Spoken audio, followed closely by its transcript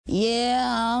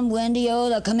Yeah, I'm Wendy O,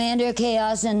 the Commander of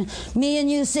Chaos, and me and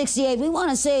you, 68, we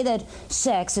want to say that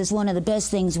sex is one of the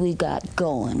best things we got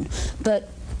going. But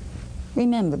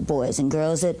remember, boys and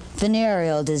girls, that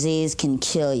venereal disease can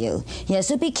kill you. Yeah,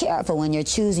 so be careful when you're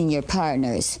choosing your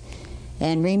partners.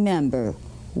 And remember,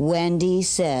 Wendy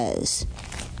says,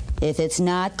 if it's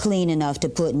not clean enough to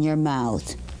put in your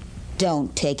mouth,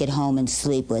 don't take it home and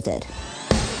sleep with it.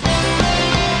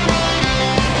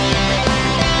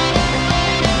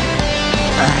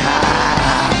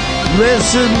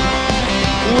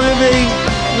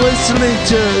 Listening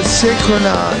to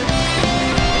Synchronon.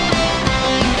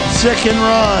 Sick and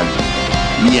Ron.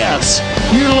 Yes,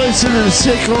 you're listening to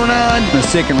Synchronon. The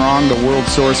Sick and Wrong, the world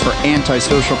source for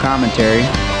antisocial commentary.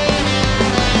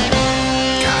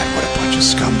 God, what a bunch of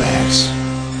scumbags.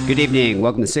 Good evening.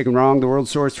 Welcome to Sick and Wrong, the world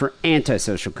source for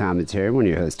antisocial commentary. One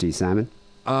of your hosts, T. Simon.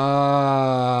 I'm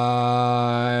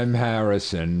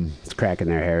Harrison. It's cracking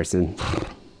there, Harrison.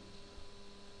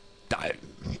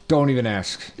 Don't even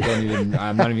ask.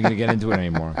 I'm not even going to get into it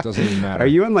anymore. It doesn't even matter. Are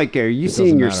you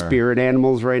seeing your spirit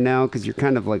animals right now? Because you're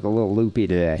kind of like a little loopy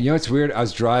today. You know what's weird? I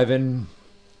was driving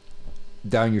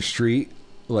down your street,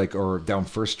 or down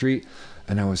First Street,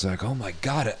 and I was like, oh my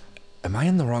God, am I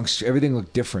in the wrong street? Everything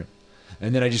looked different.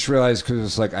 And then I just realized, because it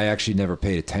was like I actually never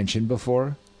paid attention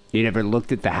before. You never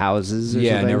looked at the houses or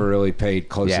something? I never really paid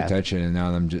close attention, and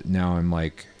now I'm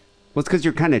like... Well, it's because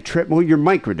you're kind of you're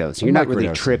microdosing. You're not really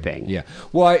tripping. Yeah.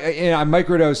 Well, I'm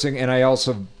microdosing, and I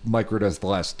also microdosed the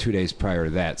last 2 days prior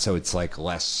to that, so it's like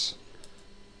less.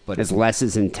 But it's less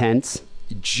as intense?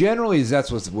 Generally,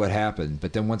 that's what happened.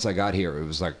 But then once I got here, it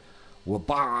was like, well,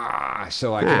 bah!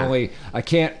 So I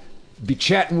can't be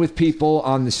chatting with people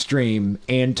on the stream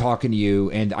and talking to you,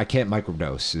 and I can't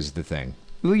microdose is the thing.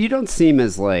 Well, you don't seem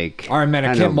as like... All right, man,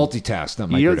 I can't multitask, not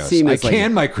microdose. You don't seem as I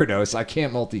can microdose, I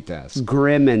can't multitask.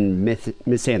 Grim and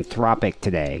misanthropic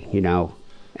today,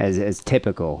 as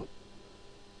typical.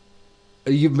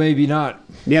 You maybe not.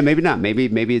 Yeah, maybe not.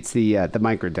 Maybe it's the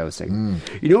microdosing.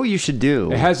 You know what you should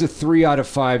do? It has a 3 out of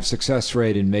 5 success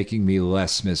rate in making me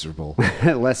less miserable.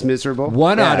 Less miserable?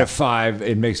 1 out of 5,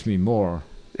 it makes me more.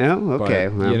 Oh, okay.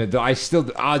 But, I still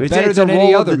better than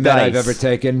any other med I've ever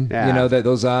taken. Yeah.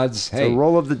 Those odds. It's a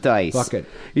roll of the dice. Fuck it.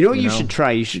 You know what you should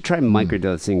try? You should try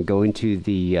microdosing. Going to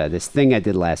the this thing I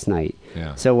did last night.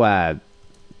 Yeah. So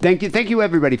thank you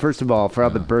everybody first of all for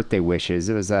all the birthday wishes.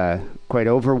 It was quite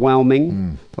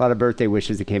overwhelming. A lot of birthday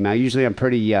wishes that came out. Usually I'm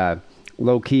pretty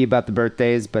low key about the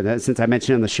birthdays, but since I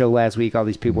mentioned on the show last week, all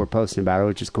these people were posting about it,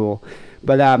 which is cool.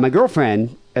 But my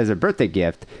girlfriend, as a birthday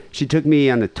gift, she took me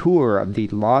on a tour of the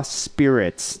Lost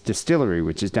Spirits distillery,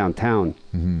 which is downtown.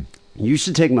 Mm-hmm. You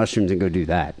should take mushrooms and go do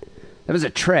that. That was a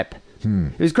trip.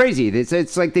 It was crazy.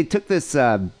 It's like they took this,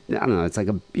 I don't know, it's like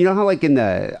how like in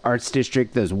the Arts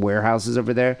District, those warehouses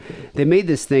over there, they made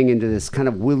this thing into this kind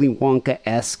of Willy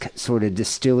Wonka-esque sort of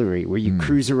distillery where you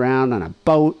cruise around on a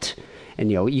boat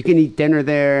and, you can eat dinner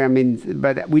there. I mean,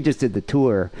 but we just did the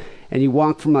tour. And you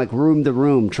walk from like room to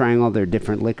room trying all their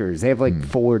different liquors. They have like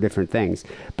 4 different things.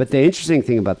 But the interesting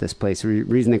thing about this place, the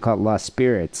reason they call it Lost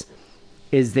Spirits,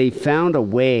 is they found a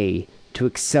way to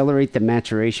accelerate the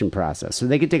maturation process. So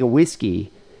they could take a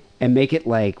whiskey and make it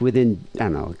like within, I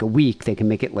don't know, like a week, they can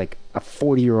make it like a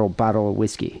 40-year-old bottle of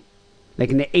whiskey. They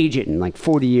can age it in like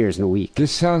 40 years in a week.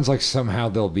 This sounds like somehow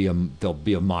there'll be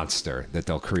a monster that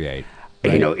they'll create.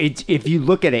 Right? If you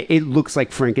look at it, it looks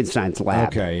like Frankenstein's lab.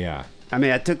 Okay, yeah. I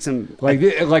mean, I took some... Like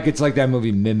it's like that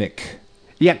movie Mimic.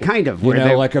 Yeah, kind of.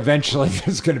 Like eventually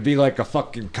there's going to be like a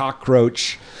fucking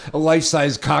cockroach, a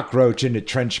life-size cockroach in a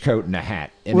trench coat and a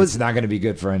hat. And it's not going to be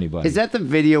good for anybody. Is that the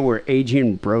video where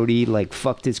Adrian Brody like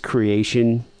fucked his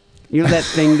creation? You know that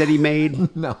thing that he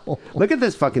made? No. Look at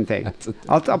this fucking thing.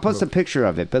 I'll post a picture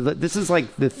of it. But this is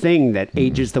like the thing that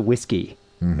ages the whiskey.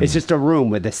 Mm-hmm. It's just a room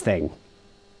with this thing.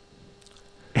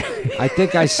 I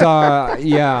think I saw,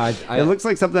 it looks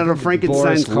like something out of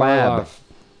Frankenstein's lab.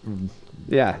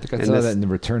 Yeah. I think I saw that in The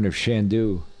Return of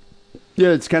Shandu. Yeah,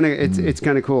 it's kind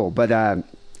of cool. But I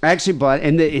actually bought,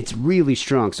 and it's really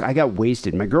strong, so I got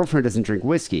wasted. My girlfriend doesn't drink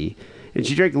whiskey, and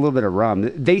she drank a little bit of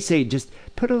rum. They say just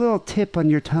put a little tip on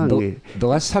your tongue. The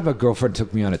last time a girlfriend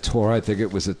took me on a tour, I think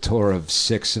it was a tour of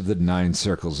 6 of the 9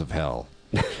 circles of hell.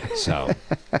 So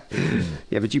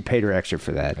yeah, but you paid her extra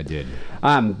for that. I did.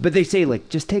 But they say like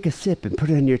just take a sip and put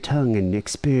it on your tongue and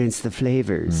experience the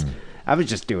flavors. I was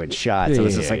just doing shots. I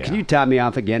was just like, can you top me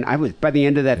off again? I was by the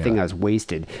end of that thing, I was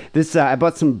wasted. This I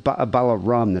bought a bottle of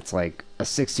rum that's like a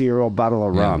 60-year-old bottle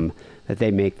of rum that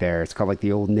they make there. It's called like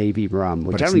the Old Navy rum,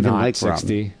 which I don't even like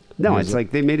 60. Rum. No, it's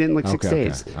like they made it in like 6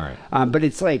 days. Okay. All right. But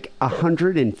it's like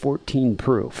 114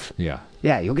 proof. Yeah.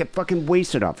 Yeah, you'll get fucking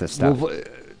wasted off this stuff. Well,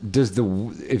 does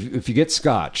if you get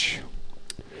Scotch,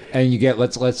 and you get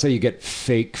let's say you get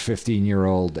fake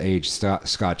 15-year-old age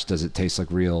Scotch, does it taste like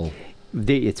real?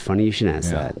 It's funny you should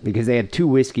ask that, because they have 2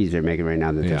 whiskeys they're making right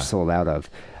now that they're sold out of.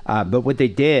 But what they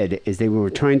did is they were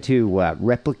trying to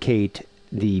replicate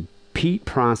the peat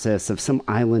process of some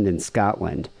island in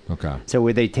Scotland. Okay. So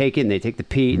where they take the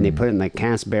peat and they put it in like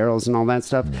cast barrels and all that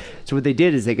stuff. So what they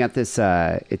did is they got this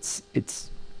it's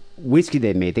whiskey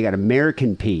they made. They got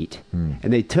American peat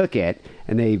and they took it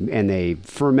and they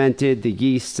fermented the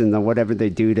yeast and the whatever they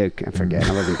do to, I forget,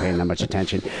 I wasn't paying that much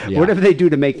attention. Whatever they do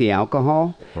to make the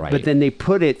alcohol. Right. But then they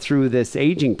put it through this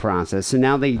aging process. So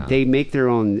now they make their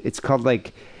own, it's called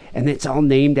like, and it's all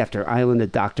named after Island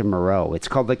of Dr. Moreau. It's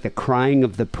called like the Crying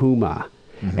of the Puma.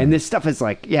 And this stuff is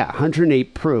like,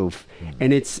 108 proof,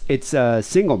 and it's a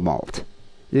single malt.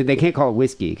 They can't call it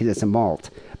whiskey because it's a malt,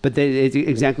 but it's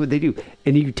exactly what they do.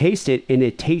 And you taste it, and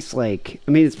it tastes like,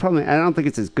 I mean, it's probably, I don't think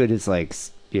it's as good as like,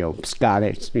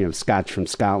 Scottish, Scotch from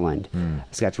Scotland,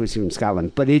 Scotch whiskey from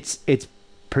Scotland, but it's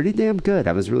pretty damn good.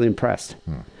 I was really impressed.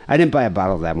 I didn't buy a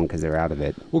bottle of that one because they're out of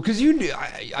it. Well, because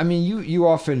I mean, you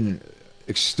often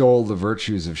extol the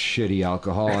virtues of shitty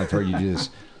alcohol. I've heard you do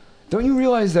this. Don't you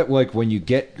realize that, like, when you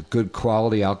get good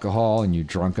quality alcohol and you're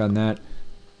drunk on that,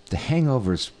 the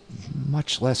hangover's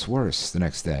much less worse the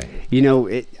next day?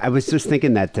 I was just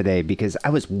thinking that today because I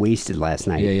was wasted last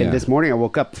night. Yeah. And this morning I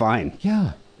woke up fine.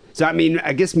 Yeah. So, I mean,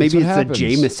 I guess maybe it's happens.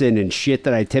 the Jameson and shit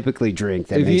that I typically drink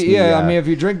that makes me... I mean, if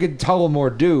you're drinking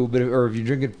Tullamore Dew, or if you're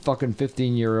drinking fucking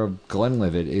 15-year-old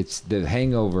Glenlivet, it's the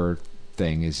hangover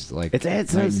thing is like it's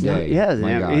night and day.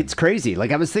 Yeah, it's crazy.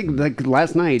 Like I was thinking, like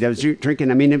last night I was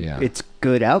drinking. I mean, it's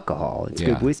good alcohol. It's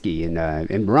good whiskey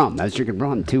and rum. I was drinking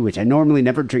rum too, which I normally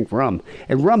never drink rum.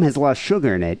 And rum has a lot of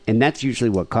sugar in it, and that's usually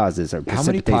what causes or How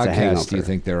many precipitates a hangover. podcasts do you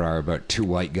think there are about 2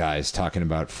 white guys talking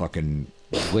about fucking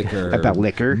liquor, about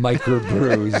liquor,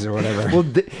 microbrews or whatever?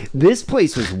 Well, this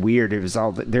place was weird. It was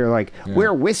all they're like,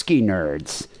 we're whiskey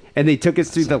nerds, and they took us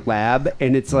through the lab,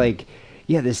 and it's like.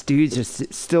 Yeah, this dude's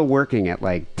just still working at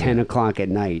like 10 o'clock at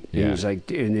night. And he's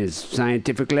like in his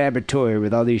scientific laboratory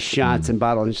with all these shots and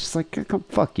bottles. And it's just like, come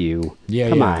fuck you.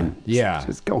 Come on. Yeah.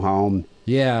 Just go home.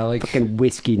 Yeah, like fucking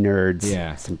whiskey nerds.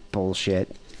 Yeah. Some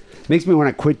bullshit. Makes me want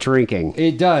to quit drinking.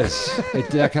 It does.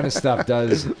 That kind of stuff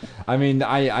does. I mean,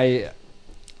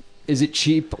 is it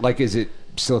cheap? Like, is it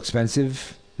still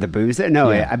expensive? The booze there? No,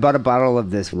 I bought a bottle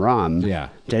of this rum. Yeah.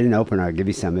 Which I didn't open. I'll give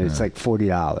you some. It's like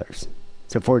 $40.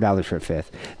 So $4 for a fifth.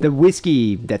 The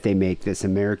whiskey that they make, this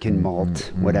American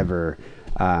malt, whatever,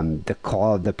 the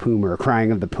Call of the Puma or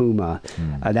Crying of the Puma,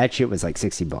 that shit was like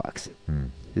 $60. It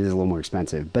is a little more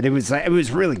expensive, but it was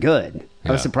really good.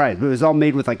 I was surprised. But it was all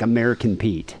made with like American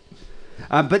peat.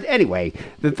 But anyway,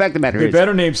 the fact of the matter is... They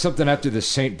better name something after the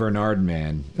St. Bernard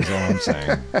man, is all I'm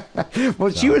saying. Well,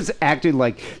 she was acting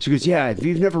like... She goes, yeah, if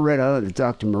you've never read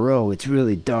Dr. Moreau, it's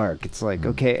really dark. It's like,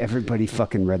 okay, everybody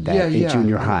fucking read that in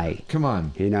junior high. Come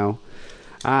on. I don't know.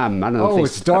 Oh,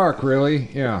 it's dark, really?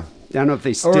 Yeah. I don't know if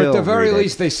they still... Or at the very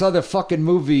least, they saw the fucking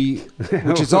movie,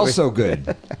 which is also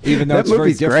good. Even though it's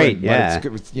very different. Great, yeah.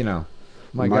 But it's good,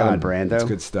 my Marlon God. Brando. It's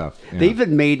good stuff. Yeah. They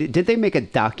even made... Did they make a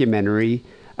documentary...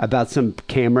 about some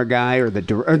camera guy or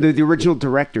the original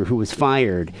director who was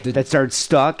fired that started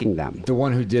stalking them? The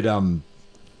one who did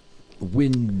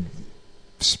Wind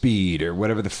Speed or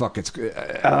whatever the fuck it's...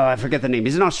 I forget the name.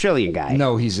 He's an Australian guy.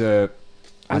 No, he's a...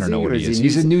 I don't know what he is.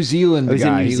 He's a New Zealand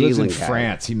guy. He lives in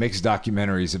France. He makes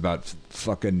documentaries about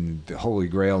fucking the Holy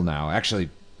Grail now. Actually,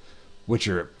 which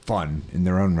are fun in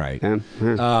their own right.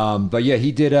 But yeah,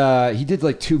 he did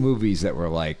like 2 movies that were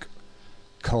like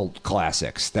cult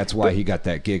classics. That's why he got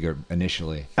that gig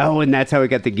initially. Oh, and that's how he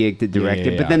got the gig to direct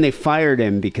it. But then they fired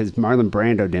him because Marlon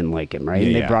Brando didn't like him, right?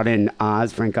 And they brought in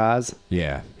Frank Oz.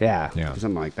 Yeah,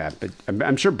 something like that. But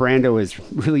I'm sure Brando is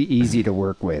really easy to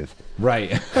work with.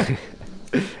 Right.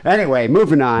 Anyway,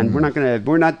 moving on.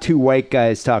 We're not 2 white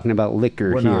guys talking about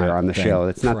liquor on the show.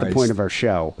 That's not the point of our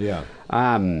show. Yeah.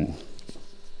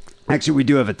 Actually, we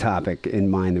do have a topic in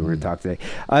mind that we're going to talk today.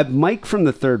 Mike from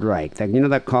the Third Reich,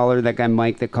 that caller, that guy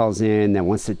Mike that calls in that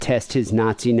wants to test his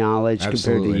Nazi knowledge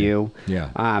compared to you.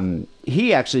 Yeah.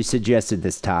 He actually suggested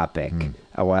this topic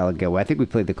a while ago. I think we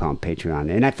played the call on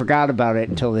Patreon, and I forgot about it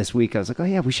until this week. I was like, oh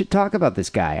yeah, we should talk about this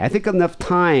guy. I think enough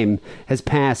time has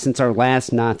passed since our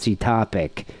last Nazi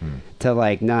topic to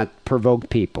like not provoke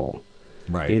people.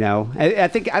 Right. I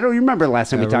think I don't remember the last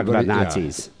time we talked about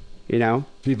Nazis.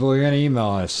 People are going to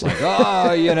email us like,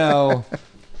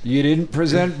 you didn't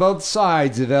present both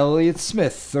sides of Elliot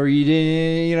Smith, or you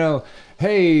didn't,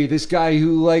 hey, this guy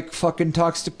who like fucking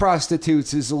talks to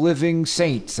prostitutes is a living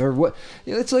saint, or what?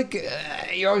 It's like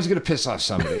you're always gonna piss off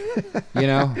somebody, you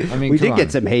know. I mean, we come did on.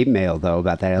 get some hate mail though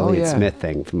about that Elliott yeah. Smith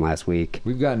thing from last week.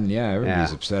 We've gotten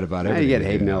everybody's upset about everything. You get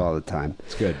hate mail all the time.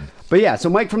 It's good. But yeah, so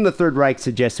Mike from the Third Reich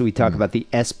suggested we talk about the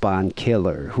S-Bahn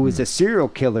killer, who was a serial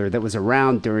killer that was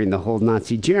around during the whole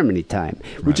Nazi Germany time,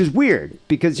 which is weird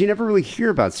because you never really hear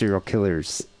about serial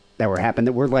killers that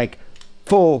were like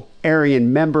full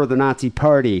Aryan member of the Nazi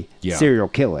Party serial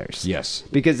killers. Yes.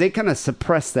 Because they kind of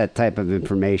suppress that type of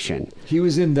information. He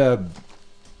was in the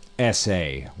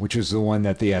SA, which was the one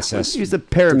that the SS He was a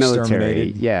paramilitary.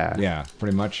 exterminated. Yeah. Yeah,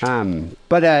 pretty much.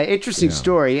 But interesting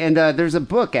story. And there's a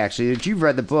book, actually, that you've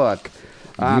read the book.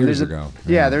 Years ago.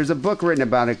 Yeah, there's a book written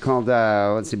about it called,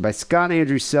 by Scott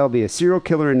Andrew Selby, A Serial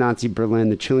Killer in Nazi Berlin,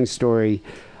 The Chilling Story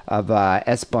of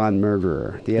S-Bahn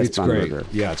Murderer. The S-Bahn Murderer.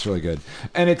 Yeah, it's really good.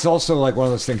 And it's also like one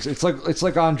of those things. It's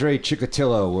like Andre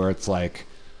Chikatilo, where it's like,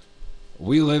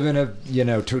 we live in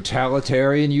a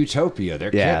totalitarian utopia.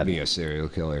 There can't be a serial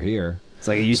killer here. It's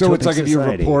like a utopic So it's like if you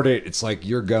society. report it, it's like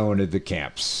you're going to the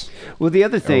camps. Well, the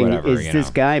other thing whatever, is this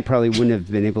guy probably wouldn't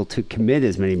have been able to commit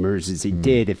as many murders as he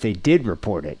did if they did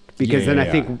report it. Because then I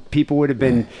think people would have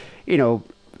been,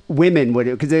 women would,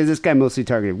 because this guy mostly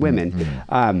targeted women.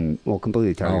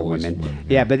 Completely targeted Always women. women,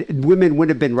 Yeah, but women would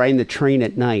have been riding the train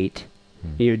at night.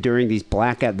 During the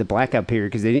blackout period,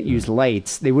 because they didn't use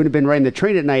lights, they would have been riding the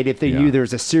train at night if they knew there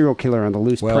was a serial killer on the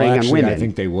loose preying on women. I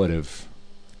think they would have,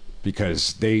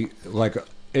 because they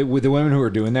with the women who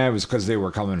were doing that, it was because they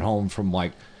were coming home from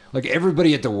like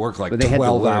everybody had to work like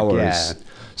 12 hours. Yeah.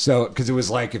 So because it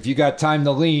was like if you got time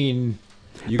to lean,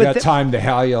 you But got time to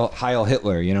Heil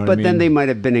Hitler. You know what I But mean? then they might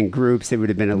have been in groups. They would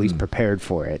have been at least prepared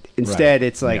for it. Instead,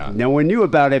 it's like no one knew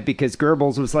about it because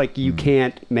Goebbels was like, you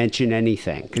can't mention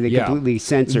anything because they completely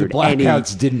censored. The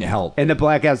blackouts didn't help. And the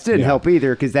blackouts didn't help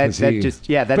either because that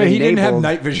But he didn't have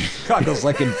night vision goggles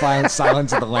like in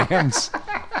Silence of the Lambs.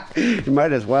 You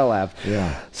might as well have.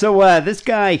 Yeah. So this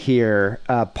guy here,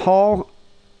 Paul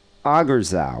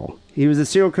Ogerzau, he was a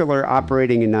serial killer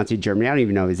operating in Nazi Germany. I don't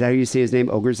even know. Is that how you say his name?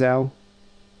 Ogerzau?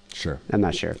 Sure. I'm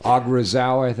not sure.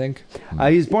 Ograzau, I think.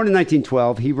 He was born in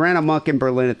 1912. He ran amok in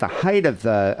Berlin at the height of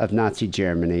Nazi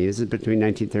Germany. This is between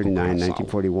 1939 and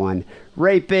 1941.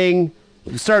 Raping.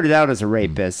 He started out as a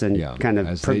rapist and kind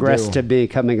of progressed to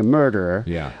becoming a murderer.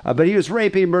 Yeah. But he was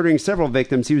raping and murdering several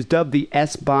victims. He was dubbed the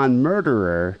S-Bahn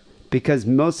Murderer because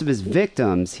most of his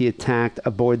victims he attacked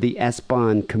aboard the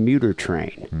S-Bahn commuter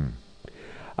train.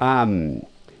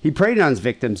 He preyed on his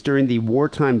victims during the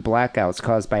wartime blackouts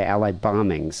caused by Allied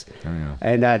bombings. Oh, yeah.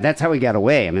 And that's how he got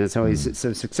away. I mean, that's how he's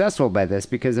so successful by this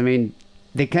because, I mean,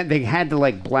 they had to,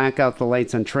 like, black out the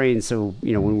lights on trains so,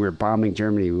 when we were bombing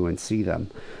Germany, we wouldn't see them.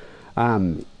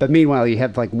 But meanwhile, you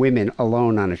have, like, women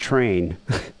alone on a train.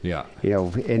 Yeah.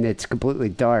 And it's completely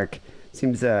dark.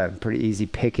 Seems pretty easy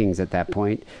pickings at that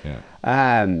point.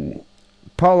 Yeah.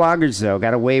 Paul Ogerzau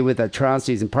got away with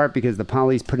atrocities in part because the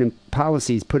policies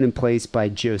put in place by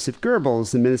Joseph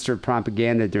Goebbels, the Minister of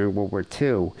Propaganda during World War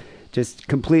II, just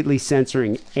completely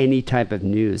censoring any type of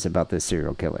news about this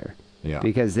serial killer. Yeah.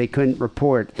 Because they couldn't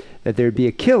report that there'd be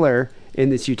a killer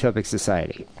in this utopic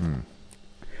society.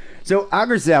 So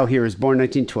Ogerzau here was born in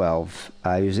 1912.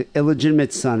 He was an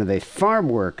illegitimate son of a farm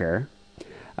worker.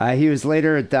 He was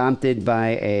later adopted by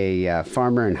a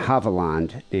farmer in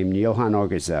Havelland named Johann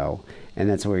Ogerzau. And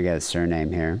that's where he got his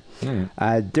surname here.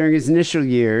 During his initial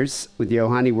years with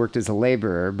Johann, he worked as a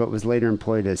laborer, but was later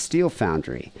employed at a steel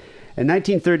foundry. In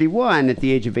 1931, at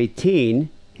the age of 18,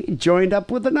 he joined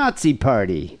up with the Nazi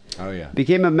Party. Oh, yeah.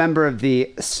 Became a member of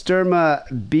the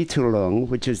Sturmabteilung,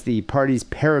 which is the party's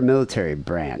paramilitary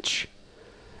branch.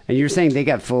 And you're saying they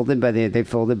got folded by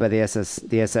the SS.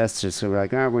 The SS just were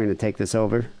like, we're going to take this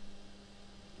over.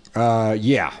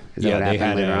 Yeah. Is that what they happened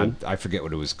had later on? I forget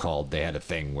what it was called. They had a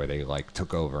thing where they like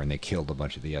took over and they killed a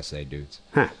bunch of the SA dudes.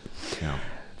 Huh. Yeah.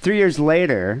 3 years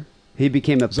later, he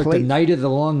became a It's like the Night of the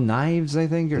Long Knives, I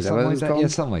think, or Is that something what like it's that. called? Yeah,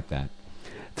 something like that.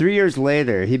 3 years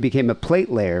later, he became a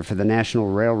plate layer for the National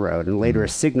Railroad and later a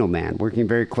signalman, working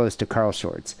very close to Carl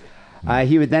Schurz.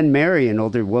 He would then marry an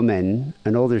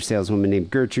older saleswoman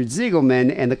named Gertrude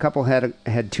Ziegelman, and the couple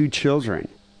had 2 children.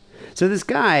 So this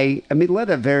guy, led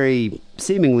a very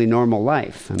seemingly normal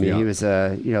life. He was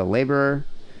a laborer.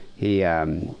 He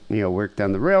worked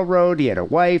on the railroad. He had a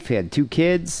wife. He had 2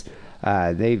 kids.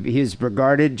 He was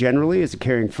regarded generally as a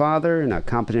caring father and a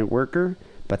competent worker.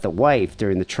 But the wife,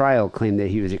 during the trial, claimed that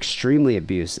he was extremely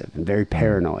abusive and very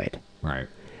paranoid. Right.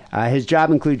 His job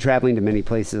included traveling to many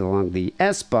places along the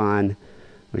S-Bahn,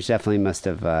 which definitely must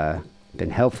have been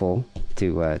helpful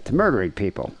to murdering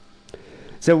people.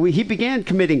 So he began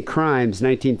committing crimes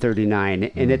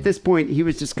 1939, and at this point, he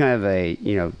was just kind of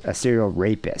a serial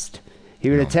rapist. He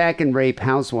would attack and rape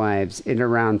housewives in and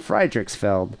around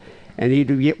Friedrichsfeld, and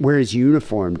he'd wear his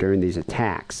uniform during these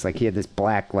attacks. Like he had this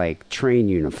black train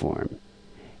uniform,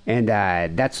 and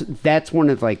that's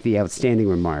one of the outstanding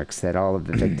remarks that all of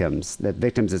the victims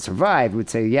that survived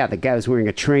would say, yeah, the guy was wearing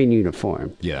a train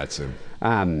uniform. Yeah, that's him.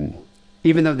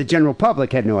 Even though the general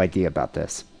public had no idea about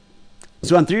this.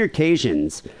 So on 3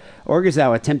 occasions,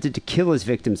 Orgazau attempted to kill his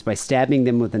victims by stabbing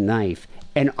them with a knife,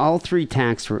 and all 3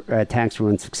 attacks were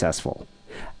unsuccessful.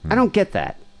 I don't get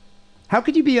that. How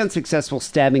could you be unsuccessful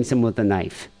stabbing someone with a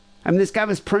knife? I mean, this guy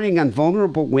was preying on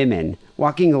vulnerable women,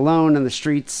 walking alone on the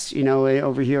streets,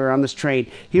 over here on this train.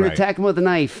 He would attack them with a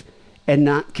knife and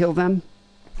not kill them?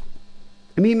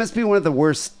 I mean, he must be one of the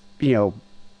worst,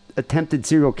 attempted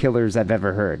serial killers I've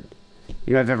ever heard.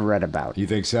 I've ever read about. You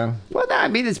think so? Well, no, I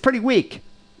mean, it's pretty weak.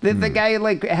 The guy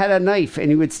had a knife and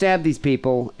he would stab these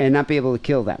people and not be able to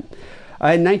kill them.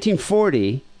 In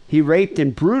 1940, he raped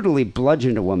and brutally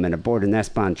bludgeoned a woman aboard an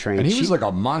S-Bahn train. And he was like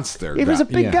a monster. He was a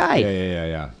big guy.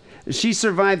 Yeah. She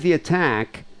survived the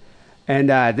attack, and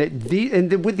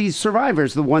with these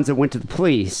survivors, the ones that went to the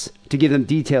police to give them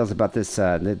details about this,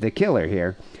 the killer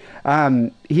here.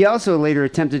 He also later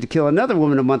attempted to kill another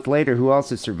woman a month later who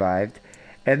also survived.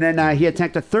 And then he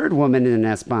attacked a third woman in an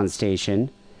S-Bahn station.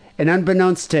 And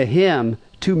unbeknownst to him,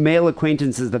 2 male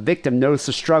acquaintances of the victim noticed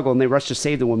the struggle, and they rushed to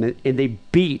save the woman, and they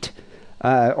beat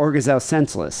Orgazau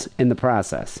senseless in the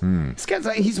process. This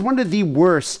guy's he's one of the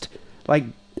worst,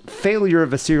 failure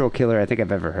of a serial killer I think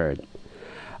I've ever heard.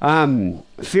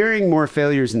 Fearing more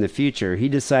failures in the future, he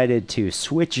decided to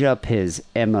switch up his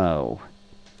MO,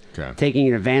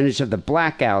 taking advantage of the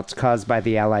blackouts caused by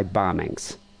the Allied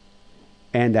bombings.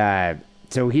 And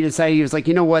so he decided, he was like,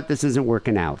 you know what, this isn't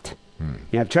working out.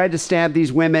 I've tried to stab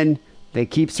these women. They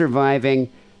keep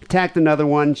surviving. Attacked another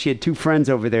one. She had 2 friends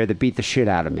over there that beat the shit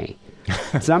out of me.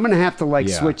 So I'm going to have to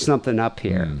switch something up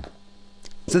here.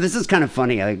 So this is kind of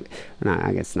funny. I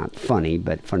guess not funny,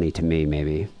 but funny to me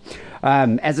maybe.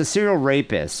 As a serial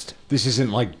rapist. This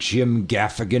isn't like Jim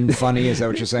Gaffigan funny, is that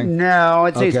what you're saying? No,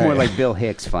 I'd say it's more like Bill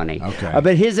Hicks funny. Okay.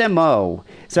 But his MO.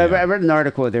 So I read an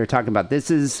article where they were talking about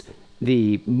this is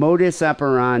the modus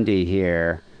operandi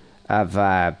here of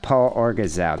Paul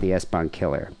Orgazau, the S-Bahn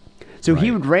killer. So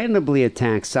he would randomly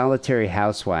attack solitary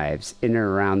housewives in and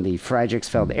around the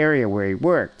Friedrichsfeld area where he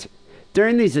worked.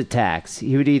 During these attacks,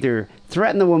 he would either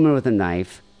threaten the woman with a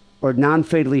knife or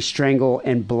non-fatally strangle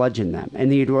and bludgeon them.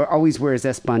 And he'd always wear his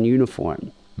S-Bahn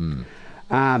uniform.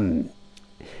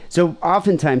 So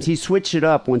oftentimes he switched it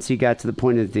up once he got to the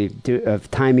point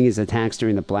of timing his attacks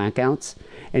during the blackouts.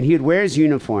 And he would wear his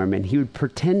uniform and he would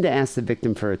pretend to ask the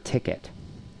victim for a ticket.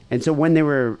 And so when they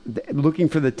were looking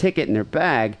for the ticket in their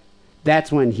bag,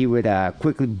 that's when he would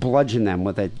quickly bludgeon them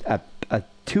with a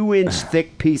 2-inch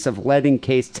thick piece of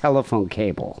lead-encased telephone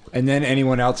cable. And then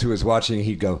anyone else who was watching,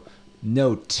 he'd go,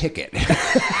 no ticket.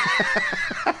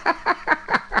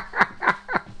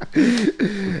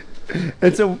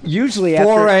 And so usually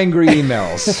Four angry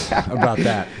emails about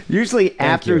that. Usually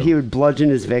after he would bludgeon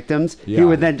his victims, he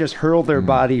would then just hurl their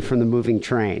body from the moving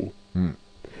train.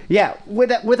 Yeah,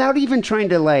 without even trying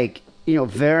to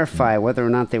verify whether or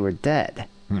not they were dead.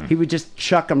 He would just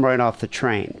chuck them right off the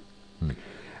train.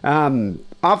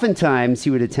 Oftentimes, he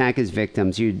would attack his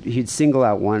victims. He'd single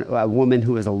out a woman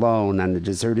who was alone on a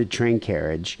deserted train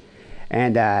carriage.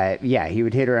 And, he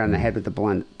would hit her on the head with a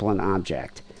blunt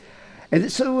object.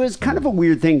 And so it was kind of a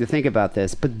weird thing to think about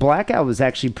this, but blackout was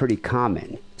actually pretty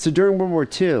common. So during World War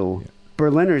II,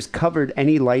 Berliners covered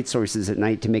any light sources at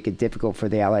night to make it difficult for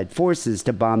the Allied forces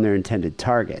to bomb their intended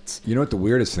targets. You know what the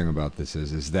weirdest thing about this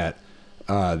is that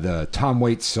the Tom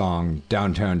Waits song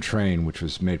Downtown Train, which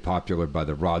was made popular by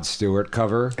the Rod Stewart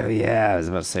cover. Oh, yeah. I was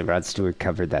about to say Rod Stewart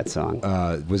covered that song.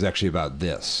 Was actually about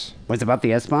this. Was it about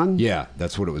the S-Bahn? Yeah,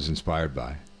 that's what it was inspired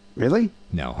by. Really?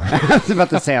 No. I was about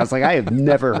to say, I was like, I have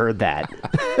never heard that.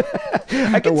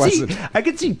 I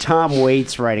could see Tom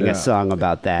Waits writing a song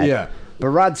about that. Yeah. But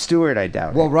Rod Stewart, I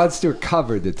doubt. Well, Rod Stewart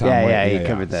covered the Tom Waits. Yeah, he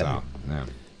covered that. So, yeah.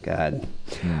 God.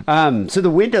 So the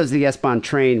windows of the S-Bahn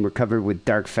train were covered with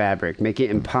dark fabric, making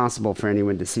it impossible for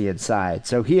anyone to see inside.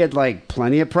 So he had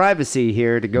plenty of privacy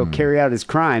here to go carry out his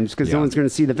crimes because no one's going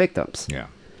to see the victims. Yeah.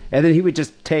 And then he would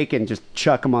just take and just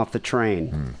chuck them off the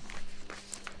train.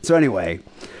 So anyway,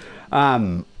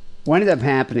 what ended up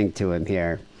happening to him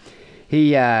here?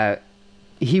 He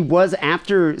was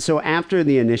after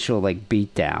the initial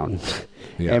beatdown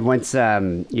Yeah. And once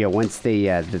once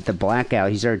the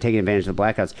blackout, he started taking advantage of the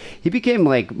blackouts. He became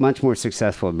like much more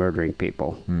successful at murdering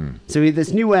people. So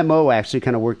this new MO actually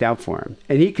kind of worked out for him,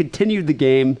 and he continued the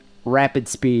game rapid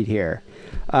speed here.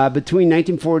 Between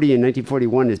 1940 and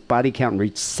 1941, his body count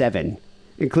reached 7,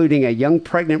 including a young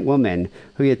pregnant woman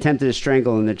who he attempted to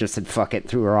strangle and then just said "fuck it,"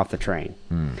 threw her off the train.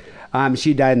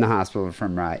 She died in the hospital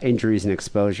from injuries and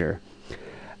exposure.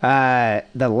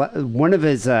 One of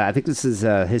his, I think this is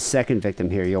his second victim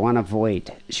here, Joanna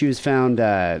Voigt. She was found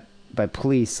by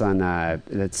police on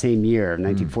that same year,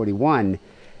 1941.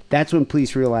 That's when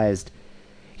police realized,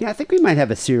 I think we might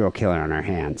have a serial killer on our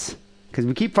hands, because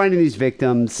we keep finding these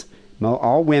victims,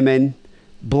 all women,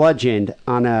 bludgeoned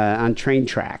on train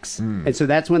tracks. And so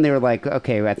that's when they were like,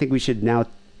 okay, I think we should now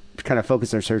kind of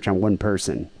focus our search on one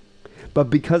person. But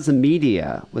because the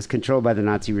media was controlled by the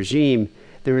Nazi regime,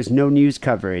 there was no news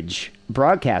coverage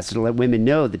broadcasted to let women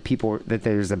know that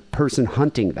there's a person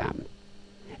hunting them.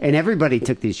 And everybody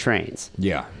took these trains.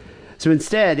 Yeah. So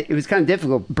instead, it was kind of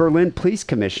difficult. Berlin police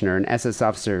commissioner and SS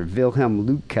officer Wilhelm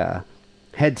Lübke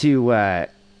had to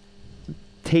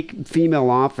take female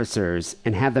officers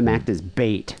and have them act as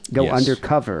bait, go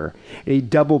undercover. And he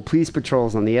doubled police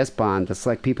patrols on the S-Bahn to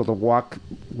select people to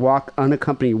walk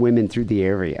unaccompanied women through the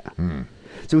area.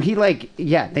 So he they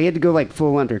had to go like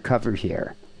full undercover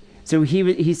here. So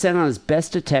he sent on his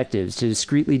best detectives to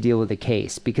discreetly deal with the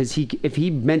case, because if he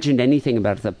mentioned anything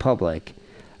about it to the public,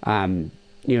 to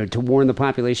warn the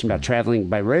population about traveling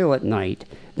by rail at night,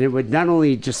 then it would not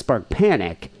only just spark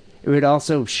panic, it would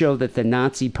also show that the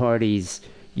Nazi Party's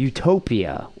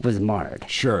utopia was marred.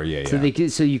 Sure, yeah.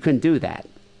 So you couldn't do that.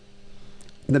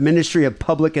 The Ministry of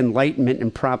Public Enlightenment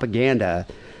and Propaganda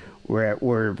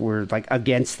were like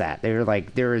against that. They were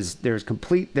like, there is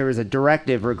a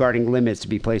directive regarding limits to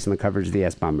be placed on the coverage of the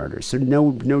S-Bahn murders. So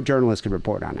no journalist could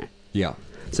report on it. Yeah.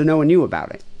 So no one knew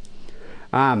about it.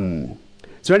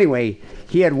 So anyway,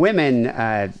 he had women,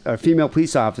 or female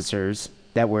police officers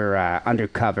that were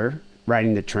undercover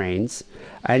riding the trains.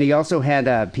 And he also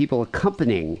had people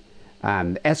accompanying,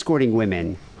 escorting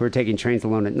women who were taking trains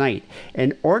alone at night.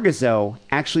 And Orgazzo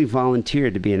actually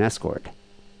volunteered to be an escort.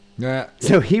 Yeah.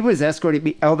 So he was escorting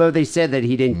me, although they said that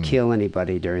he didn't kill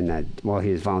anybody during that while he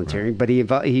was volunteering, but he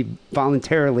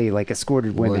voluntarily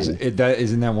escorted women.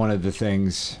 Isn't that one of the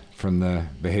things from the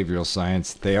behavioral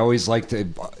science? They always like to,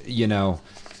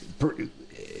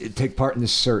 take part in the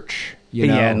search.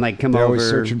 And come they're over. always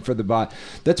searching for the bot.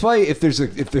 That's why if there's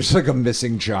a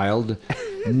missing child,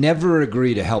 never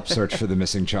agree to help search for the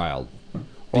missing child,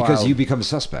 because you become a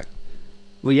suspect.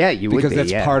 Well, yeah, you would be, because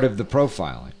that's part of the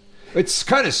profiling. It's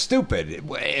kind of stupid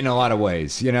in a lot of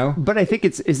ways, But I think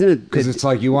isn't it? Because it's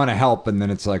like you want to help, and then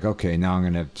it's like, okay, now I'm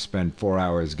going to spend 4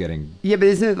 hours getting. Yeah, but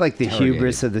isn't it like the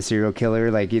hubris of the serial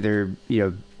killer? Like either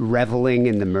reveling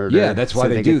in the murder. Yeah, that's why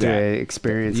they do get that. To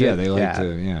experience it. Yeah, they like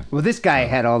to. Yeah. Well, this guy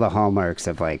had all the hallmarks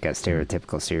of like a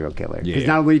stereotypical serial killer. Because Yeah.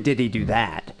 not only did he do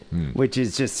that, which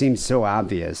just seems so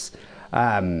obvious.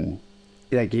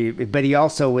 But he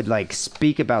also would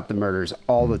speak about the murders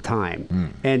all the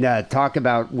time and talk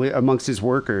about amongst his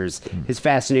workers his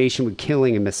fascination with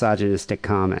killing and misogynistic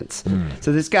comments.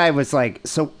 So this guy was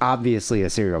so obviously a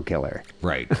serial killer,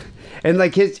 Right? and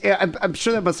I'm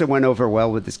sure that must have went over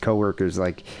well with his coworkers.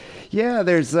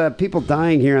 There's people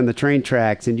dying here on the train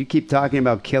tracks, and you keep talking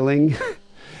about killing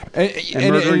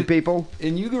and murdering people,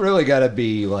 and you really got to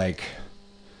be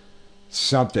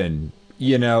something.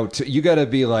 You got to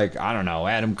be I don't know,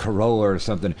 Adam Carolla or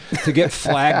something to get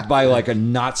flagged by a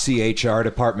Nazi HR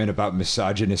department about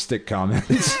misogynistic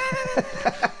comments.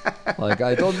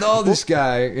 I don't know this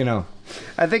guy,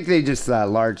 I think they just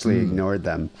largely ignored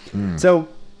them. So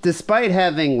despite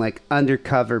having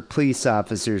undercover police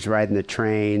officers riding the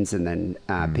trains and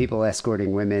then people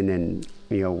escorting women and,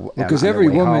 because every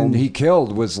woman he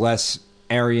killed was less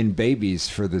Aryan babies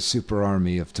for the super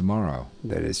army of tomorrow.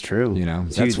 That is true.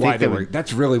 So that's why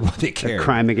that's really what they care. A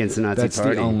crime against the Nazi Party.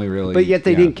 That's the only really. But yet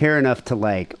they didn't care enough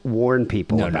to warn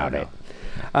people about it.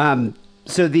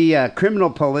 So the criminal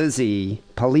police,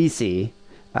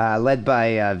 led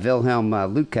by Wilhelm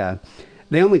Lübke,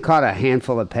 they only caught a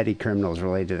handful of petty criminals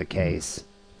related to the case.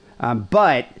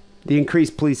 But the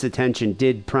increased police attention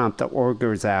did prompt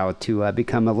Orgazzo to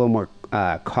become a little more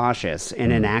cautious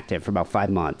and inactive for about 5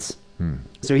 months.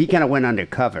 So he kind of went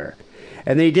undercover,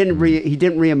 and then he didn't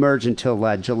reemerge until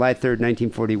July 3rd,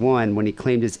 1941, when he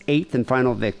claimed his 8th and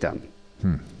final victim,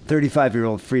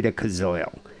 35-year-old Frida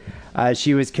Kazoil.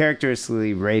 She was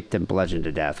characteristically raped and bludgeoned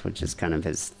to death, which is kind of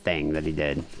his thing that he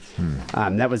did.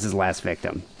 That was his last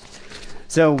victim.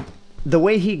 So the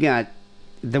way he got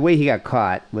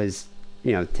caught was,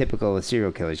 typical of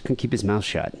serial killers. Couldn't keep his mouth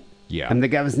shut. Yeah. And the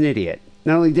guy was an idiot.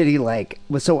 Not only did he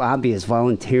was so obvious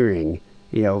volunteering,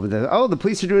 the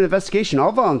police are doing an investigation.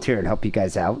 I'll volunteer and help you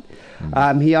guys out.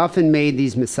 He often made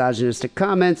these misogynistic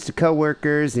comments to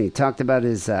coworkers, and he talked about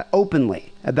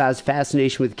openly about his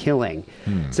fascination with killing.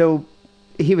 So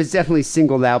he was definitely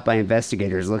singled out by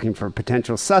investigators looking for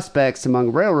potential suspects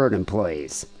among railroad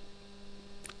employees.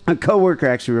 A coworker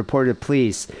actually reported to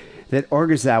police that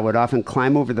Orgazal would often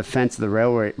climb over the fence of the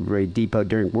railroad depot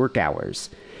during work hours.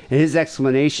 And his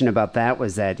explanation about that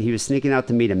was that he was sneaking out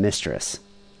to meet a mistress.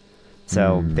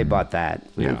 So they bought that.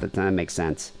 Yeah. That makes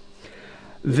sense.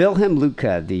 Wilhelm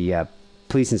Luca, the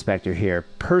police inspector here,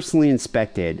 personally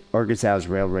inspected Orgazal's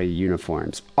railroad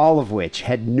uniforms, all of which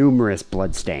had numerous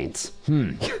bloodstains.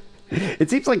 It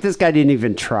seems like this guy didn't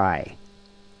even try.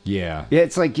 Yeah. Yeah,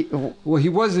 it's like... Well, he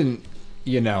wasn't,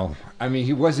 he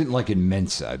wasn't like in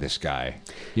Mensa, this guy,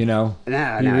 No,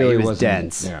 he was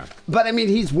dense. Yeah. But,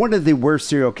 he's one of the worst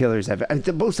serial killers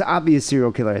the most obvious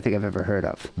serial killer I think I've ever heard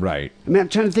of. Right. I'm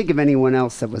trying to think of anyone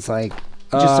else that was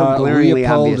just so glaringly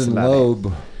Leopold obvious and about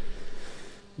Loeb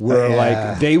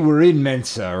were they were in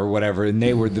Mensa or whatever, and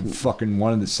they were the fucking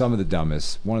one of the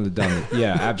dumbest.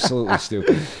 Yeah, absolutely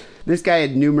stupid. This guy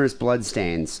had numerous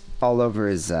bloodstains all over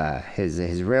his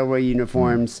railway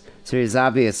uniforms. So he's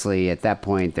obviously, at that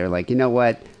point, they're like, you know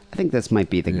what? I think this might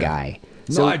be the guy.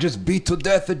 So I just beat to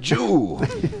death a Jew.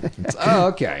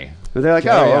 Okay. They're like,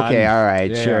 okay, all right,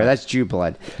 Yeah. sure, that's Jew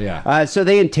blood. Yeah. So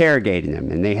they interrogated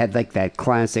him, and they had that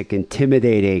classic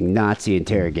intimidating Nazi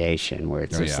interrogation where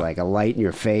it's just like a light in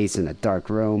your face in a dark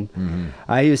room.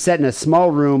 He was set in a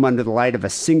small room under the light of a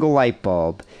single light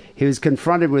bulb. He was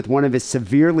confronted with one of his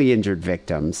severely injured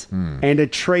victims and a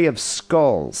tray of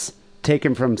skulls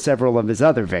taken from several of his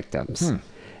other victims.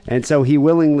 And so he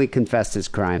willingly confessed his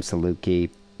crimes to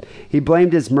Lukey. He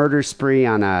blamed his murder spree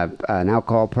on an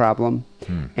alcohol problem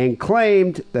and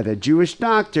claimed that a Jewish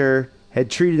doctor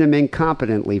had treated him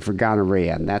incompetently for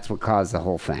gonorrhea, and that's what caused the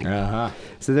whole thing.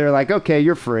 So they're like, okay,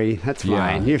 you're free. That's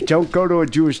fine. You don't go to a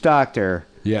Jewish doctor.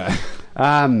 Yeah.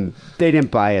 They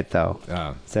didn't buy it, though.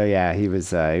 So, yeah, he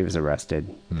was arrested.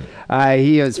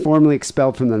 He was formally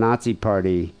expelled from the Nazi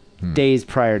Party days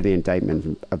prior to the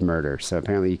indictment of murder. So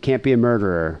apparently you can't be a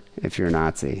murderer if you're a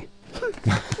Nazi.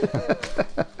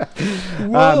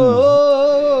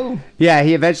 Whoa! Yeah,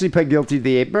 he eventually pled guilty to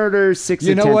the 8 murders, 6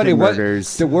 attempted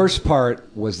murders. The worst part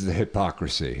was the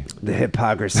hypocrisy. The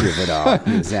hypocrisy of it all.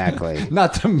 Exactly.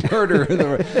 Not the murder.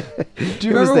 Do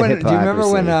you remember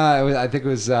when? I think it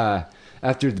was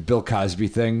after the Bill Cosby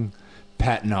thing.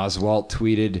 Patton Oswalt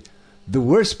tweeted, "The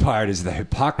worst part is the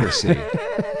hypocrisy."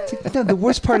 No, the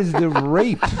worst part is the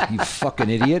rape. You fucking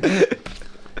idiot.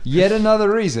 Yet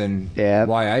another reason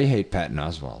why I hate Patton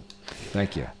Oswalt.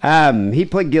 Thank you. He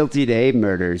pled guilty to 8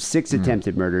 murders, 6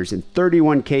 attempted murders, and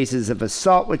 31 cases of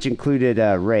assault, which included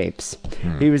rapes.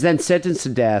 He was then sentenced to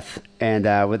death, and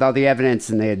with all the evidence,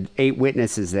 and they had 8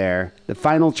 witnesses there, the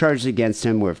final charges against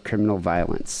him were of criminal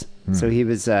violence. So he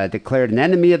was declared an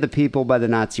enemy of the people by the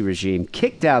Nazi regime,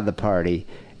 kicked out of the party,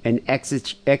 and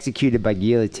executed by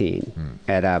guillotine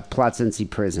at Plötzensee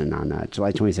prison on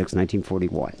July 26,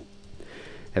 1941.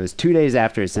 That was 2 days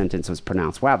after his sentence was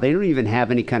pronounced. Wow, they don't even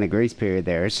have any kind of grace period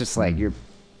there. It's just like you're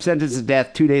sentenced to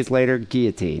death, 2 days later,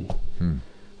 guillotine.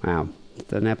 Wow,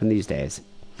 doesn't happen these days.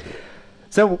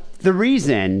 So the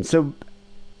reason,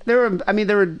 there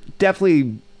were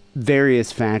definitely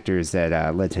various factors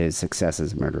that led to his success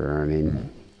as a murderer.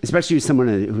 Especially with someone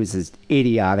who's as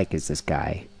idiotic as this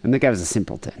guy. The guy was a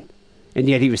simpleton, and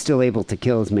yet he was still able to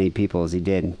kill as many people as he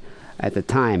did at the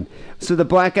time. So the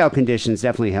blackout conditions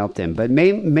definitely helped him, but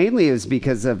mainly it was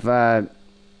because of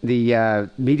the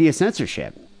media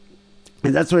censorship.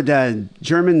 And that's what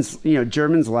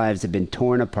Germans' lives have been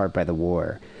torn apart by the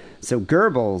war. So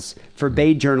Goebbels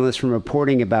forbade journalists from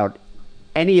reporting about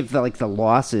any of the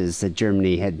losses that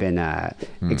Germany had been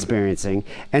experiencing,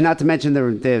 and not to mention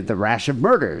the rash of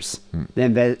murders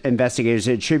the investigators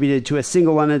had attributed to a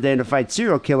single unidentified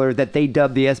serial killer that they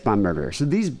dubbed the S-Bahn murderer. So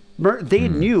they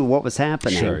knew what was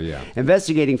happening,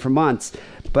 investigating for months,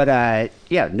 but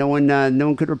no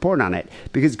one could report on it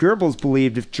because Goebbels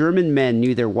believed if German men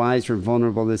knew their wives were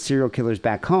vulnerable to serial killers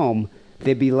back home,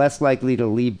 they'd be less likely to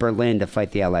leave Berlin to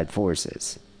fight the Allied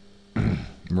forces.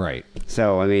 Right.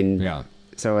 So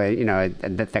So,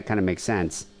 that kind of makes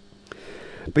sense.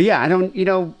 But yeah,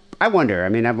 I wonder.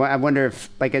 I wonder if,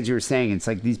 as you were saying, it's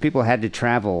like these people had to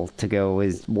travel to go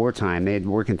as wartime. They had to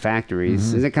work in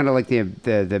factories. Is it kind of like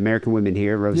the American women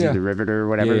here, Rosie the Riveter or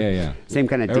whatever? Yeah. Same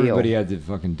kind of deal. Everybody had to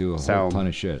fucking do a whole ton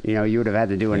of shit. You would have had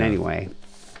to do it anyway.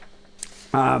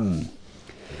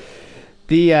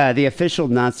 The official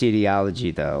Nazi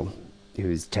ideology, though,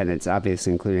 whose tenets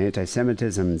obviously include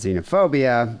anti-Semitism and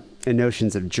xenophobia and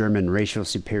notions of German racial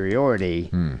superiority,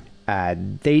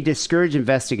 they discourage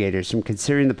investigators from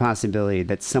considering the possibility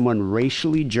that someone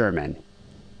racially German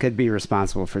could be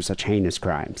responsible for such heinous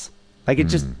crimes. Like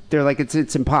they're like,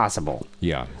 it's impossible.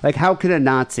 Yeah. Like, how could a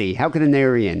Nazi, how could an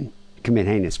Aryan commit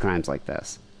heinous crimes like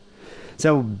this?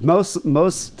 So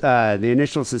the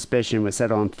initial suspicion was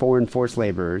set on foreign forced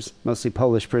laborers, mostly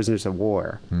Polish prisoners of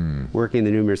war, working in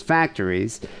the numerous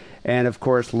factories. And, of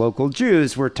course, local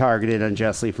Jews were targeted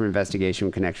unjustly for investigation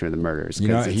in connection with the murders.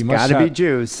 Because it's got to be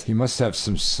Jews. He must have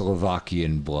some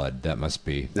Slovakian blood. That must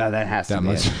be. No, that has to be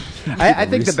it. I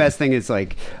think the best thing is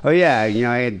like, oh, yeah, you know,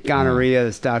 I had gonorrhea.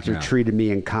 This doctor treated me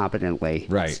incompetently.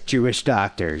 Right. It's Jewish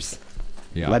doctors.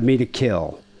 Yeah. Led me to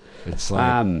kill. It's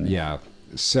like,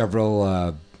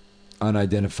 several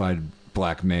unidentified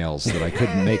black males that I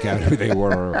couldn't make out who they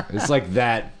were. It's like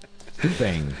that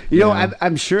thing. You know?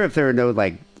 I'm sure if there were no,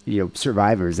 like,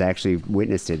 survivors that actually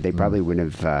witnessed it, they probably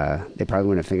wouldn't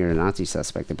have figured a Nazi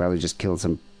suspect. They probably just killed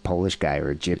some Polish guy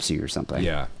or a gypsy or something.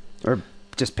 Yeah. Or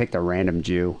just picked a random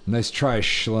Jew. Nice try,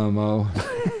 Shlomo.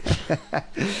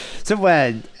 So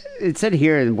it said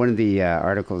here in one of the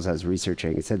articles I was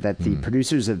researching, it said that the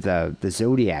producers of the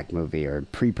Zodiac movie are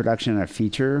pre-production on a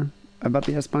feature about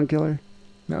the S-Bahn killer.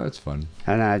 No, it's fun.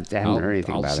 And I haven't heard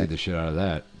anything about it. I'll see the shit out of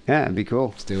that. Yeah, it'd be cool.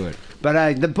 Let's do it.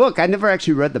 But the book, I never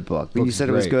actually read the book. But you said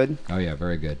it was good? Oh, yeah,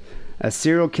 very good. A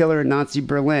Serial Killer in Nazi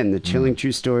Berlin, the chilling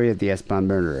true story of the S-Bahn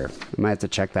murderer. I might have to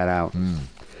check that out.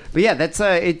 But yeah, that's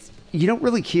it's you don't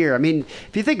really hear. I mean,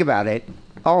 if you think about it,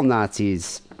 all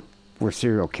Nazis were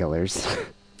serial killers.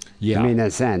 Yeah. I mean, in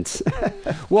a sense.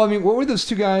 Well, I mean, what were those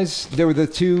two guys? There were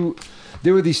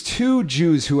these two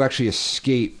Jews who actually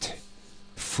escaped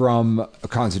from a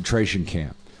concentration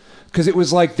camp. Because it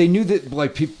was like they knew that,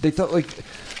 like, people, they thought like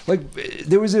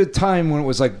there was a time when it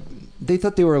was like they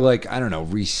thought they were, like, I don't know,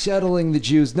 resettling the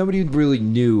Jews. Nobody really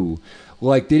knew.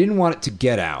 Like, they didn't want it to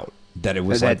get out that it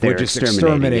was like we're just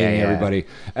exterminating everybody.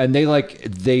 And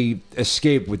they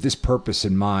escaped with this purpose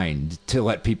in mind to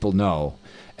let people know.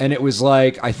 And it was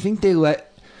like, I think they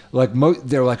let, like,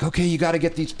 they're like, okay, you got to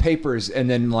get these papers. And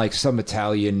then, like, some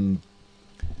Italian,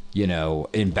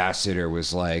 ambassador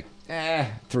was like,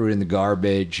 threw it in the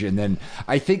garbage. And then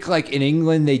I think, like, in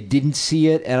England they didn't see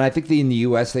it, and I think in the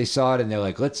US they saw it, and they're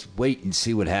like, let's wait and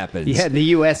see what happens. Yeah, in the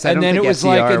US, and then it was FDR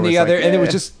like in the other, and it was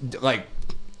just like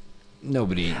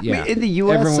nobody. Yeah, I mean, in the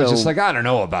US, everyone was just like, I don't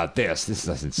know about this. This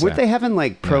doesn't sound. Weren't they having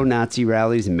like pro-Nazi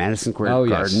rallies in Madison Square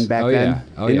Garden back then? Yeah.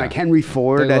 Oh, and like Henry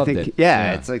Ford, they I loved think. it.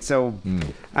 Yeah, it's like so.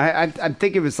 I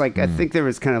think it was like I think there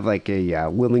was kind of like a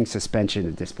willing suspension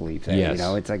of disbelief. There, yes.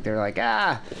 It's like they're like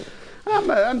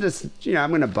I'm just, I'm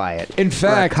going to buy it. In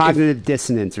fact, cognitive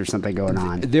dissonance or something going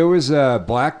on. There was a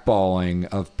blackballing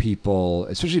of people,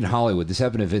 especially in Hollywood. This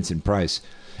happened to Vincent Price.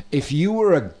 If you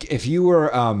were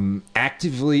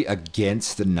actively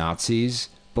against the Nazis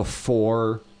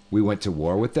before we went to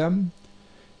war with them,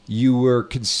 you were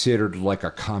considered like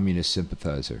a communist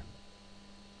sympathizer.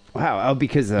 Wow! Oh,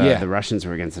 because the Russians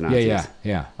were against the Nazis.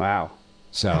 Yeah. Wow.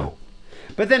 So.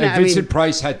 But then Vincent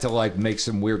Price had to like make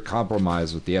some weird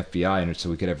compromise with the FBI and so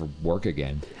we could ever work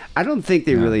again. I don't think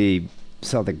they really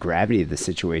saw the gravity of the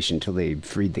situation until they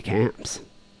freed the camps.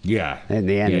 Yeah. In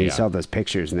the end, they saw those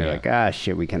pictures and they're like,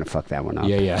 shit, we kind of fucked that one up.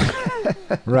 Yeah.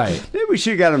 Right. Maybe we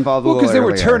should have got involved. Well, because they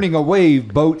were turning away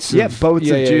boats. Boats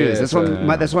of Jews.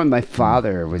 That's why my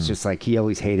father was just like, he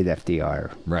always hated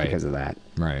FDR because of that.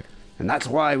 Right. And that's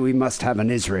why we must have an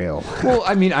Israel. Well,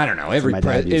 I mean, I don't know.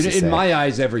 In my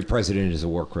eyes, every president is a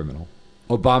war criminal.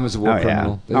 Obama's a war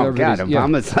criminal. Oh, God.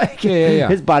 Obama's like,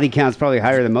 his body count's probably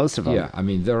higher than most of them. Yeah, I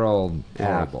mean, they're all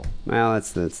horrible. Well,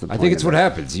 that's the point. I think it's what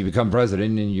happens. You become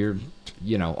president and you're,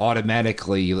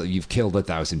 automatically you've killed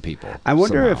 1,000 people. I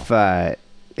wonder if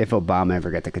Obama ever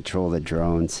got to control the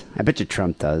drones. I bet you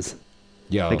Trump does.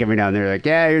 Yeah. Like every now and then they're like,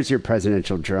 here's your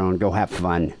presidential drone. Go have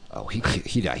fun. Oh, he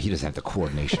doesn't have the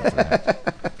coordination for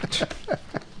that.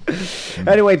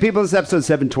 Anyway, people, this is episode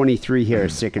 723 here,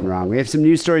 Sick and Wrong. We have some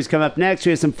news stories coming up next. We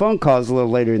have some phone calls a little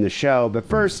later in the show. But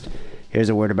first, here's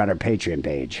a word about our Patreon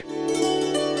page.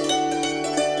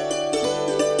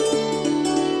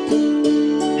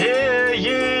 Hear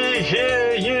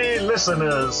ye,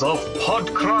 listeners of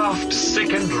Podcraft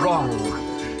Sick and Wrong.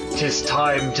 'Tis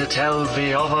time to tell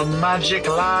thee of a magic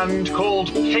land called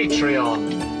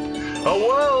Patreon. A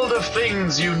world of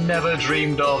things you never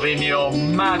dreamed of in your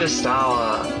maddest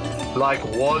hour. Like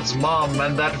Wad's mum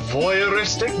and that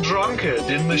voyeuristic drunkard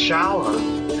in the shower.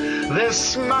 There's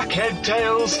smackhead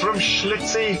tales from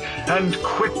Schlitzie and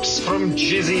quips from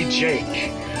Jizzy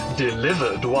Jake.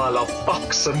 delivered while a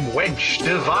buxom wench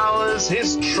devours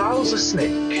his trouser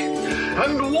snake.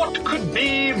 And what could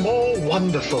be more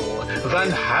wonderful than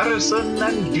Harrison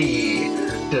and Dee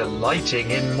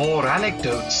delighting in more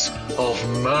anecdotes of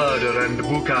murder and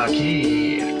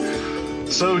bukkake?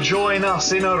 So join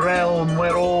us in a realm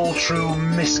where all true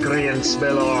miscreants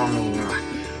belong,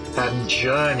 and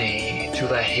journey to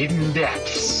the hidden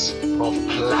depths of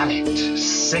Planet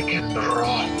Sick and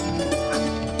Wrong.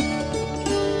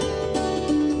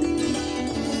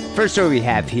 First story we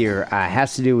have here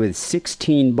has to do with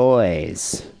 16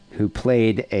 boys who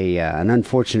played an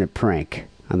unfortunate prank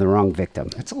on the wrong victim.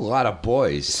 That's a lot of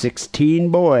boys. 16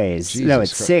 boys. Jesus No,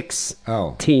 it's Christ.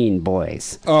 16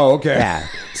 boys. Oh, okay. Yeah,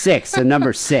 6, the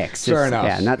number 6. Fair enough.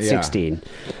 Yeah, not Yeah. 16.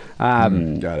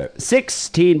 Got it.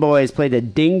 16 boys played a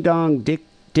ding-dong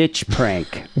ditch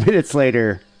prank. Minutes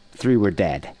later, 3 were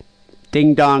dead.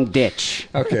 Ding-dong ditch.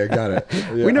 Okay, got it.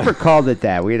 Yeah. We never called it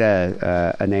that. We had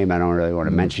a name I don't really want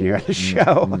to mention here on the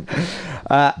show.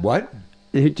 What?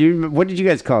 What did you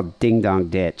guys call Ding-dong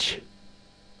ditch?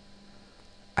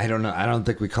 I don't know. I don't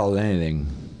think we called it anything.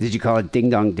 Did you call it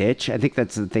Ding-dong ditch? I think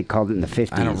that's what they called it in the 50s.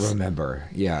 I don't remember.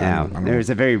 Yeah. No, I don't there's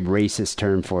a very racist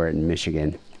term for it in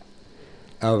Michigan.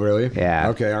 Oh, really? Yeah.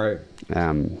 Okay, all right.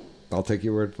 Um, I'll take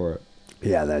your word for it.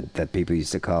 Yeah, that people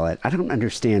used to call it. I don't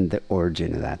understand the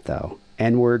origin of that, though.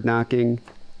 N-word knocking.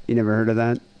 You never heard of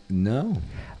that? No.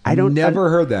 I don't. Never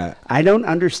heard that. I don't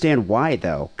understand why,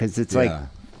 though, because it's like,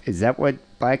 is that what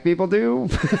black people do?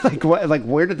 Like, what? Like,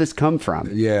 where did this come from?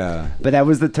 Yeah. But that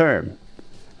was the term.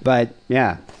 But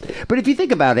yeah. But if you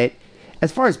think about it,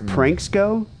 as far as pranks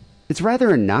go, it's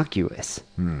rather innocuous.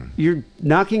 You're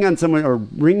knocking on someone or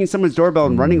ringing someone's doorbell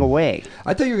and running away.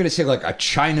 I thought you were going to say like a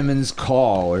Chinaman's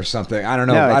call or something. I don't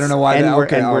know. No, I don't know why.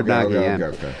 N-word knocking, yeah.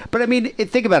 Okay. But I mean,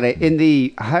 think about it. In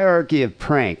the hierarchy of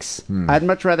pranks, I'd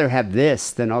much rather have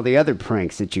this than all the other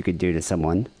pranks that you could do to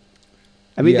someone.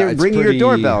 I mean, Yeah, they're it's ringing pretty-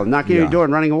 your doorbell, knocking on yeah. your door,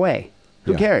 and running away.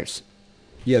 Who Yeah. cares?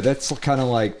 Yeah, that's kind of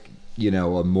like,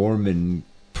 a Mormon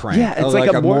prank. Yeah, it's Oh,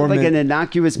 like a Mormon, like an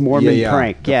innocuous Mormon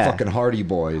prank. The Yeah, fucking Hardy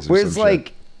Boys. Or whereas some like.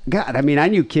 shit. God, I mean, I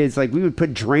knew kids, like, we would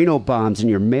put Drano bombs in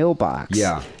your mailbox.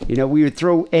 Yeah. You know, we would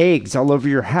throw eggs all over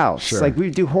your house. Sure. Like, we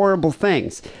would do horrible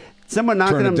things. Someone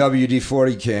knocking Turn a them...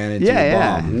 WD-40 can into a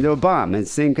bomb. into a bomb. It's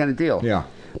the same kind of deal. Yeah.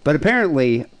 But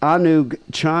apparently, Anurag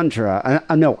Chandra.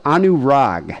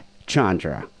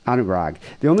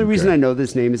 The only reason I know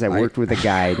this name is I worked with a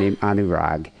guy named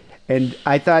Anurag. And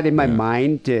I thought in my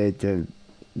mind to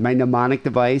my mnemonic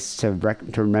device to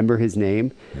remember his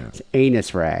name is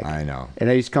Anus Rag. I know. And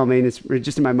I used to call him Anus,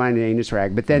 just in my mind, Anus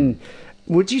Rag. But then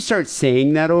once you start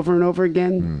saying that over and over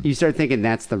again, you start thinking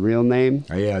that's the real name.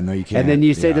 Oh, yeah, no, you can't. And then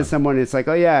you say to someone, it's like,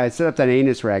 oh, yeah, I set up that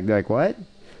Anus Rag. They're like, what?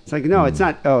 It's like, no, it's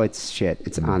not. Oh, it's shit.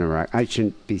 It's Anurag. I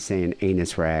shouldn't be saying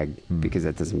Anus Rag because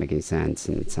that doesn't make any sense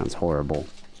and it sounds horrible.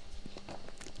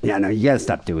 Yeah, no, you got to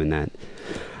stop doing that.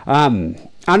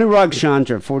 Anurag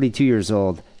Chandra, 42 years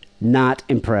old, not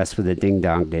impressed with the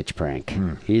ding-dong ditch prank.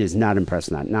 He is not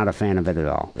impressed with that. Not a fan of it at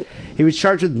all. He was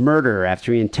charged with murder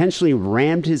after he intentionally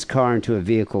rammed his car into a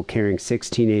vehicle carrying 6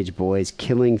 teenage boys,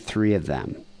 killing 3 of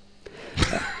them.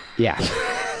 Yeah.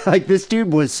 Like, this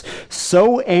dude was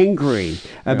so angry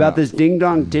about this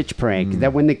ding-dong ditch prank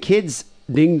that when the kids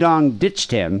ding-dong ditched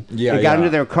him and got into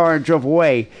their car and drove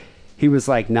away, he was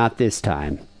like, not this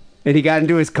time. And he got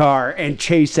into his car and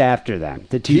chased after them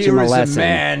to teach them a lesson. Here is a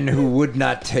man who would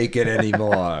not take it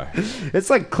anymore. It's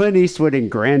like Clint Eastwood in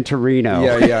Gran Torino.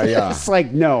 Yeah. It's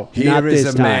like, no, Here not is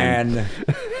this a time. man.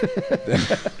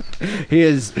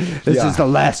 This is the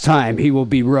last time he will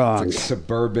be wrong. Like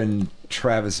suburban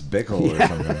Travis Bickle or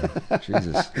something.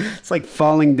 Jesus. It's like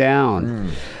falling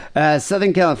down.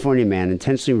 Southern California man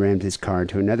intentionally rammed his car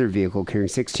into another vehicle carrying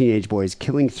 6 teenage boys,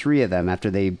 killing 3 of them after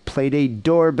they played a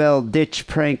doorbell ditch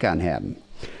prank on him.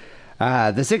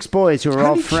 The 6 boys, who were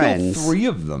all friends... Kill 3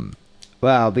 of them?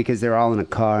 Well, because they're all in a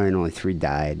car and only 3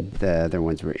 died. The other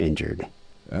ones were injured.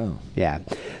 Oh. Yeah.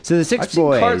 So the 6 I've seen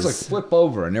boys... cars like flip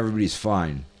over and everybody's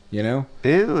fine. You know?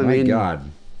 Yeah, My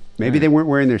God. Maybe they weren't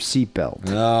wearing their seatbelt.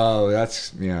 Oh,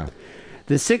 that's... Yeah.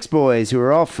 The 6 boys, who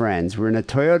were all friends, were in a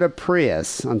Toyota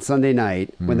Prius on Sunday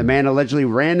night when the man allegedly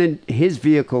ran his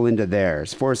vehicle into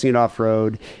theirs, forcing it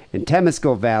off-road in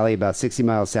Temescal Valley, about 60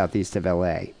 miles southeast of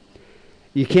L.A.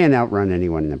 You can't outrun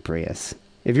anyone in a Prius.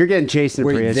 If you're getting chased in a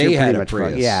Prius, they you're had pretty a much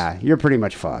Prius. fucked. Yeah, you're pretty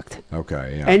much fucked.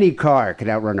 Okay, yeah. Any car could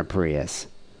outrun a Prius.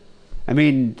 I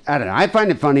mean, I don't know. I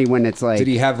find it funny when it's like... Did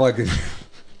he have like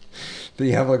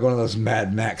one of those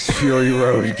Mad Max Fury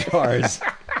Road cars?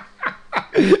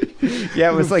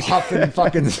 Yeah, it was like huffing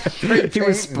fucking he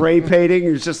was spray painting. He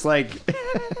was just like,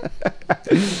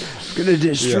 gonna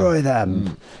destroy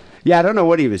them. Yeah, I don't know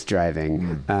what he was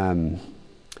driving.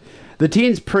 The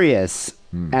teen's Prius,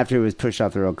 after it was pushed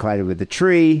off the road, collided with a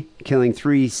tree, killing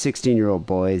 3 16-year-old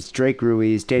boys, Drake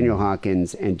Ruiz, Daniel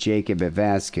Hawkins, and Jacob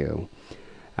Evascu.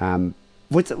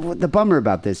 What's the bummer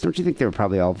about this? Don't you think they were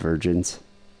probably all virgins?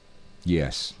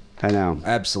 Yes. I know.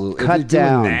 Absolutely. Cut If they're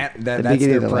doing down. that's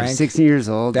their prank. 16 years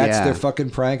old. That's yeah. their fucking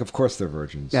prank. Of course they're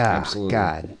virgins. Absolutely.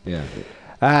 God.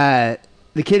 Yeah.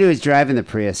 The kid who was driving the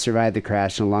Prius survived the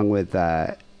crash along with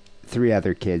 3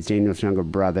 other kids, Daniel's younger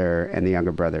brother and the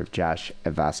younger brother of Josh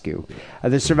Evascu.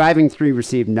 The surviving 3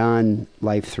 received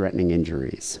non-life-threatening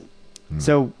injuries.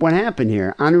 So what happened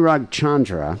here, Anurag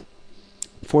Chandra,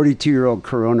 42-year-old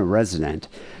Corona resident,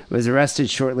 was arrested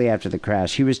shortly after the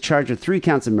crash. He was charged with 3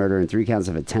 counts of murder and 3 counts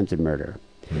of attempted murder.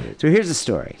 So here's the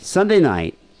story. Sunday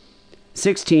night,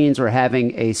 6 teens were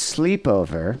having a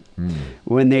sleepover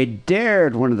when they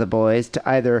dared one of the boys to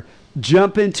either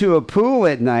jump into a pool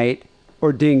at night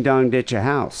or ding-dong ditch a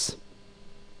house.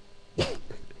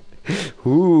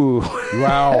 Ooh.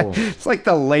 Wow. It's like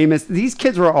the lamest. These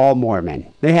kids were all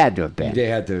Mormon. They had to have been. They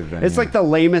had to have been. It's like the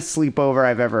lamest sleepover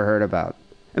I've ever heard about.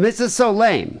 I mean, it's just so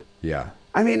lame. Yeah.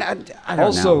 I mean, I don't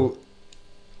Also, know.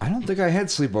 I don't think I had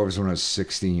sleepovers when I was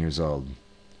 16 years old.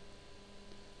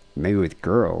 Maybe with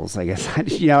girls, I guess. I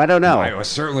don't know. I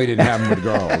certainly didn't have them with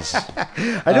girls.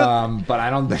 But I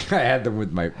don't think I had them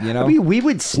with my, I mean, we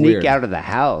would sneak Weird. out of the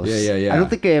house. Yeah. I don't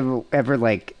think I ever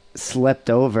like slept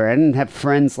over. I didn't have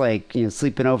friends like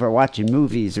sleeping over watching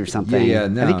movies or something. Yeah,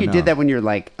 no, I think you no. did that when you're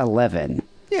like 11.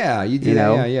 Yeah, you did.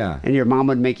 Yeah. And your mom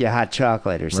would make you hot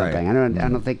chocolate or something. Right. I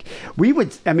don't think we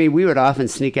would. I mean, we would often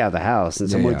sneak out of the house and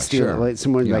someone would steal. sure. Like,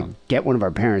 someone would Yeah. like get one of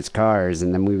our parents' cars,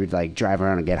 and then we would like drive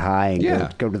around and get high and Yeah.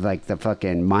 go to like the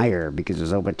fucking Meijer because it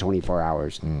was open 24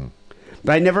 hours.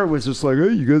 But I never was just like,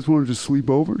 hey, you guys want to just sleep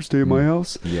over, stay at my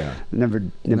house? Yeah. Never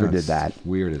No, did it's that.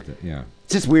 Weird at that. Yeah.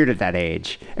 It's just weird at that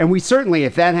age. And we certainly,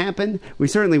 if that happened, we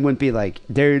certainly wouldn't be like,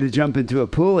 dare to jump into a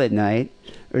pool at night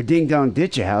or ding dong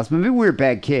ditch a house. Maybe we were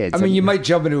bad kids. I mean, you might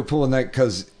jump into a pool at night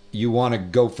because you want to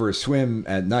go for a swim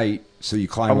at night, so you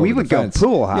climb over we the would go fence.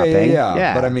 pool hopping.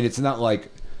 Yeah. But I mean, it's not like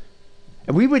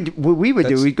we would do,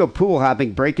 That's- we'd go pool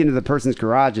hopping, break into the person's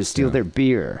garage and steal their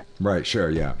beer. right. Sure.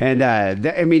 Yeah. And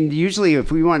I mean, usually if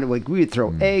we wanted, like, we would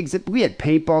throw eggs. We had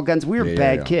paintball guns. We were Yeah,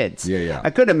 bad yeah. kids. Yeah. I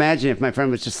could imagine if my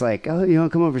friend was just like, oh,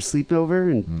 come over, sleep over,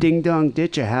 and ding dong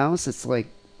ditch a house. It's like,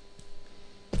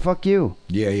 fuck you,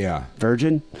 Yeah.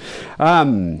 virgin.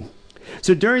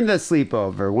 So during the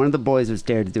sleepover, one of the boys was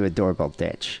dared to do a doorbell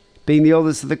ditch. Being the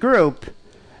oldest of the group,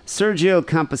 Sergio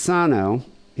Campesano,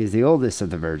 he's the oldest of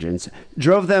the virgins,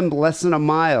 drove them less than a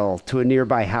mile to a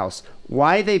nearby house.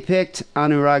 Why they picked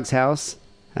Anurag's house,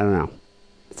 I don't know.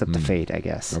 It's up to fate, I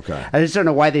guess. Okay. I just don't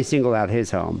know why they singled out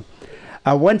his home.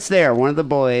 Once there, one of the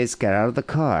boys got out of the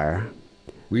car.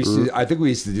 I think we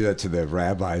used to do that to the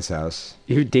rabbi's house.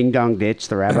 You ding dong ditch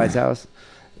the rabbi's house?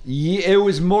 Yeah, it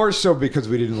was more so because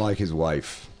we didn't like his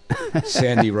wife,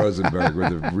 Sandy Rosenberg,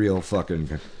 with a real fucking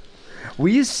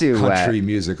We used to. country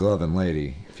music loving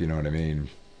lady, if you know what I mean.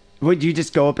 Would you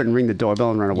just go up and ring the doorbell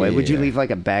and run away? Yeah, Would you yeah. leave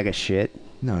like a bag of shit?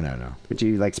 No. Would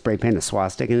you like spray paint a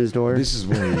swastika in his door? This is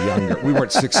when we were younger. We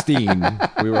weren't 16.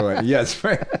 We were like, yes,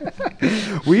 right.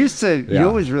 We used to. You Yeah. know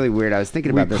what was really weird? I was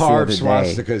thinking We about this the carved other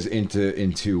day. swastikas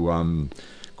into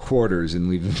quarters and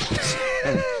leave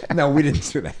them. No, we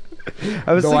didn't do that.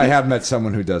 I was Though I thinking, have met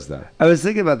someone who does that. I was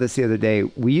thinking about this the other day.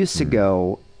 We used to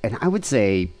go, and I would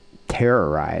say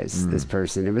terrorize this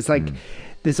person. It was like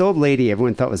this old lady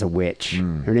everyone thought was a witch.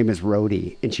 Her name was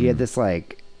Rhodey, and she had this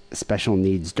like special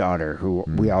needs daughter who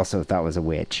we also thought was a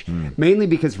witch. Mainly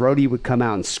because Rhodey would come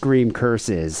out and scream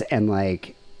curses and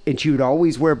she would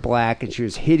always wear black, and she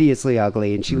was hideously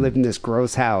ugly, and she lived in this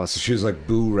gross house. She was like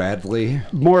Boo Radley.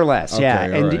 More or less, yeah.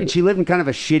 Okay, all right. And she lived in kind of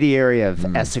a shitty area of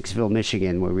Essexville,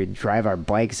 Michigan, where we'd drive our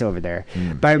bikes over there.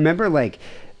 But I remember,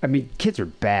 kids are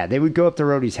bad. They would go up to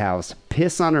Rhodey's house,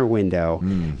 piss on her window,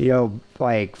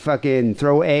 fucking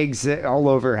throw eggs all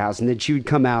over her house, and then she would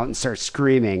come out and start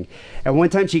screaming. And one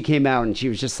time she came out, and she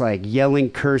was just,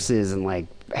 yelling curses and,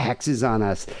 hexes on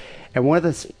us. And one of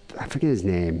the, I forget his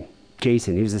name,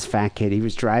 Jason, he was this fat kid. He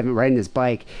was riding his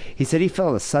bike. He said he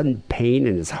felt a sudden pain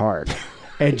in his heart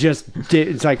and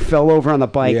fell over on the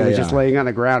bike and was just laying on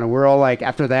the ground. And we're all like,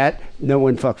 after that, no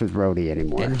one fucked with Rhodey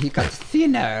anymore. And he got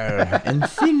thinner and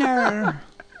thinner.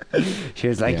 She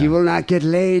was like, you will not get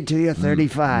laid till you're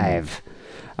 35.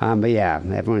 But yeah,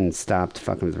 everyone stopped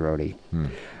fucking with Rhodey.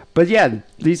 But yeah,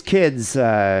 these kids,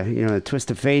 a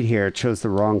twist of fate here, chose the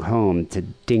wrong home to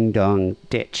ding dong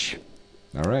ditch.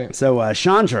 All right. So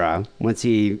Chandra, once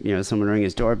someone rang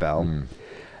his doorbell,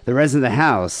 the resident of the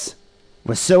house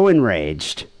was so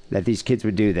enraged that these kids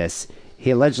would do this.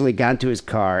 He allegedly got into his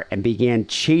car and began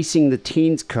chasing the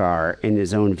teen's car in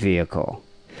his own vehicle.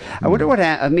 I wonder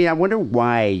I wonder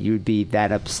why you'd be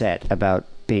that upset about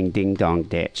being ding-dong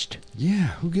ditched. Yeah,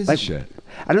 who gives a shit?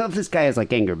 I don't know if this guy has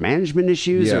like anger management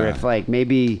issues or Yeah. if like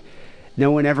maybe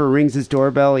no one ever rings his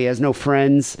doorbell. He has no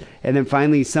friends. And then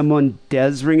finally someone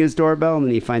does ring his doorbell and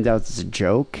then he finds out it's a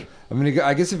joke. I mean,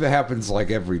 I guess if it happens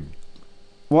like every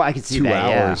Well, I could see 2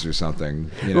 that, hours or something,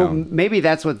 you Well, know. maybe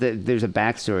that's what there's a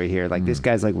backstory here. Like this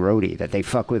guy's like Rhodey that they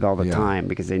fuck with all the Yeah. time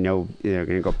because they know they're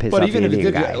going to go piss But off even the if it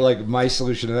Indian did, guy. like my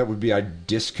solution to that would be I'd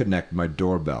disconnect my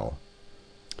doorbell.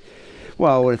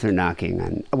 Well, what if they're knocking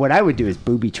on? What I would do is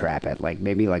booby trap it, like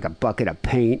maybe like a bucket of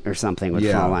paint or something would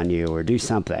Yeah. fall on you, or do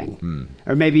something,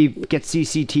 or maybe get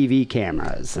CCTV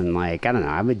cameras and like I don't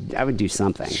know. I would do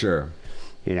something, Sure.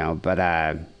 you know.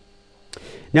 But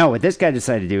no, what this guy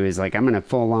decided to do is like I'm gonna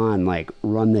full on like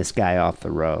run this guy off the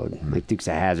road, like Dukes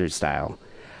of Hazzard style.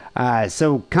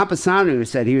 So Campesano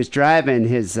said he was driving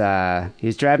his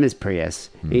Prius.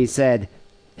 And he said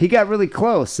he got really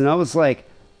close, and I was like,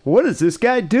 "What is this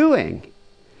guy doing?"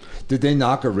 Did they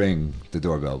knock or ring the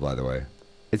doorbell, by the way?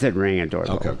 It said ring a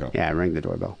doorbell. Okay. Yeah, ring the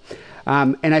doorbell.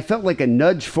 And I felt like a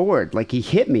nudge forward, like he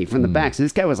hit me from the back. So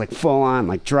this guy was like full on,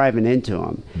 like driving into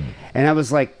him. And I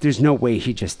was like, there's no way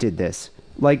he just did this.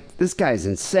 Like, this guy's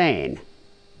insane.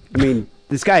 I mean,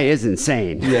 this guy is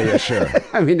insane. Yeah, sure.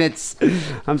 I mean,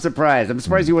 I'm surprised. I'm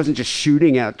surprised he wasn't just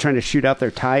trying to shoot out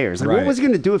their tires. Like, what Right. was he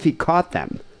going to do if he caught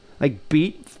them? Like,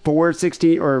 beat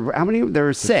 416, or how many? There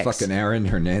were 6. Fucking Aaron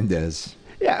Hernandez.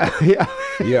 Yeah.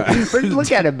 Yeah. But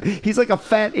look at him. He's like a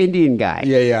fat Indian guy.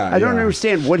 Yeah, I don't yeah.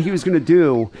 understand what he was going to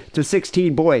do to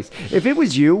 16 boys. If it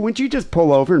was you, wouldn't you just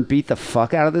pull over and beat the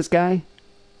fuck out of this guy?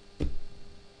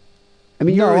 I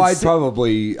mean, No, you're I'd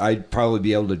probably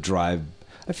be able to drive.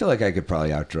 I feel like I could probably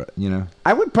outdrive, you know?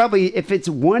 I would probably, if it's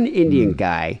one Indian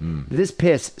guy, this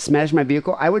piss smashed my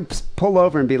vehicle, I would pull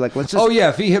over and be like, let's just... Oh, yeah,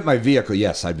 if he hit my vehicle,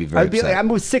 yes, I'd be very I'd be upset. like, I'm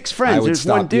with 6 friends. I would There's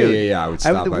stop. one dude. Yeah, I would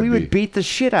stop. we would beat the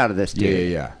shit out of this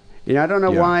dude. Yeah. You know, I don't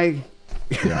know Yeah. why...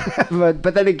 Yeah. but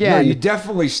then No, again... you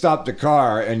definitely stop the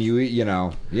car and you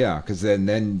know, yeah, because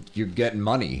then you're getting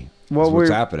money. Well, That's what's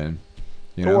we're- happening.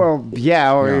 You know? Or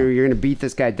Yeah. you're going to beat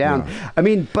this guy down. Yeah. I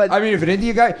mean, if an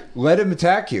Indian guy, let him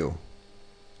attack you.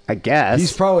 I guess.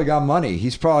 He's probably got money.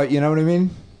 He's probably, you know what I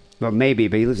mean? Well, maybe,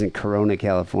 but he lives in Corona,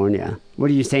 California.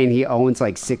 What are you saying? He owns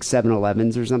like 6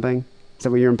 7-Elevens or something? Is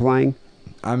that what you're implying?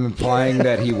 I'm implying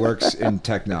that he works in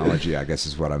technology, I guess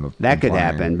is what I'm That could implying.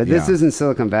 happen. But this Yeah. isn't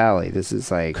Silicon Valley. This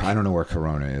is like... I don't know where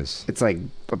Corona is. It's like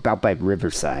about by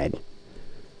Riverside.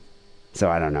 So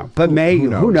I don't know. But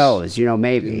who knows? You know, In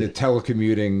maybe. the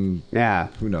telecommuting, Yeah.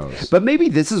 who knows? But maybe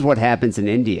this is what happens in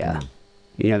India.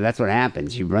 You know, that's what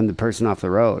happens. You run the person off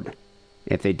the road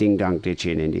if they ding-dong ditch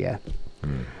you in India.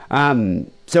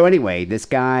 So anyway, this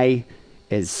guy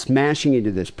is smashing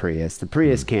into this Prius. The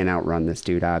Prius can't outrun this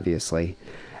dude, obviously.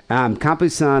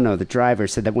 Campusano, the driver,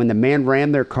 said that when the man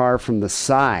rammed their car from the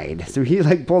side, so he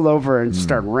like pulled over and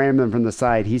started ramming them from the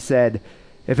side, he said,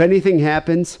 if anything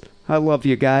happens, I love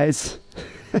you guys.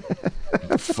 What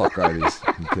the fuck are these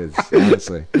kids?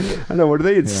 Honestly. I know, what are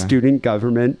they in student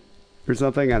government or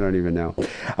something? I don't even know.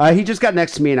 He just got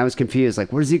next to me and I was confused.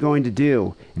 Like, what is he going to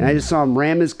do? And I just saw him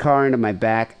ram his car into my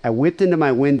back. I whipped into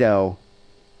my window,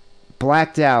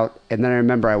 blacked out, and then I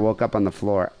remember I woke up on the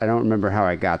floor. I don't remember how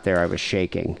I got there. I was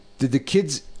shaking. Did the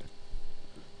kids...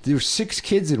 There were 6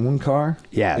 kids in one car?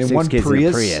 Yeah, in 6 one kids Prius? in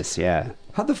a Prius, yeah.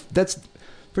 How that's...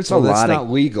 First of all, that's not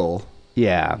legal.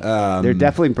 Yeah, they're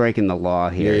definitely breaking the law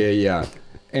here. Yeah.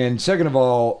 And second of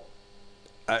all...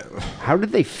 How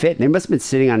did they fit? They must have been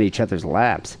sitting on each other's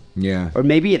laps. Yeah. Or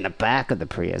maybe in the back of the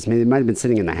Prius. Maybe they might have been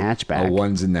sitting in the hatchback.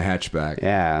 One's in the hatchback.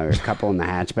 Yeah, or a couple in the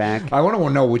hatchback. I want to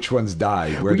know which ones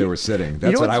died, where they were sitting.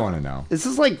 That's what I want to know. This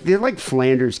is like, they're like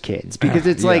Flanders kids. Because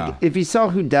it's like, if you saw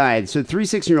who died, so 3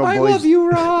 16-year-old boys. I love you,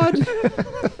 Rod.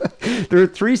 There are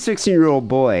 3 16-year-old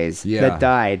boys Yeah. that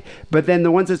died. But then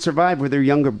the ones that survived were their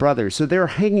younger brothers. So they're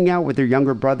hanging out with their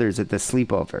younger brothers at the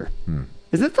sleepover.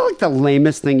 Isn't that like the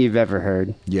lamest thing you've ever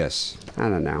heard? Yes. I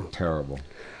don't know. Terrible.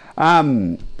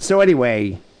 So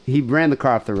anyway, he ran the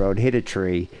car off the road, hit a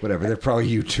tree. Whatever. They're probably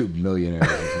YouTube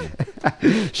millionaires.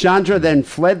 Chandra then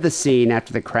fled the scene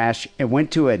after the crash and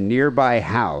went to a nearby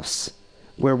house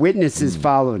where witnesses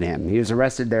followed him. He was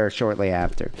arrested there shortly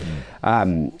after.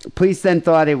 Police then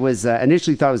thought it was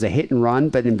initially thought it was a hit and run,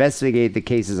 but investigated the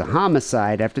case as a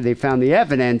homicide after they found the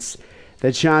evidence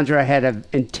that Chandra had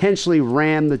intentionally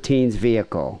rammed the teen's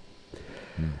vehicle.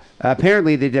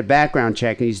 Apparently, they did a background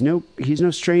check, and he's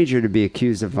no stranger to be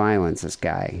accused of violence. This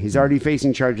guy, he's already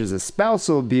facing charges of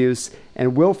spousal abuse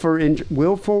and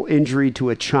willful injury to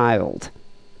a child.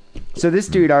 So this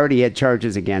dude already had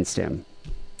charges against him.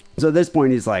 So at this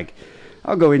point, he's like,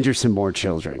 "I'll go injure some more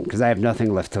children because I have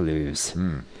nothing left to lose."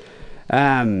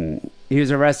 He was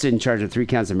arrested and charged with 3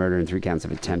 counts of murder and 3 counts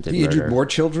of attempted He murder. injured more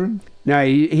children? No,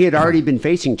 he had already been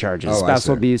facing charges, Oh, I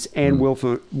spousal see. abuse and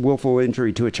willful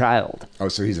injury to a child. Oh,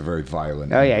 so he's a very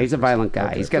violent. Oh yeah, he's a violent guy.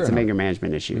 Okay, He's got fair some enough. anger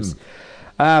management issues.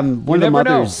 You One of the never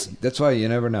mothers, know. That's why you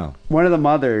never know. one of the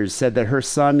mothers said that her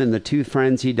son and the 2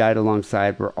 friends he died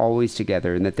alongside were always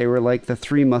together, and that they were like the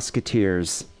 3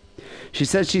 musketeers. She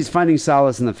says she's finding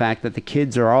solace in the fact that the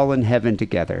kids are all in heaven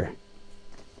together.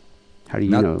 How do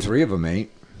you Not know? 3 of them ain't.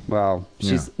 Well,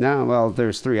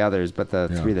 there's 3 others, but the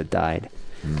 3 that died.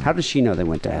 How does she know they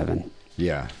went to heaven?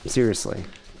 Yeah. Seriously.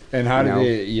 And how You do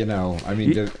know? they, I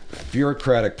mean, the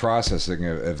bureaucratic processing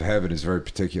of heaven is very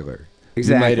particular.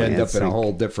 Exactly. You might end up It's in a like-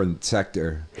 whole different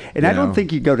sector. And I don't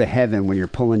think you go to heaven when you're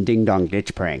pulling ding-dong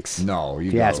ditch pranks. No, you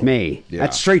If you ask go- me. Yeah.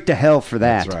 That's straight to hell for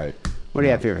that. That's right. What do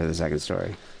you have here for the second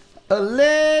story?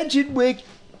 Alleged witch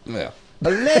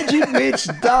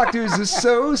doctors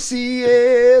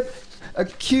associate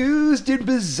accused in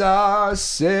bizarre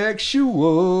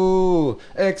sexual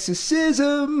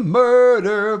exorcism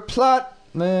murder plot.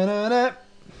 Na-na-na.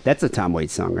 That's a Tom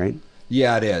Waits song, right?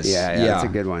 Yeah, it is. Yeah, that's a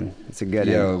good one. It's a good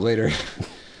one.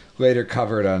 Later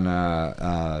covered on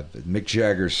Mick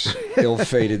Jagger's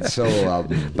ill-fated solo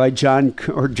album. By John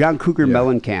Cougar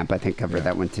Mellencamp, I think, covered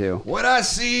that one too. When I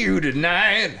see you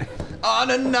tonight on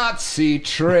a Nazi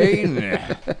train.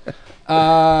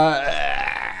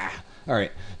 All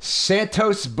right.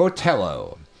 Santos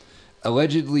Botelho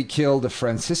allegedly killed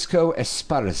Francisco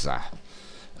Esparza,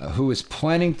 who was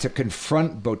planning to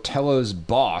confront Botelho's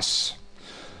boss,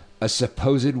 a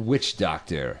supposed witch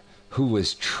doctor who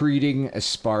was treating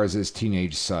Esparza's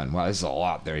teenage son. Wow, this is a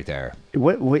lot right there.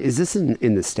 What is this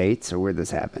in the States, or where'd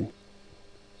this happen?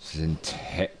 This is in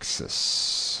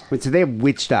Texas. Wait, so they have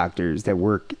witch doctors that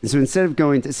work. So instead of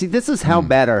going to see, this is how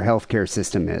bad our healthcare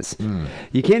system is.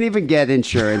 You can't even get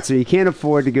insurance, so you can't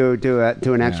afford to go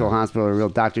to an actual hospital or real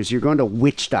doctor. So you're going to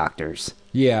witch doctors.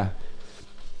 Yeah.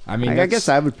 I mean, I guess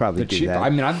I would probably the do cheap. that. I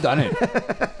mean, I've done it.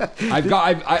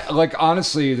 I like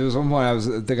honestly. There was one point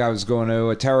I was going to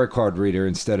a tarot card reader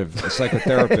instead of a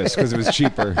psychotherapist because it was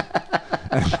cheaper.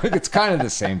 It's kind of the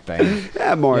same thing.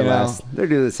 Yeah, more or You know? less. They're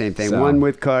doing the same thing. So- One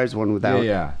with cards, one without.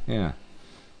 Yeah.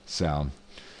 So,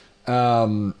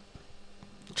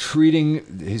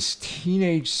 treating his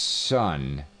teenage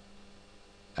son.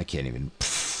 I can't even.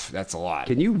 That's a lot.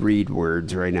 Can you read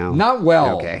words right now? Not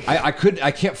well. Okay.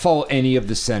 I can't follow any of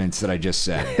the sentence that I just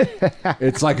said.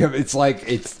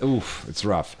 it's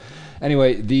rough.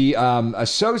 Anyway, the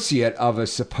associate of a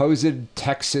supposed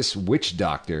Texas witch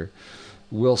doctor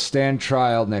will stand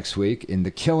trial next week in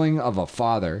the killing of a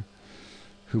father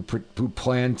who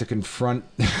planned to confront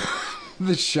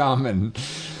the shaman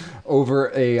over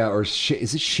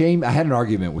is it shaman? I had an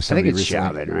argument with somebody. I think it's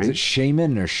recently. shaman, right? Is it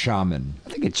shaman or shaman? I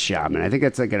think it's shaman. I think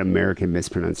that's like an American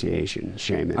mispronunciation.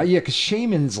 Shaman. Yeah, because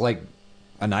shaman's like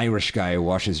an Irish guy who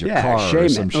washes your Yeah, car shaman. or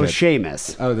some shit. Oh,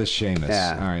 Seamus. Oh, the Seamus.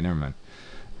 Yeah. All right, never mind.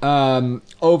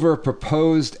 Over a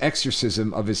proposed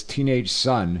exorcism of his teenage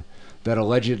son that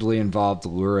allegedly involved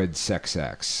lurid sex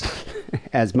acts.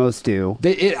 As most do.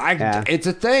 Yeah. It's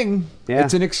a thing. Yeah.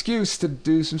 It's an excuse to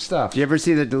do some stuff. Did you ever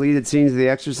see the deleted scenes of The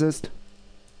Exorcist?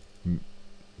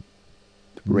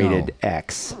 Rated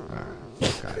X.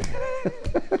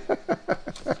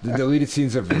 The deleted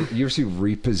scenes of... You ever see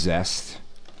Repossessed?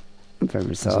 If I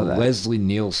ever It's saw a that. Leslie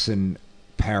Nielsen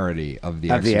parody of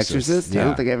The Of The Exorcist. Exorcist? I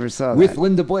don't think I ever saw With that.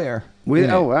 Linda Blair. With- in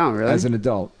it oh, wow, really? As an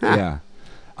adult. Yeah.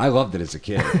 I loved it as a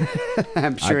kid.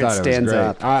 I'm sure I it thought stands was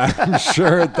great. up. I'm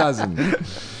sure it doesn't.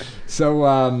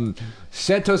 So,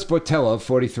 Santos Botelho,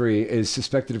 43, is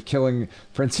suspected of killing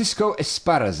Francisco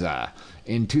Esparza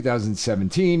in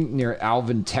 2017 near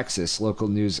Alvin, Texas, local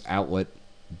news outlet,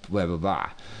 blah, blah, blah.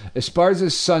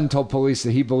 Esparza's son told police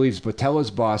that he believes Botelho's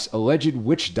boss, alleged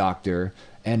witch doctor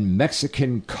and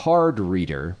Mexican card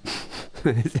reader.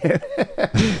 One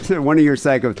of your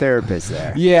psychotherapists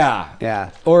there. Yeah. Yeah.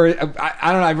 Or,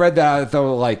 I don't know, I read that, I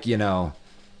thought, like,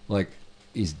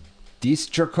 is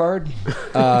this your card?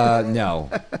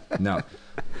 No.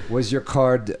 Was your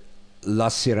card La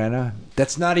Sirena?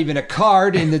 That's not even a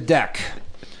card in the deck.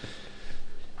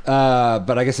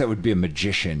 But I guess that would be a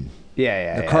magician.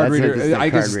 Yeah. The card That's reader, a I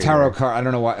guess card it's tarot reader. card. I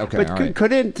don't know why. Okay, But all right.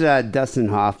 couldn't Dustin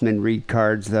Hoffman read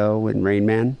cards, though, in Rain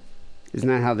Man? Isn't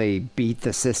that how they beat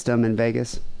the system in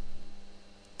Vegas?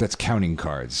 That's counting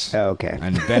cards. Oh, okay.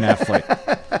 And Ben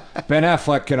Affleck. Ben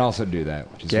Affleck can also do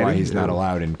that, which is Can why he? he's not No.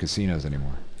 allowed in casinos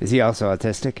anymore. Is he also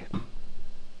autistic?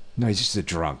 No, he's just a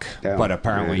drunk. Oh, but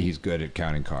apparently yeah. he's good at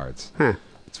counting cards. Huh.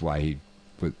 That's why he...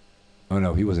 Oh,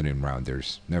 no, he wasn't in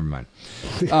Rounders. Never mind.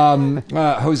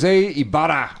 Jose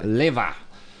Ibarra Leva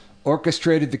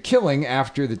orchestrated the killing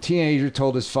after the teenager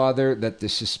told his father that the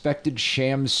suspected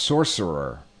sham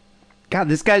sorcerer... God,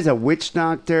 this guy's a witch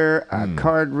doctor, a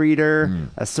card reader,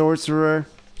 a sorcerer.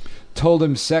 told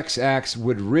him sex acts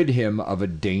would rid him of a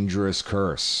dangerous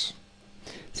curse.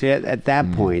 See, at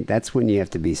that point, that's when you have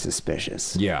to be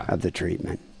suspicious Yeah. of the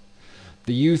treatment.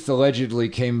 The youth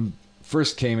allegedly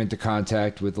first came into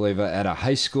contact with Leva at a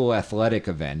high school athletic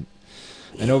event.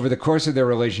 And over the course of their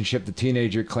relationship, the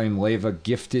teenager claimed Leva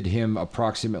gifted him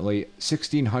approximately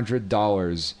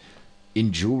 $1,600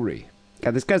 in jewelry.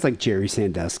 God, this guy's like Jerry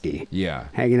Sandusky. Yeah.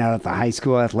 Hanging out at the high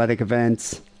school athletic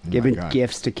events, giving God.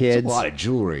 gifts to It's kids. a lot of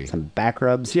jewelry. Some back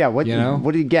rubs. Yeah, what You know?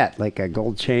 what do you get? Like a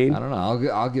gold chain? I don't know.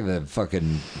 I'll give a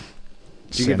fucking...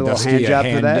 Did you give a little Sandusky hand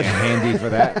job for that? a handy for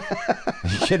that. Are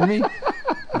you kidding me?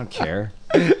 I don't care.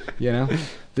 You know?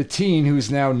 The teen,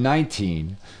 who's now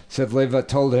 19, said Leva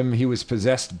told him he was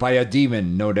possessed by a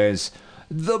demon known as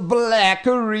the Black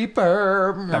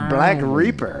Reaper. The Black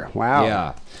Reaper. Wow.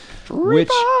 Yeah.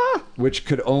 Reaper! Which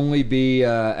could only be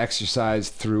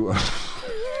exercised through...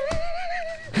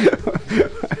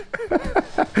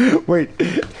 Wait.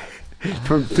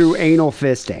 Through anal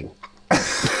fisting.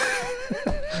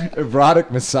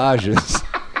 erotic massages.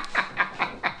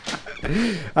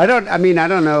 I don't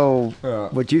know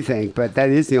what you think, but that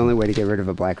is the only way to get rid of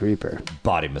a Black Reaper.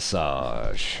 Body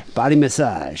massage. Body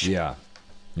massage. Yeah.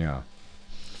 Yeah.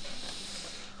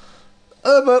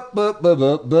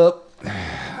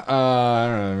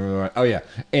 Oh, yeah.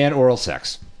 And oral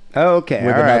sex. Oh, okay.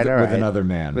 With all right, another- all with right. another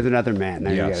man. With another man.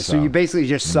 There Yeah, you go. So so- you basically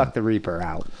just suck the Reaper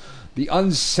out. The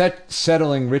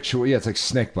unsettling ritual... Yeah, it's like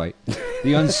snake bite.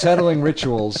 The unsettling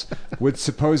rituals would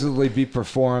supposedly be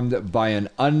performed by an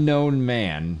unknown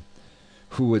man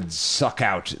who would suck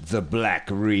out the Black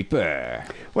Reaper.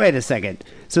 Wait a second.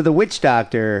 So the witch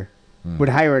doctor would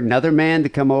hire another man to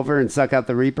come over and suck out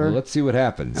the Reaper? Well, let's see what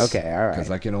happens. Okay, all right.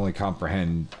 Because I can only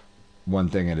comprehend one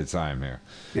thing at a time here.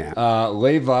 Yeah.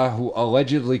 Leva, who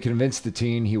allegedly convinced the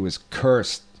teen he was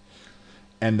cursed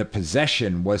and the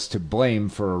possession was to blame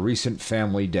for a recent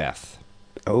family death.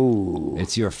 Oh.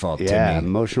 It's your fault, Yeah, Timmy.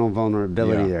 emotional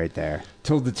vulnerability Yeah. right there.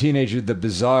 Told the teenager the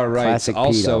bizarre rites Classic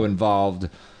also pedo. involved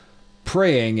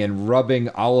praying and rubbing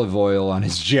olive oil on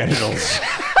his genitals.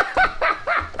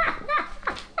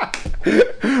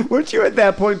 Weren't you at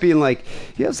that point being like,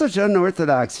 you have such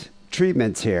unorthodox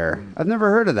treatments here? I've never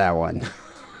heard of that one.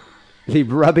 The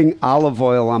rubbing olive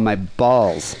oil on my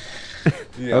balls.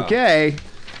 Okay.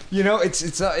 You know,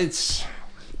 it's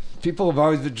people have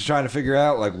always been trying to figure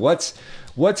out like what's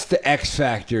the X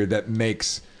factor that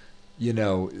makes, you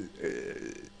know,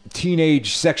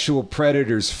 teenage sexual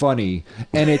predators funny,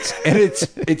 and it's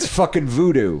fucking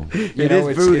voodoo. It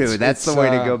is voodoo. That's the way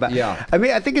to go back. Yeah. I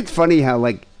mean, I think it's funny how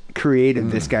like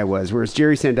creative this guy was. Whereas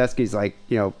Jerry Sandusky's like,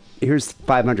 you know, here's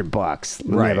 $500. Let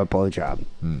me Right. have a blowjob.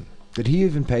 Did he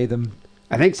even pay them?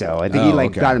 I think so. I think he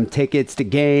like okay. got him tickets to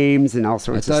games and all I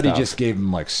sorts of thought stuff. he just gave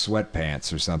him like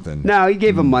sweatpants or something. No, he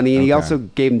gave him money, and he okay. also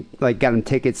gave him, like, got him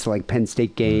tickets to like Penn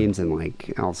State games and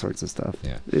like all sorts of stuff.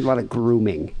 Yeah. A lot of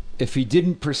grooming. If he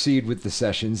didn't proceed with the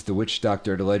sessions, the witch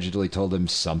doctor had allegedly told him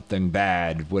something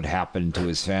bad would happen to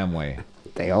his family.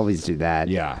 They always do that.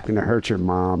 Yeah. Gonna hurt your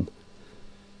mom.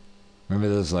 Remember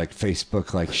those like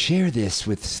Facebook like share this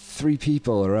with 3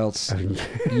 people or else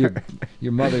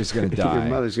your mother's gonna die. Your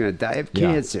mother's gonna die of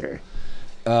Yeah. cancer.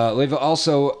 Leva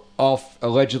also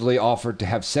allegedly offered to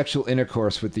have sexual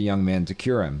intercourse with the young man to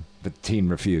cure him, but the teen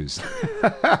refused.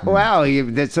 Wow.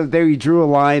 So there you drew a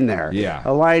line there. Yeah.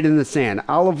 A line in the sand.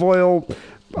 Olive oil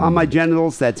on my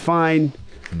genitals. That's fine.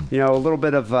 You know, a little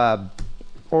bit of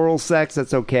oral sex.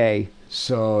 That's okay.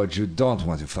 So you don't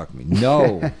want to fuck me?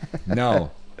 No,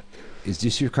 no. Is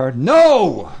this your card?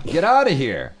 No! Get out of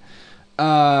here.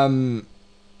 Yeah,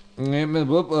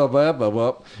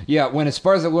 when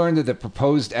Esparza learned of the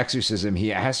proposed exorcism,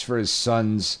 he asked for his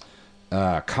son's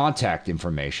contact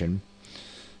information.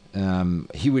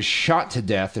 He was shot to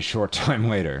death a short time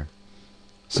later.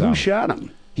 So Who shot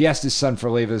him? he asked his son for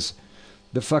Leva's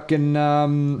the fucking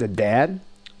The dad?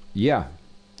 yeah.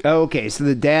 Oh, okay, so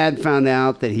the dad found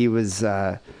out that he was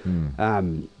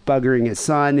buggering his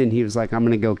son, and he was like, I'm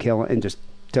going to go kill him, and just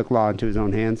took law into his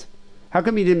own hands. How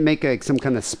come he didn't make some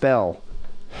kind of spell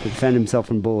to defend himself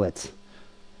from bullets?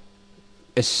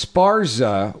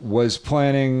 Esparza was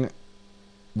planning.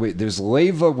 Wait, there's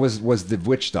Leva was the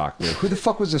witch doctor. Who the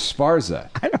fuck was Esparza?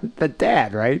 The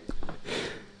dad, right?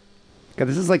 God,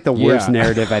 this is like the worst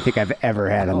narrative I think I've ever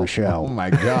had on the Oh show. my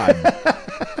God.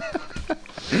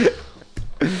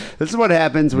 This is what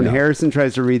happens when Harrison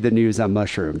tries to read the news on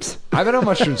mushrooms. I've been on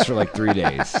mushrooms for like 3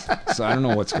 days, so I don't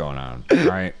know what's going on. All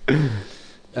right. The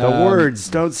words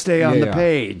don't stay on the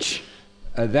page.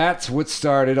 That's what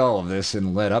started all of this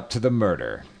and led up to the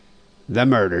murder. The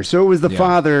murder. So it was the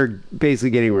father basically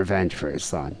getting revenge for his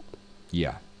son.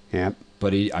 Yeah. Yep.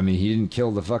 But he didn't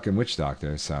kill the fucking witch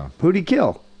doctor, so. Who'd he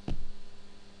kill?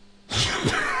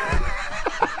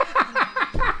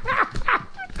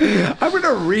 I'm going to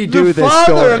redo this story. The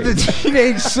father of the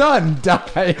teenage son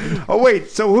died. Oh,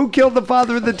 wait. So who killed the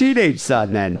father of the teenage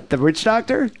son then? The witch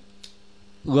doctor?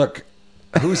 Look,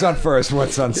 who's on first?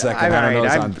 What's on second? I don't know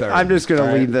who's on third. I'm just going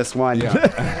to leave this one. Yeah.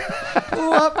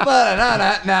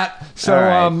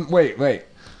 So, wait.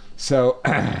 So,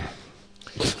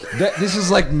 this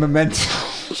is like Memento.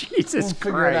 Jesus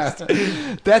Christ.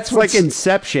 That's like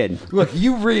Inception. Look,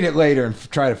 you read it later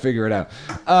and try to figure it out.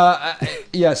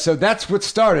 So that's what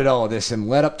started all of this and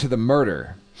led up to the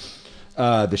murder.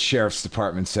 The sheriff's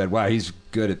department said, wow, he's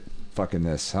good at fucking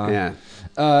this, huh?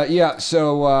 Yeah.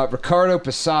 So Ricardo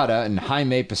Posada and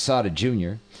Jaime Posada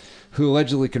Jr., who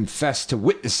allegedly confessed to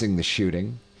witnessing the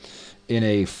shooting in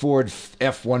a Ford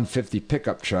F-150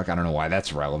 pickup truck, I don't know why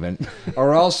that's relevant,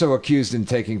 are also accused in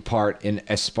taking part in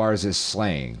Esparza's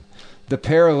slaying. The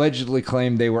pair allegedly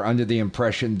claimed they were under the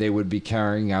impression they would be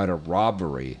carrying out a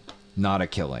robbery, not a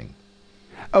killing.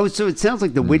 Oh, so it sounds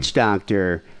like the witch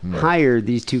doctor hired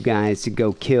these two guys to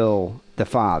go kill the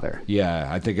father. Yeah,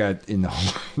 I think in the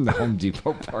Home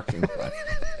Depot parking lot.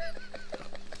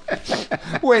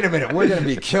 Wait a minute, we're going to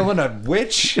be killing a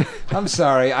witch? I'm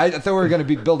sorry, I thought we were going to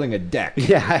be building a deck.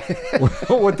 Yeah.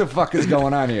 What the fuck is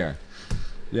going on here?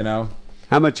 You know?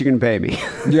 How much you going to pay me?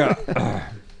 Yeah.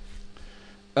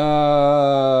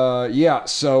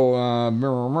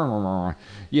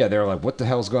 They're like, what the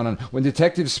hell's going on? When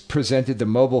detectives presented the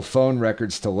mobile phone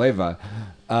records to Leyva,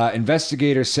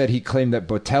 investigators said he claimed that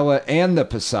Botella and the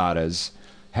Posadas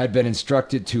had been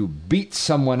instructed to beat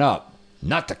someone up,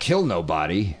 not to kill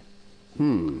nobody.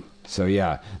 So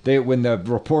when the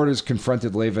reporters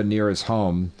confronted Leyva near his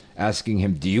home, asking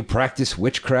him, do you practice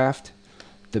witchcraft?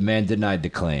 The man denied the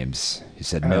claims. He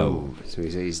said no. So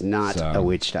he's not a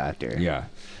witch doctor. Yeah.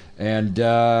 And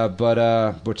but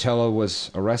Botella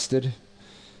was arrested,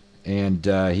 and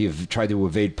he tried to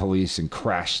evade police and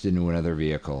crashed into another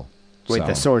vehicle. Wait,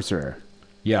 the sorcerer?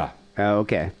 Yeah. Oh,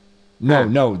 okay.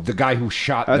 No, the guy who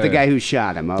shot. The guy who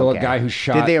shot him. Okay. The guy who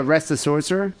shot. Did they arrest the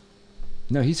sorcerer?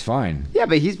 No, he's fine. Yeah,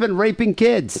 but he's been raping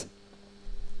kids.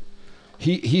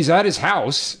 He's at his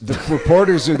house. The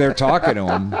reporters are there talking to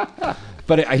him,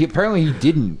 but apparently he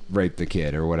didn't rape the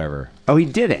kid or whatever. Oh, he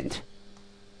didn't.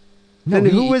 No,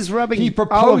 then who was rubbing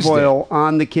olive oil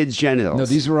on the kid's genitals? No,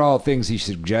 these were all things he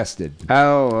suggested.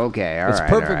 Oh, okay. It's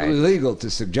perfectly legal to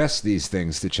suggest these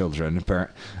things to children.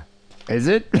 Is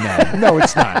it? No,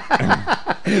 it's not.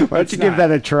 Why don't you give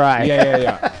that a try?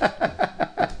 Yeah.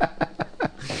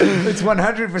 It's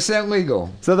 100% legal.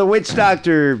 So the witch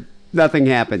doctor, nothing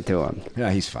happened to him.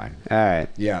 Yeah, he's fine. All right.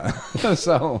 Yeah.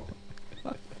 So...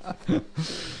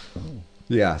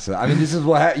 Yeah, so I mean, this is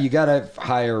what you gotta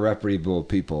hire reputable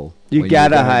people. You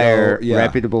gotta hire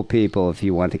reputable people if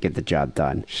you want to get the job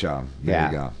done. Sure, there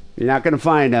you go. You're not gonna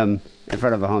find them in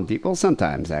front of a Home Depot.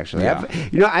 Sometimes, actually, Yeah.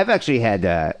 I've actually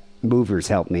had movers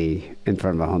help me in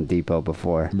front of a Home Depot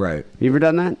before. Right. You ever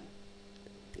done that?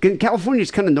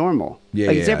 California's kind of normal. Yeah,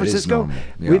 like in San it is Francisco, normal.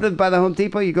 Yeah. we live by the Home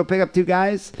Depot. You go pick up two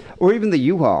guys, or even the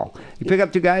U-Haul. You pick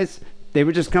up two guys. They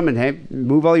would just come and hey,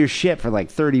 move all your shit for like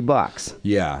 $30.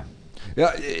 Yeah.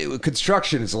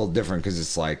 Construction is a little different because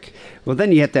it's like... Well,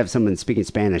 then you have to have someone speaking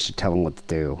Spanish to tell them what to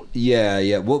do.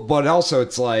 Yeah. Well, but also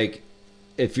it's like,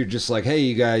 if you're just like, hey,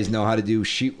 you guys know how to do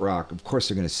sheetrock, of course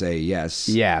they're going to say yes.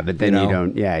 Yeah, but then you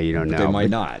don't know. They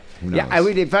might not. Who knows? Yeah, I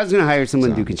would, if I was going to hire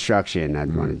someone to do construction,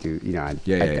 I'd want to do,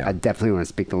 I'd definitely want to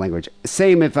speak the language.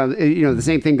 Same if I'm, the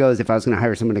same thing goes if I was going to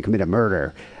hire someone to commit a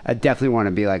murder. I definitely want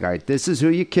to be like, all right, this is who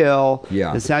you kill.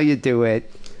 Yeah. This is how you do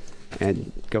it.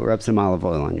 And go rub some olive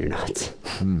oil on your nuts.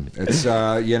 It's,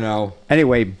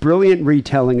 Anyway, brilliant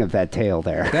retelling of that tale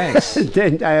there. Thanks.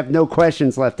 I have no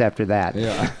questions left after that.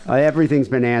 Yeah. Everything's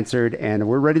been answered, and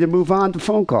we're ready to move on to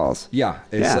phone calls. Yeah.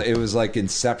 It was like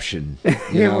Inception.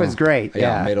 It was great.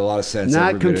 Yeah. It made a lot of sense.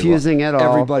 Not confusing at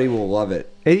all. Everybody will love it.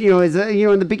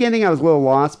 In the beginning I was a little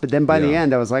lost, but then by the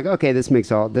end I was like, okay, this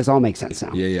all makes sense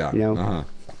now. Yeah.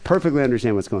 Perfectly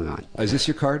understand what's going on. Is this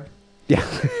your card? Yeah.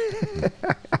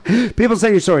 People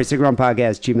send your stories,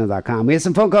 SickAroundPodcast@gmail.com. We have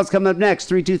some phone calls coming up next.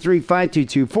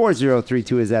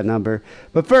 323-522-4032 is that number.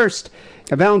 But first,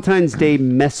 a Valentine's Day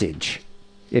message.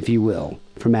 if you will,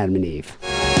 from Adam and Eve.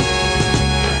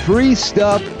 Free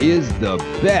stuff is the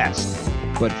best,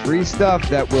 but free stuff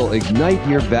that will ignite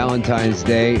your Valentine's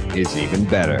Day is even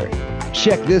better.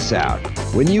 Check this out.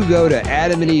 When you go to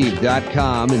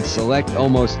adamandeve.com and select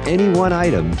almost any one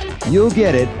item, you'll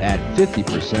get it at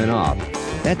 50% off.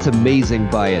 That's amazing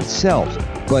by itself.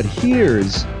 But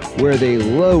here's where they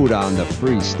load on the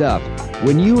free stuff.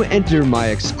 When you enter my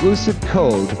exclusive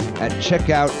code at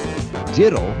checkout,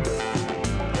 DIDDLE,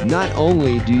 not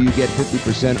only do you get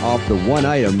 50% off the one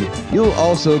item, you'll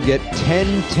also get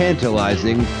 10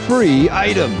 tantalizing free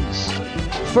items.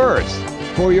 First,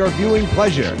 for your viewing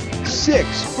pleasure,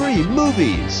 6 free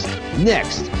movies.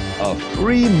 Next, a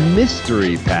free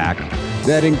mystery pack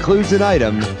that includes an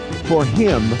item for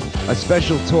him, a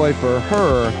special toy for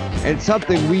her, and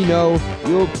something we know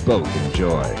you'll both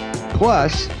enjoy.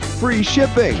 Plus, free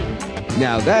shipping.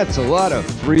 Now that's a lot of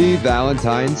free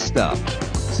Valentine's stuff.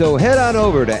 So head on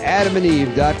over to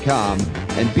adamandeve.com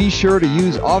and be sure to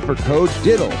use offer code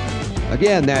DIDDLE.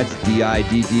 Again, that's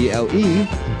DIDDLE,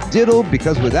 DIDDLE,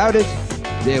 because without it,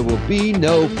 there will be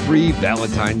no free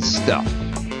Valentine's stuff.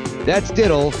 That's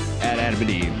DIDDLE at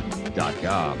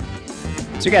adamandeve.com.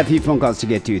 So we got a few phone calls to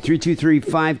get to.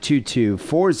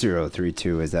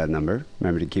 323-522-4032 is that number.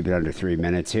 Remember to keep it under 3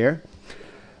 minutes here.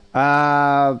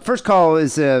 First call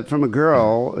is from a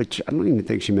girl, which I don't even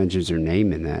think she mentions her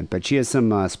name in that, but she has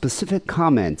some specific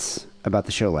comments about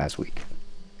the show last week.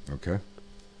 Okay.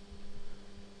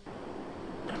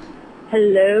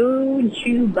 Hello,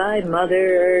 Chew by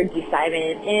Mother, D.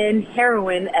 Simon, and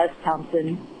Heroin S.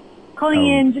 Thompson. Calling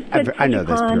in just to touch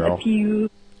upon a few...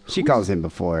 She calls in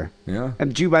before. Yeah?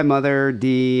 Jew by Mother,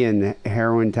 D, and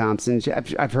Heroin Thompson.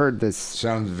 I've heard this.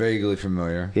 Sounds vaguely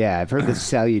familiar. Yeah, I've heard this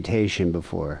salutation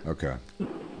before. Okay.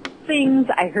 Things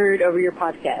I heard over your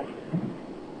podcast.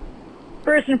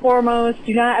 First and foremost,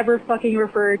 do not ever fucking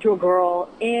refer to a girl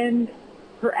and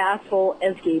her asshole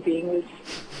as gaping. It was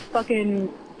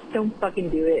fucking... Don't fucking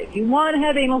do it. If you want to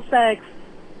have anal sex,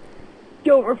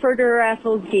 don't refer to her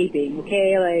asshole as gaping,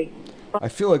 okay? Like... I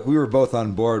feel like we were both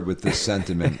on board with this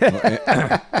sentiment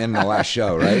in the last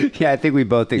show, right? Yeah, I think we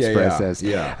both expressed this.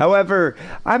 Yeah. However,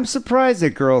 I'm surprised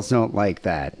that girls don't like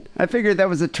that. I figured that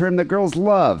was a term that girls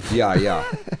love. Yeah.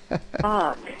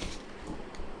 Fuck.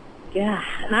 Yeah,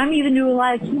 and I'm even doing a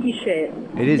lot of kinky shit.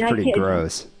 It is pretty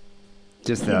gross.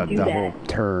 Just the whole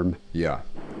term. Yeah.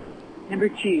 Number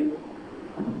 2,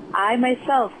 I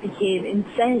myself became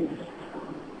incensed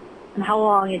and how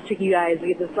long it took you guys to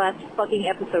get this last fucking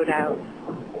episode out.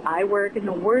 I work in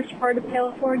the worst part of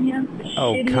California.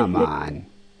 Oh, come on.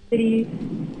 City.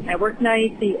 I work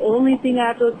nights. The only thing I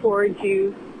have to look forward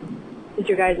to is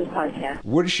your guys' podcast.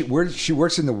 Where she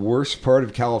works in the worst part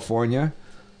of California?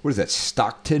 What is that,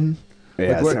 Stockton?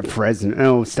 Yeah, like it's Fresno.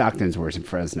 No, Stockton's worse than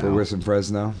Fresno. They're worse than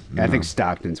Fresno? I think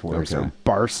Stockton's worse. Okay. Or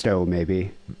Barstow,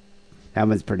 maybe. That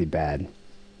one's pretty bad.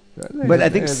 But I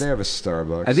think they have a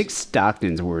Starbucks. I think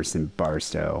Stockton's worse than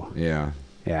Barstow. Yeah.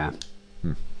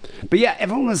 But yeah,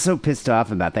 everyone was so pissed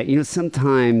off about that. You know,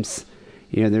 sometimes,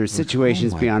 you know, there are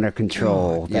situations beyond our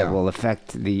control that will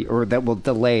affect that will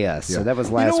delay us. Yeah. So that was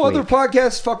last week. Other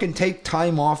podcasts fucking take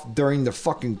time off during the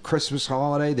fucking Christmas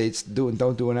holiday. They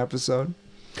don't do an episode.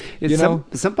 Some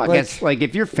podcasts, like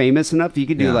if you're famous enough, you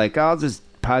could do I'll just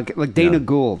podcast, like Dana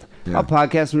Gould. Yeah. I'll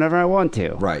podcast whenever I want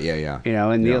to. Right, yeah. You know,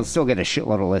 and you'll still get a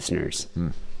shitload of listeners.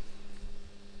 And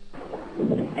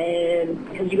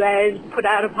because you guys put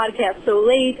out a podcast so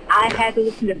late, I had to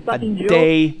listen to fucking Joe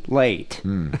day late.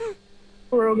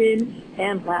 Rogan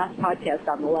and last podcast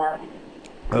on the left.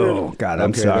 Oh, God,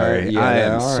 I'm sorry. I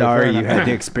am sorry you had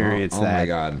to experience that. Oh, my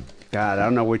God. God, I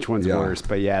don't know which one's worse,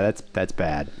 but yeah, that's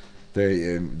bad.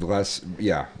 There's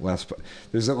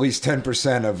at least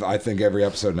 10% of, I think, every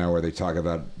episode now where they talk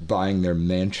about buying their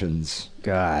mansions.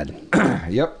 God.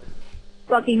 Yep.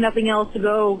 Fucking nothing else to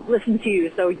go listen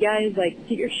to. So you guys, get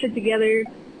your shit together.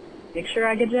 Make sure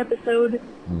I get an episode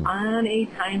on a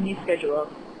timely schedule.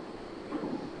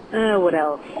 What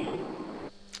else?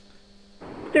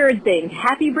 Third thing,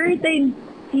 happy birthday,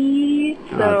 D.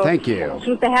 So, thank you. Just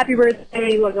with the happy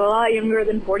birthday, you look a lot younger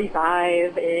than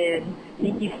 45, and I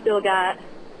think you still got,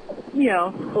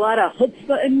 a lot of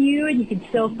chutzpah in you, and you can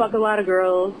still fuck a lot of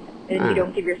girls, and you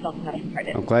don't give yourself enough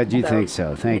credit. I'm glad you think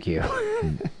so. Thank you.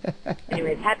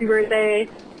 Anyways, happy birthday,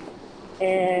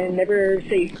 and never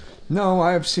say... No,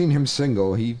 I have seen him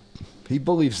single. He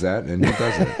believes that, and he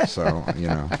does it. So,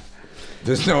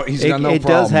 he's got no problem. It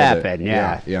does happen,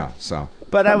 yeah. Yeah. So,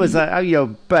 but I was,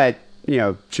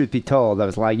 truth be told, I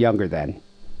was a lot younger then.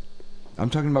 I'm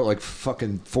talking about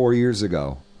fucking 4 years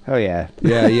ago. Oh, yeah.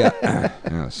 Yeah.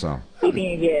 Yeah. So.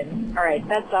 Sleeping again. All right,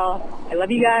 that's all. I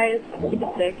love you guys. Keep it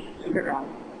sick. Keep it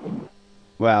wrong.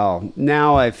 Well,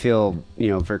 now I feel,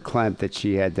 verklempt that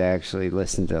she had to actually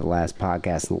listen to the last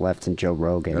podcast and left in Joe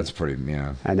Rogan. That's pretty,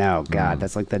 yeah. I know, God,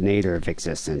 that's like the nadir of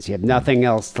existence. You have nothing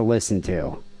else to listen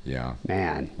to. Yeah.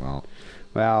 Man.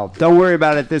 Well, don't worry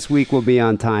about it. This week we'll be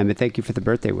on time. But thank you for the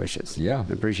birthday wishes. Yeah.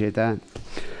 I appreciate that.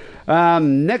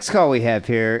 Next call we have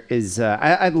here is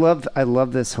I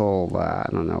love this whole I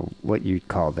don't know what you'd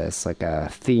call this, like a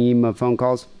theme of phone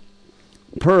calls.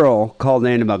 Pearl called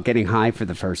in about getting high for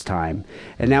the first time,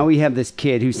 and now we have this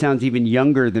kid who sounds even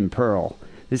younger than Pearl.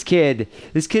 This kid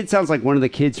sounds like one of the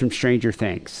kids from Stranger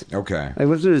Things. okay. Like,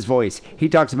 listen to his voice. He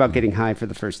talks about getting high for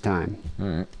the first time. All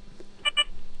right.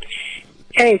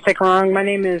 Hey, Sick Wrong. My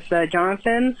name is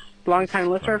Jonathan, long-time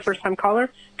listener, first-time caller.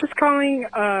 Just calling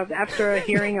after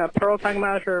hearing Pearl talking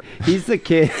about her. He's the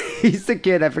kid. He's the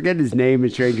kid. I forget his name in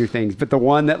Stranger Things, but the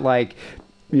one that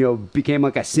became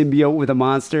like a symbiote with a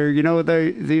monster.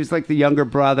 He was like the younger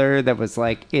brother that was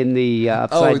like in the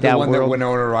upside down one world. that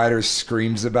Winona Ryder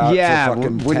screams about. Yeah, for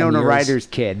fucking 10 Winona years. Ryder's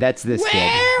kid. That's this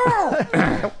kid.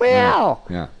 Well,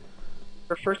 Yeah.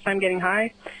 Her first time getting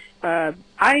high.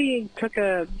 I took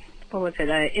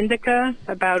indica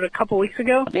about a couple weeks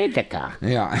ago. Indica.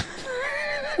 Yeah.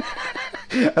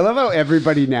 I love how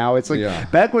everybody now, it's like, Yeah.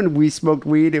 back when we smoked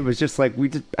weed, it was just like, we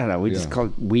just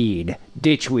called it weed,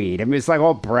 ditch weed. I mean, it's like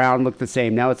all brown, look the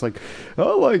same. Now it's like, I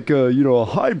like, a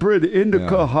hybrid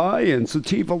indica high and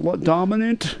sativa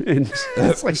dominant. And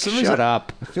it's like, shut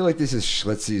up. I feel like this is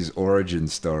Schlitzy's origin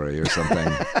story or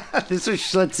something. This is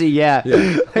Schlitzy, yeah.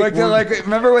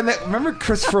 Remember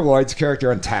Christopher Lloyd's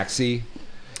character on Taxi?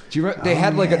 Do you remember? They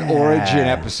had like an origin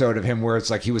episode of him where it's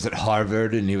like he was at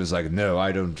Harvard and he was like, no,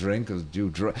 I don't drink, I do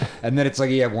drugs. And then it's like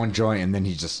he had one joint and then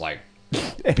he just like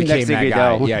became Next thing that you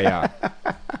guy. know. Yeah.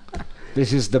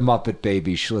 This is the Muppet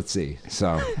Baby Schlitzy.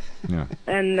 So, yeah.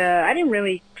 And I didn't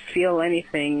really feel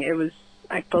anything.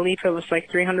 I believe it was like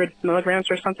 300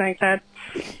 milligrams or something like that.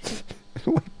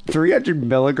 300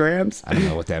 milligrams? I don't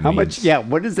know what that How means. much? Yeah,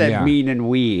 what does that mean in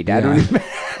weed? I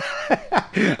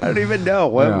don't even know.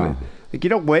 What? Like, you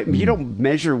don't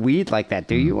measure weed like that,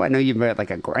 do you? I know you measure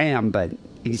like a gram, but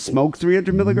you smoke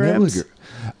 300 milligrams?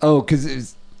 Oh,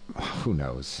 because who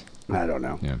knows? I don't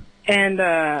know. Yeah. And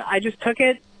I just took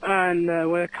it with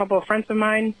a couple of friends of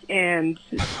mine, and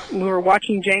we were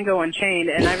watching Django Unchained,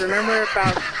 and I remember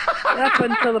up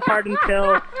until the part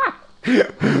until...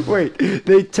 Wait,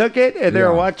 they took it and they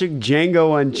were watching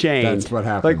Django Unchained. That's what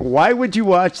happened. Like, why would you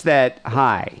watch that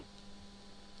high?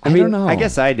 I mean, don't know. I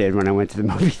guess I did when I went to the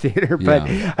movie theater, but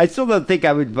I still don't think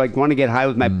I would like want to get high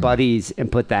with my buddies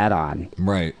and put that on.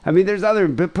 Right. I mean,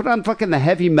 but put on fucking the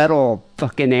heavy metal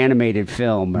fucking animated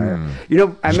film, or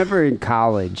I remember in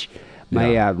college,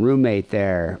 my roommate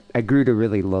there, I grew to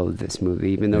really loathe this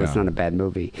movie, even though it's not a bad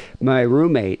movie. My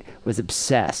roommate was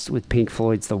obsessed with Pink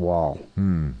Floyd's The Wall.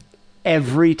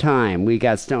 Every time we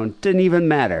got stoned, didn't even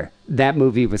matter. That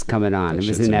movie was coming on. It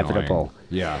was inevitable. Annoying.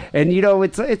 Yeah. And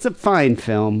it's a fine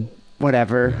film.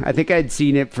 Whatever. I think I'd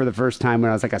seen it for the first time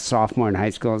when I was like a sophomore in high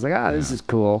school. I was like, this is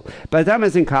cool. By the time I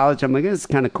was in college, I'm like, this is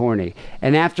kind of corny.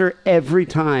 And after every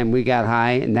time we got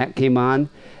high and that came on,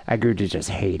 I grew to just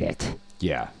hate it.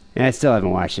 Yeah. And I still haven't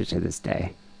watched it to this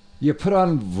day. You put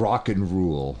on Rock and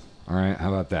Rule. All right. How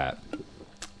about that?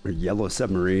 Or Yellow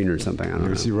Submarine or something. I don't know.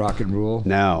 You ever see Rock and Rule?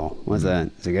 No. What's that?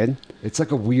 Is it good? It's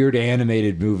like a weird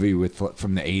animated movie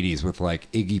from the 80s with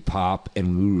like Iggy Pop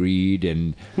and Lou Reed,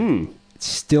 and it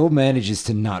still manages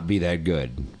to not be that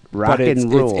good. Rock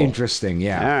and Rule. It's interesting,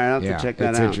 yeah. All right, I'll have to check that out.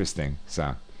 It's interesting,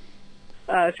 so.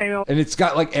 Samuel. And it's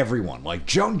got like everyone, like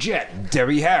Joan Jett, and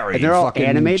Debbie Harry, And they're all fucking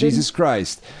animated? Jesus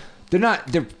Christ.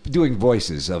 They're doing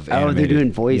voices of animated. Oh, they're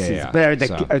doing voices. Yeah,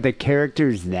 But are the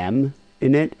characters them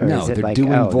in it? Or No, is it they're like,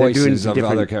 doing voices they're doing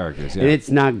of different- other characters, yeah. And it's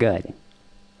not good.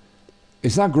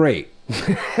 It's not great,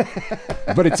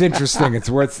 but it's interesting. It's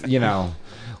worth,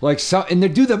 like and they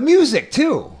do the music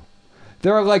too.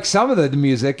 There are like some of the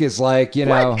music is like,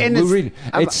 What? And Lou Reed.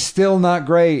 It's still not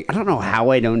great. I don't know how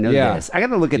I don't know Yeah. this. I got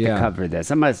to look at the Yeah. cover of this.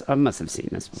 I must have seen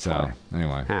this before. So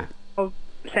anyway, Huh.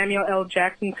 Samuel L.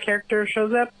 Jackson's character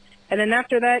shows up, and then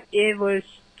after that, it was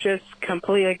just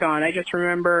completely gone. I just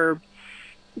remember,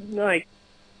 like,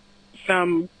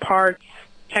 some parts,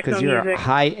 techno Because you're music,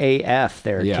 high AF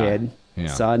there, Yeah. kid. Yeah.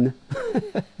 Son.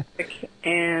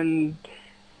 and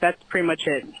that's pretty much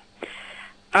it.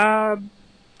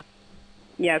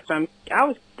 Yeah, so I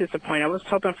was disappointed. I was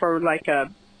hoping for, like, a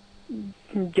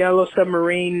Yellow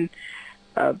Submarine,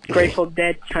 Grateful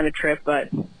Dead kind of trip, but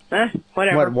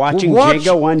Whatever. What, watching Well, watch-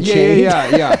 Django Unchained?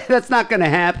 Yeah. That's not going to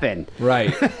happen.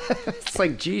 Right. It's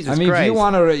like, Jesus I mean, Christ. if you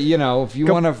want to, if you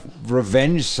want a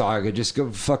revenge saga, just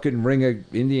go fucking ring a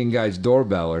Indian guy's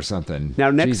doorbell or something.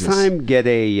 Now, next Jesus. time, get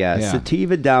a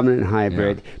sativa dominant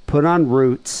hybrid, put on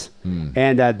roots,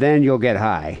 and then you'll get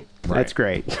high. Right. That's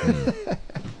great.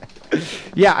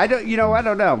 Yeah, I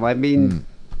don't know. I mean,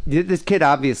 this kid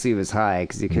obviously was high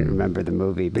because he couldn't remember the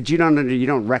movie, but you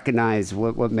don't recognize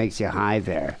what makes you high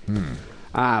there.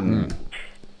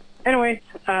 Anyways,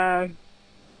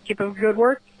 keep up the good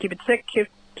work. Keep it sick.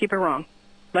 Keep it wrong.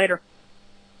 Later.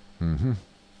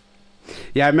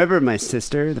 Yeah, I remember my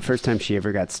sister, the first time she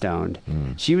ever got stoned.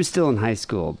 She was still in high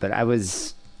school, but I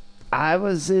was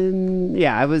in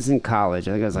college.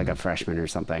 I think I was like a freshman or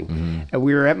something. And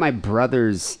we were at my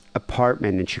brother's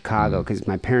apartment in Chicago because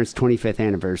my parents' 25th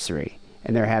anniversary.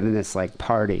 And they're having this like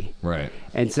party. Right.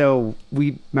 And so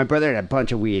my brother had a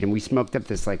bunch of weed and we smoked up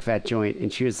this like fat joint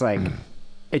and she was like,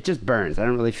 it just burns. I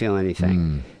don't really feel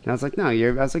anything. And I was like, no,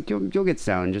 you'll get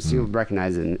stoned. Just you'll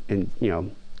recognize it and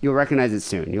you'll recognize it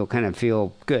soon. You'll kind of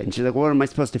feel good. And she's like, what am I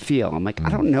supposed to feel? I'm like, I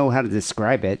don't know how to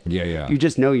describe it. Yeah. You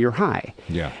just know you're high.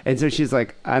 Yeah. And so she's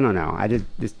like, I don't know.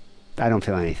 I don't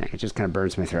feel anything. It just kind of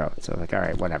burns my throat. So I was like, all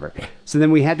right, whatever. So then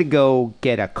we had to go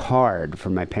get a card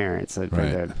from my parents to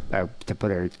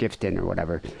put her gift in or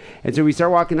whatever. And so we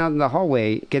start walking out in the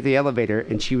hallway, get the elevator,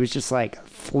 and she was just like,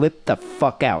 flip the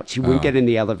fuck out. She wouldn't get in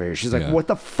the elevator. She's like, what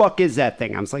the fuck is that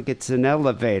thing? I was like, it's an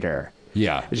elevator.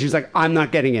 Yeah. And she's like, I'm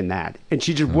not getting in that. And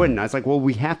she just wouldn't. I was like, well,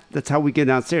 that's how we get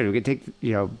downstairs. We can take,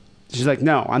 she's like,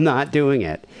 no, I'm not doing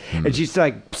it. And she's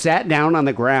like, sat down on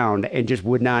the ground and just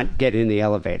would not get in the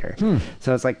elevator.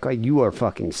 So I was like, you are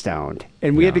fucking stoned.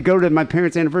 And we had to go to my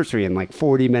parents' anniversary in like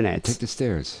 40 minutes. Take the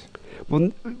stairs.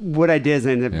 Well, what I did is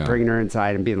I ended up bringing her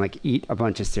inside and being like, eat a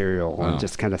bunch of cereal and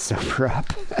just kind of sober up.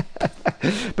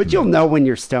 But you'll know when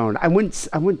you're stoned. I wouldn't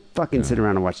fucking sit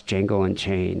around and watch Django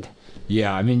Unchained.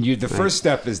 Yeah, I mean, the first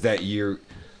step is that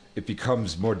it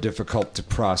becomes more difficult to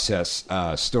process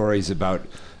stories about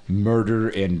murder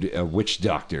and witch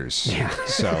doctors. Yeah.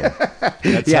 So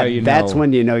that's how you know. That's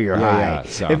when you know you're high. Yeah,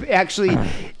 so. Actually,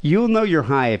 you'll know you're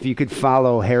high if you could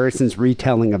follow Harrison's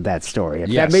retelling of that story. If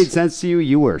that made sense to you,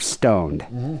 you were stoned.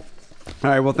 All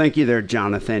right, well, thank you there,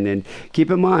 Jonathan. And keep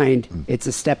in mind, it's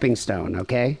a stepping stone,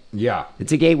 okay? Yeah.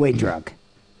 It's a gateway drug.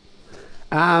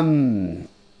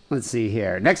 Let's see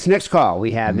here. Next call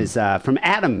we have is from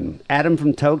Adam. Adam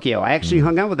from Tokyo. I actually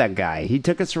hung out with that guy. He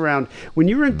took us around. When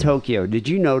you were in Tokyo, did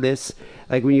you notice,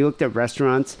 like when you looked at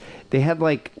restaurants, they had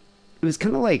like, it was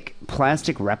kind of like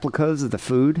plastic replicas of the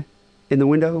food in the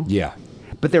window? Yeah.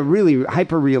 But they're really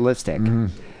hyper realistic.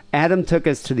 Adam took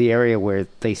us to the area where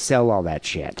they sell all that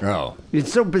shit. Oh.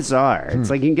 It's so bizarre. It's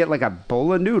like you can get like a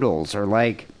bowl of noodles or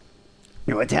like,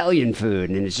 Italian food,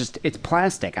 and it's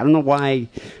plastic. I don't know why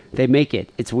they make it.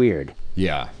 It's weird.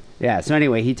 Yeah. Yeah. So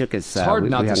anyway, he took us. It's hard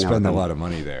not to spend a lot of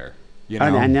money there.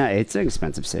 No, it's an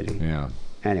expensive city. Yeah.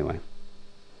 Anyway.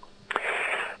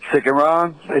 Sick and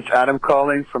wrong. It's Adam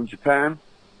calling from Japan,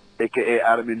 aka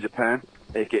Adam in Japan,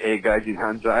 aka Gaijin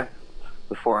Hanzai,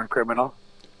 the foreign criminal.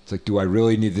 It's like, do I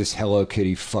really need this Hello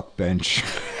Kitty fuck bench?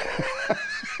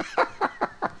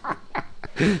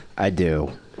 I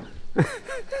do.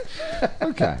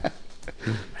 Okay.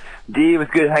 D, it was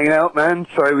good hanging out, man.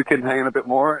 Sorry we couldn't hang out a bit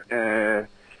more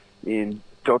in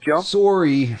Tokyo.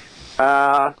 Sorry.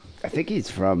 I think he's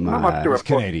from... he's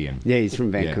Canadian. Yeah, he's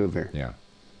from Vancouver. Yeah.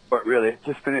 But really,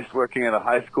 just finished working at a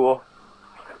high school.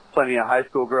 Plenty of high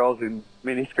school girls in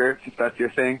miniskirts, if that's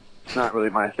your thing. It's not really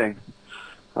my thing.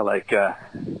 I like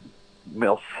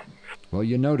MILFs. Well,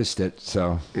 you noticed it,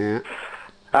 so... Yeah.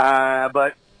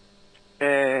 I'm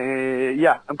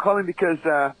calling because,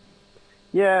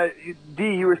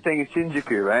 D, you were staying in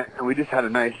Shinjuku, right? And we just had a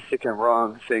nice sick and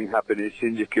wrong thing happen in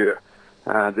Shinjuku.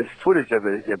 There's footage of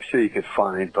it I'm sure you could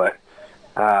find, but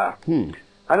I don't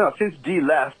know, since D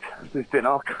left, there's been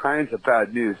all kinds of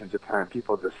bad news in Japan.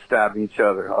 People just stabbing each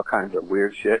other, all kinds of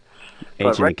weird shit.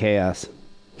 Agent of Chaos.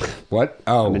 What?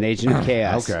 Oh. I'm an agent of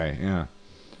chaos. Okay, yeah.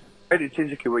 Right in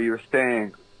Shinjuku where you were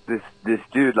staying, this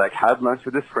dude, like, had lunch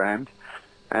with his friend,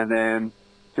 and then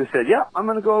just said, yeah, I'm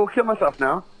going to go kill myself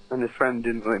now. And his friend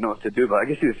didn't really know what to do, but I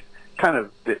guess he was kind of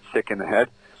a bit sick in the head.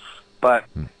 But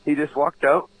he just walked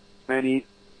out, and he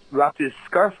wrapped his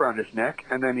scarf around his neck,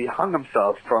 and then he hung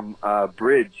himself from a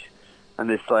bridge. And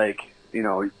this, like,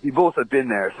 you both had been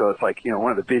there, so it's like,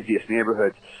 one of the busiest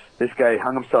neighborhoods. This guy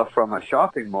hung himself from a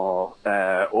shopping mall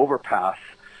overpass,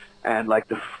 and, like,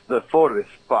 the photo is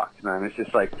fucked, man. It's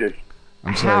just like this.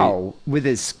 How? With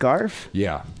his scarf?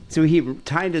 Yeah. So he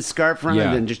tied his scarf around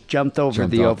it and just jumped over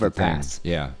the overpass.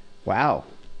 Yeah. Wow.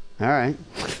 All right.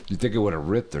 You think it would have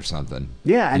ripped or something?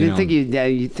 Yeah, I You didn't know? think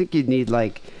you think you'd need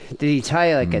like. Did he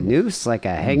tie like a noose, like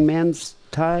a hangman's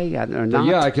tie, or But not?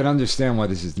 yeah, I can understand why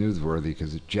this is newsworthy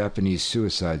because Japanese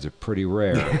suicides are pretty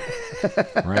rare,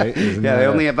 right? Isn't Yeah, they that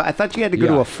only have. I thought you had to go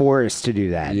to Yeah. a forest to do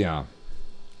that. Yeah.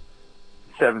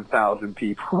 7,000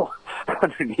 people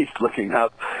underneath looking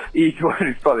up. Each one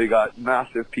has probably got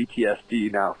massive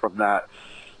PTSD now from that.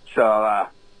 So, I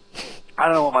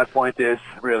don't know what my point is,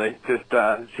 really. Just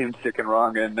seems sick and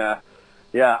wrong. And,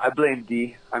 yeah, I blame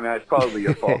D. I mean, it's probably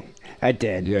your fault. I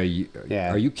did.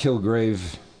 Yeah. Are you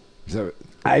Kilgrave? Is that...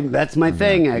 That's my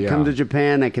thing. I Yeah. come to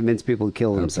Japan, I convince people to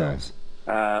kill themselves.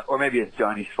 Or maybe it's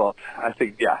Johnny's fault. I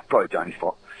think, yeah, probably Johnny's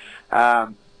fault.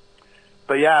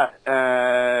 But yeah,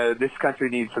 this country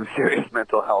needs some serious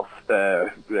mental health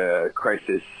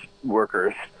crisis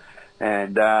workers.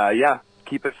 And, yeah,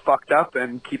 keep it fucked up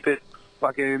and keep it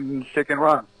fucking sick and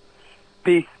wrong.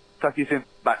 Peace. Talk to you soon.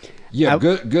 Bye. Yeah,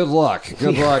 good luck.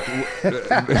 Good luck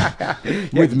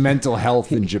with mental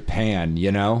health in Japan,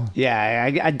 you know? Yeah,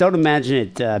 I don't imagine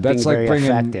it being That's like very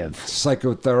bringing effective.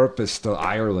 psychotherapists to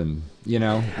Ireland, you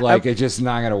know? Like, it's just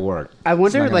not going to work. I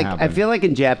wonder, It's not like, gonna I happen. feel like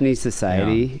in Japanese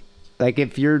society, like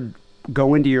if you're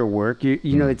going to your work, you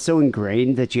know, it's so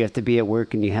ingrained that you have to be at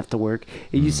work and you have to work.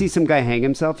 If you see some guy hang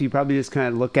himself, you probably just kind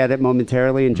of look at it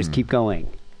momentarily and just keep going.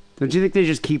 Don't you think they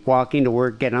just keep walking to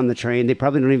work, get on the train? They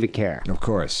probably don't even care. Of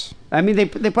course. I mean, they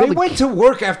probably... They went to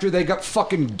work after they got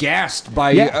fucking gassed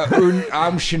by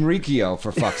Shinrikyo,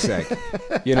 for fuck's sake.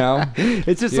 You know?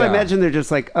 It's just, Yeah. I imagine they're just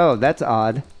like, oh, that's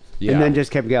odd. Yeah. And then just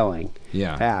kept going.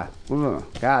 Yeah. Yeah. Ooh,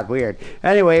 God, weird.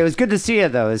 Anyway, it was good to see you,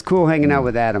 though. It was cool hanging out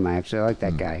with Adam. I actually like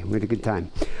that guy. We had a good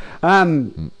time.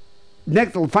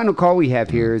 Next, the final call we have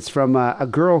here is from a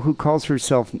girl who calls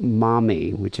herself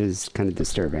Mommy, which is kind of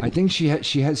disturbing. I think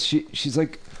she's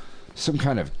like some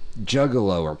kind of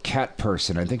juggalo or cat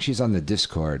person. I think she's on the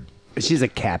Discord. She's a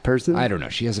cat person? I don't know.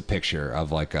 She has a picture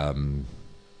of like Of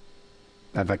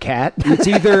a cat? It's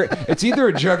either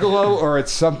a juggalo or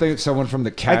it's someone from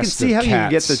the cast. I can see of how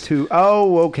Cats. you get the two.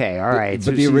 Oh, okay. All right. But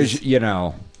So the she's- original, you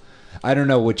know, I don't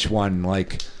know which one.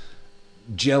 Like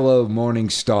Jello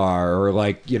Morningstar or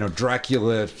like, you know,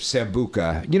 Dracula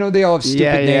Sambuca. You know, they all have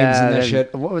stupid names and that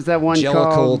shit. What was that one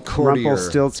Jellicle called? Courtier.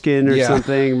 Rumpelstiltskin or Yeah.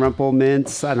 something? Rumple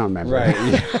Mints? I don't remember. Right.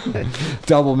 Yeah.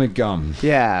 Double McGum.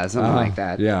 Yeah, something like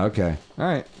that. Yeah, okay. All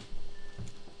right.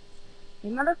 Hey,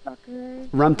 motherfucker.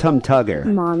 Rum Tum Tugger.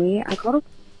 Mommy, I called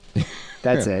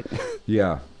That's it.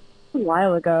 Yeah. a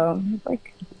while ago. It was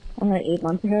like, I don't know, 8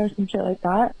 months ago or some shit like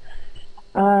that.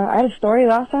 I had a story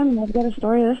last time, and I've got a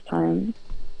story this time.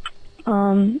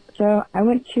 So I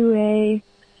went to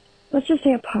let's just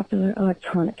say a popular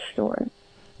electronics store.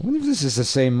 I wonder if this is the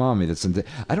same mommy that's in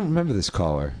I don't remember this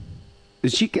caller. I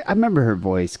remember her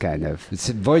voice, kind of. Its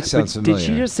voice sounds But familiar.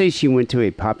 Did she just say she went to a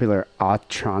popular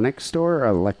electronics store or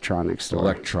electronics store?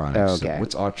 Electronics. Oh, okay.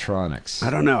 What's Autronics?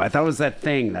 I don't know. I thought it was that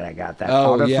thing that I got. That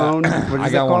Oh, yeah. autophone. What is I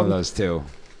it got one of called? those too.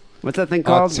 What's that thing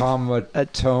called?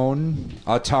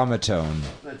 Automaton.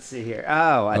 Let's see here.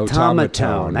 Oh, Automaton.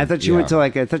 automaton. I thought she went to I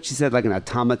thought she said like an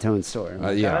automaton store. I'm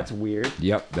like, Yeah. oh, that's weird.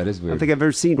 Yep, that is I weird. don't think I've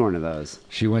ever seen one of those.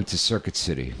 She went to Circuit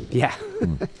City. Yeah.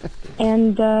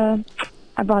 And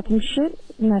I bought some shit,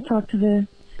 and I talked to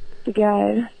the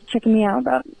guy checking me out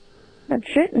about that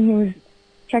shit, and he was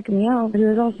checking me out, but he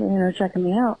was also checking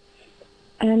me out.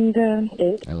 And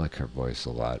I like her voice a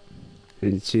lot.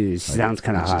 And she sounds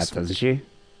kind of it's hot, just- doesn't she?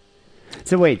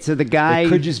 So wait, so the guy It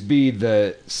could just be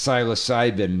the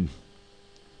psilocybin,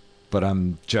 but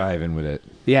I'm jiving with it.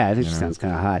 Yeah, I think You she know? sounds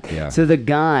kind of hot. Yeah. So the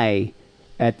guy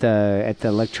at the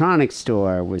electronics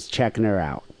store was checking her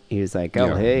out. He was like, "Oh,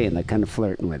 Yeah. hey," and like kind of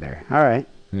flirting with her. All right.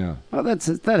 Yeah. Well,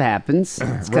 that happens.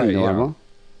 It's kind Right, of yeah. normal.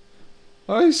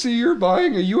 I see you're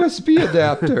buying a USB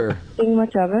adapter. think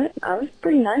much of it. I was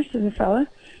pretty nice to the fella.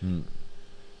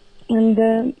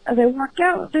 And as I walked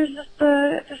out, there's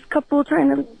this couple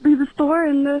trying to leave the store,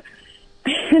 and and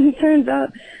it turns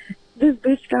out this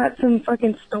bitch got some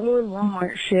fucking stolen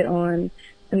Walmart shit on,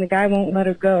 and the guy won't let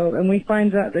her go. And we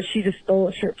find out that she just stole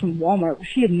a shirt from Walmart.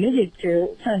 She admitted to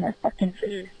it in her fucking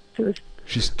face.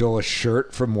 She stole a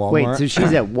shirt from Walmart. Wait, so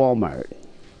she's at Walmart.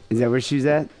 Is that where she's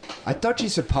at? I thought she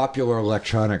said Popular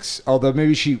Electronics. Although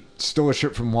maybe she stole a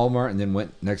shirt from Walmart and then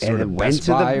went next door to And Best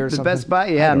Buy or the something. Best Buy?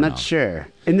 Yeah, I I'm don't not know. sure.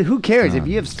 And who cares? If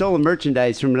you have stolen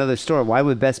merchandise from another store, why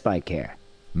would Best Buy care?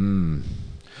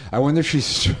 I wonder if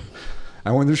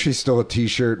she stole a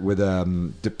T-shirt with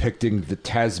depicting the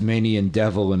Tasmanian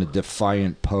Devil in a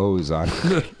defiant pose on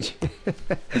it.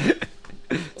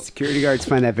 Security guards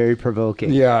find that very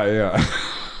provoking. Yeah.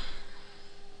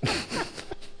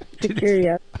 Security.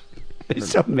 They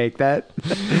still make that.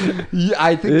 Yeah,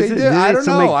 I think they do. Do I they don't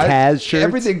still know. make Taz shirts?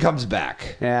 Everything comes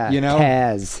back. Yeah, you know,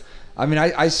 Taz. I mean,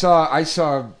 I saw.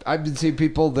 I've been seeing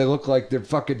people. They look like they're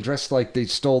fucking dressed like they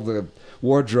stole the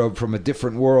wardrobe from a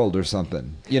different world or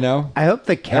something. You know. I hope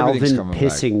the Calvin Everything's coming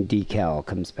pissing decal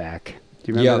comes back.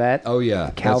 Do you remember that? Oh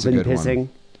yeah, Calvin that's a good pissing. one.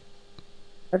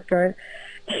 That's good.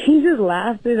 He just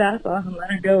laughed his ass off and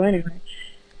let her go anyway.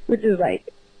 Which is like,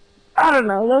 I don't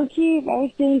know, low key, if I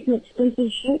was stealing some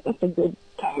expensive shit, that's a good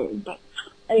time. But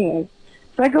anyway,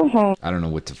 so I go home. I don't know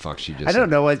what the fuck she just I don't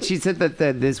know what she said that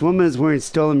this woman was wearing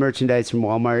stolen merchandise from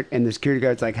Walmart, and the security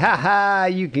guard's like, "Ha ha,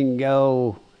 you can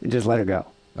go," and just let her go.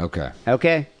 Okay.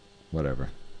 Okay. Whatever.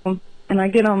 And I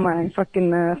get on my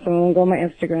fucking phone and go on my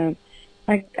Instagram.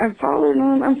 I'm followed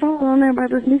on there by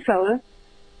this new fella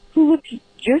who looks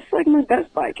just like my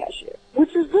Best Buy cashier,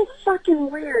 which is so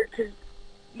fucking weird because,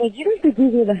 like, you have to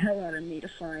Google the hell out of me to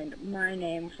find my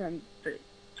name from the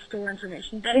store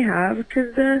information they have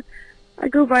because I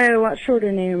go by a lot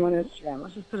shorter name on Instagram.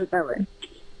 Let's just put it that way.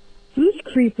 So this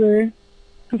creeper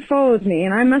who followed me,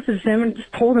 and I messaged him and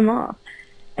just told him off.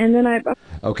 And then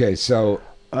Okay, so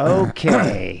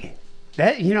okay.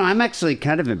 That I'm actually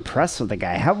kind of impressed with the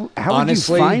guy. How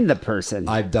honestly, would you find the person?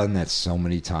 I've done that so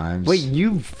many times. Wait,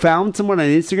 you found someone on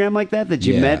Instagram like that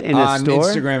you met in a on store?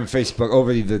 Instagram and Facebook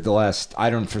over the last. I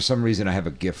don't. For some reason, I have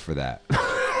a gift for that.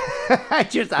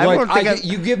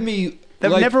 You give me.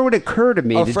 That never would occur to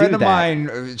me. A to friend do of that.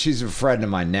 mine. She's a friend of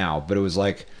mine now, but it was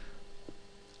like.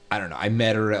 I don't know. I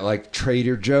met her at like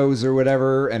Trader Joe's or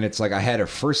whatever, and it's like I had her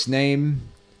first name,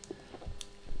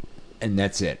 and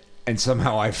that's it. And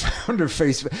somehow I found her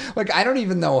Facebook. Like, I don't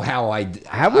even know how I...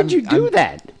 How would you do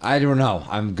that? I don't know.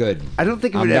 I'm good. I don't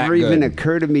think it would ever even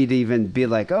occur to me to even be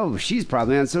like, oh, she's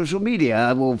probably on social media.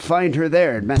 I will find her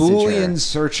there and message Boolean her.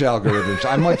 search algorithms.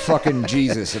 I'm like fucking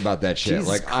Jesus about that shit. Jesus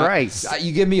like, Christ.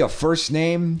 You give me a first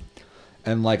name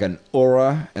and like an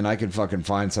aura, and I can fucking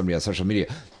find somebody on social media.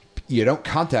 You don't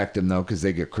contact them, though, because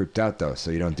they get creeped out, though, so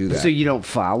you don't do that. So you don't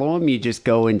follow them? You just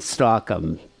go and stalk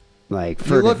them? Like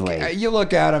furtively. You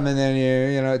look at them, and then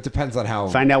it depends on how.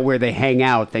 Find out where they hang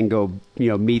out, then go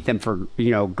meet them for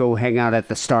go hang out at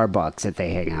the Starbucks that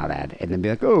they hang out at, and then be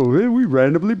like, oh, hey, we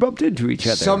randomly bumped into each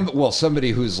other.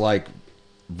 Somebody who's like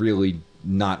really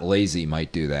not lazy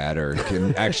might do that, or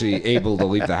can actually able to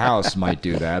leave the house might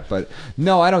do that. But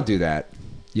no, I don't do that.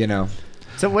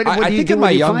 So what do I you think do in when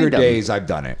my you younger find them? days, I've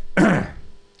done it.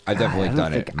 I've definitely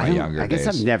done it in my younger days. I guess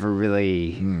I've never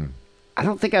really. I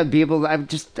don't think I'd be able to. I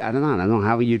don't know. I don't know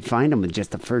how you'd find them with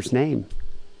just the first name.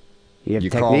 You have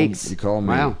techniques. You call me.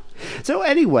 Wow. So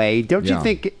anyway, don't you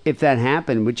think if that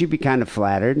happened, would you be kind of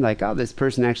flattered? Like, oh, this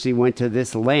person actually went to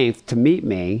this length to meet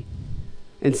me.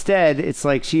 Instead, it's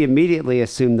like she immediately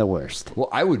assumed the worst. Well,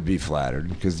 I would be flattered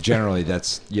because generally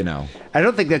that's, I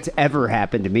don't think that's ever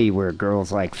happened to me where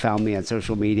girls like found me on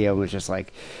social media and was just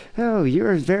like, oh,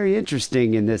 you're very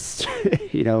interesting in this,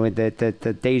 in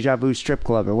the Deja Vu strip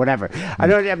club or whatever.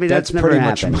 That's never pretty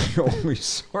happened. much my only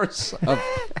source of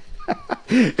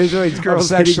There's always girls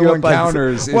sexual hitting you up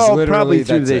encounters. probably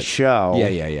through this show.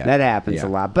 Yeah. That happens a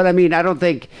lot. But I don't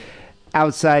think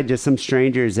outside just some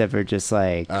strangers ever just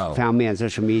found me on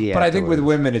social media. But I think with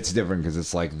women it's different because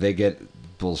it's like they get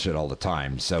bullshit all the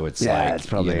time. So it's it's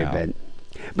probably a bit.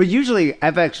 But usually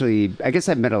I guess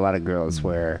I've met a lot of girls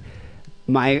where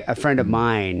a friend of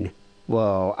mine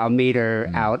I'll meet her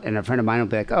out and a friend of mine will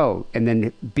be like, oh, and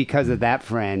then because of that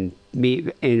friend me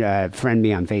on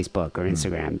Facebook or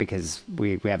Instagram because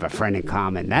we have a friend in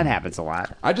common. That happens a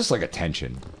lot. I just like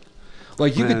attention.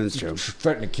 Like you could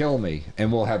threaten to kill me,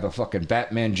 and we'll have a fucking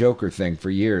Batman Joker thing for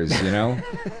years.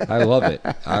 I love it.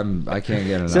 I can't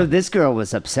get enough. So this girl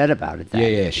was upset about it.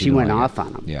 Then. Yeah. She went off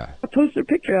on him. Yeah. I posted a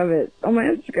picture of it on my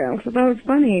Instagram because I thought it was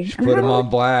funny. She put him on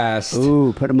blast.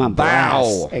 Ooh, put him on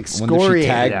blast. Excoriated. When she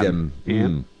tagged him.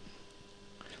 Yeah.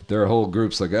 Their whole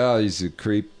group's like, oh, he's a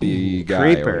creepy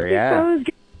guy. Creeper, yeah. I was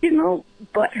getting all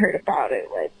butthurt about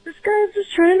it. Like, this guy's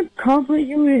just trying to compliment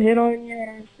you and hit on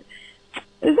you.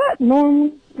 Is that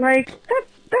normal? Like,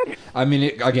 that's... I mean,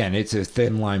 it's a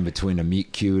thin line between a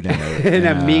meet cute and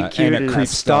a meet cute and a creep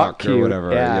stalk or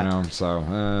whatever. Yeah. So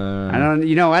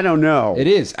I don't know. It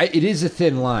is a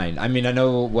thin line. I mean, I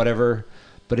know whatever,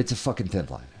 but it's a fucking thin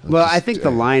line. I think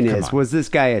the line is: was this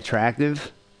guy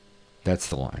attractive? That's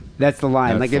the line. That's the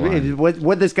line. What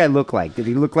did this guy look like? Did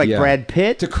he look like Brad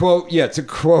Pitt? To quote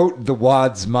the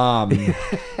Wad's mom.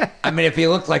 I mean, if he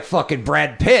looked like fucking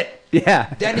Brad Pitt.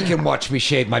 Yeah. Then he can watch me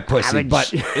shave my pussy.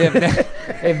 But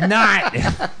if not.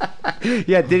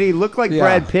 Yeah, did he look like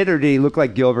Brad Pitt or did he look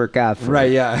like Gilbert Gottfried?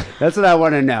 Right, yeah. That's what I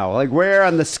want to know. Like, where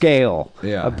on the scale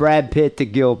of Brad Pitt to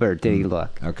Gilbert did he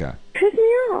look? Okay. Piss me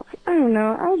off. I don't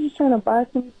don't know. I was just trying to buy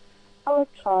some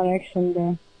electronics,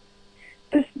 and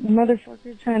this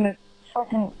motherfucker trying to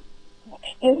fucking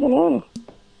stick it in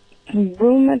and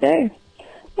ruin my day.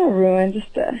 Not ruin,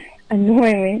 just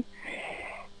annoy me.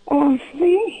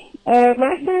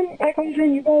 Last time I come to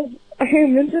you guys, I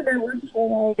invented their words for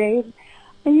nowadays,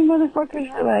 and you motherfuckers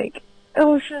were like,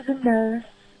 oh, she's a nurse,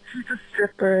 she's a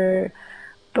stripper,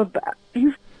 but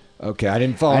you. Okay, I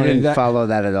didn't follow. I didn't follow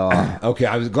that at all. Okay,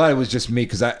 I was glad it was just me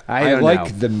because I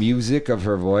like the music of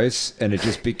her voice, and it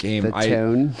just became the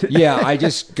tone. Yeah, I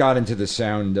just got into the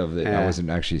sound of it. I wasn't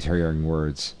actually hearing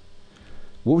words.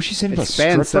 What was she saying about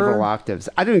spans stripper? Several octaves.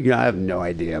 I have no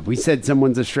idea. We said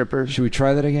someone's a stripper. Should we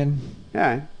try that again?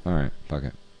 Yeah. All right. Fuck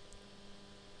it.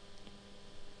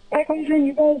 I come to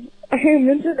you guys, I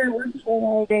invented their words for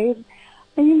nowadays,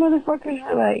 and you motherfuckers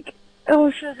were like,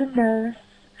 oh, she's a nurse,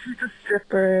 she's a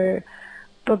stripper,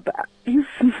 but you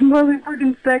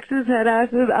motherfucking sexist head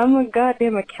asses, I'm a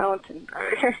goddamn accountant.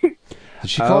 Did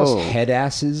she call us head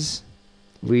asses?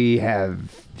 We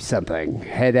have something.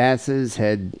 Head asses,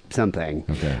 head something.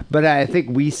 Okay. But I think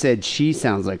we said she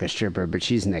sounds like a stripper, but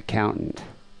she's an accountant.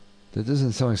 That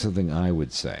doesn't sound like something I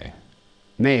would say.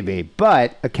 Maybe,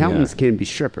 but accountants can be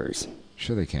strippers.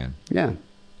 Sure they can. Yeah.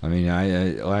 I mean,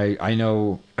 I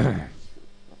know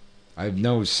I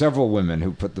know several women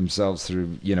who put themselves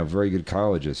through, very good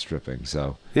colleges stripping.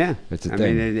 So yeah, it's a I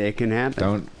thing. mean, it can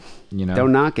happen.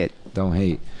 Don't knock it. Don't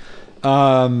hate.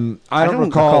 I don't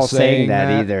recall saying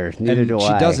that either. Neither do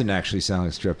I. She doesn't actually sound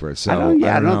like a stripper. So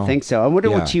I don't think so. I wonder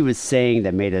what she was saying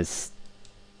that made us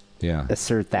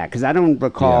assert that, because I don't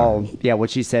recall what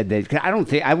she said. That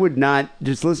I would not,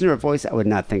 just listen to her voice, I would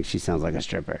not think she sounds like a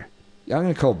stripper. I'm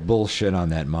going to call bullshit on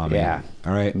that, mommy. Yeah.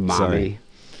 All right? Mommy. Sorry.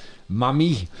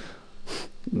 Mommy.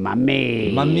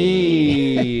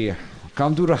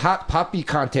 Come to the Hot Poppy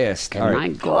contest. Can I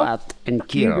go out and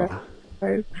kill?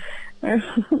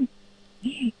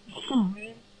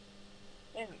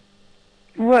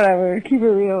 Whatever, keep it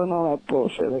real and all that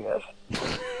bullshit, I guess.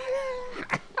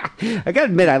 I gotta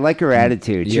admit, I like her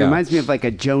attitude. She reminds me of like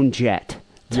a Joan Jett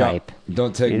type. Yeah.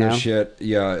 Don't take no shit.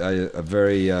 Yeah, a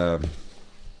very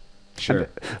sure.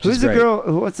 Who's the girl?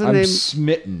 What's the name? I'm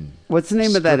smitten. What's the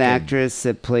name of that actress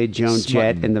that played Joan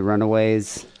Jett in The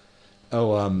Runaways?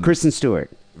 Oh, Kristen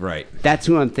Stewart. Right. That's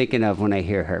who I'm thinking of when I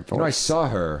hear her voice. I saw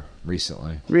her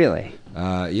recently. Really?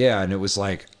 Yeah, and it was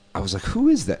like, I was like, who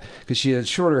is that? Because she had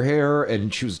shorter hair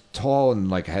and she was tall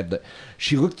and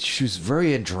she was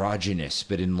very androgynous,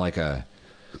 but in like an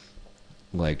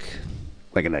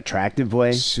attractive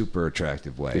way, super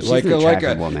attractive way. She's an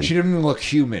attractive woman. She didn't even look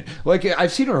human. Like,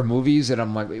 I've seen her in movies, and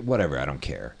I'm like, whatever, I don't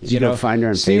care. Did you go find her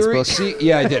on Facebook?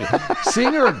 Yeah, I did.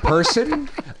 Seeing her in person,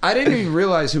 I didn't even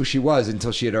realize who she was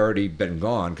until she had already been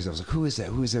gone. Because I was like, who is that?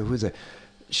 Who is that? Who is that?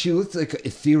 She looked like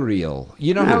ethereal.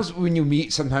 You know how when you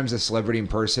meet sometimes a celebrity in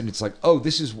person, it's like, oh,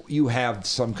 you have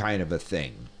some kind of a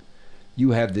thing.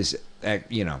 You have this,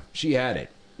 she had it.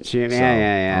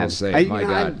 Yeah. I'll say, my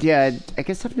God. I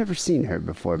guess I've never seen her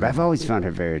before, but I've always found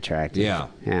her very attractive. Yeah.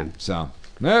 So,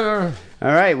 all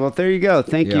right. Well, there you go.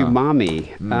 Thank you,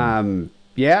 Mommy. I don't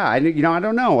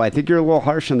know. I think you're a little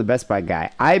harsh on the Best Buy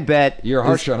guy. I bet you're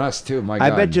harsh on us too. My God.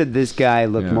 I bet you this guy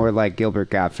looked more like Gilbert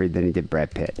Gottfried than he did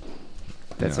Brad Pitt.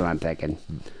 That's what I'm thinking.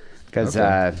 Because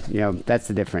that's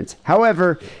the difference.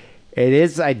 However,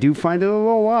 I do find it a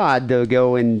little odd to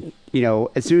go and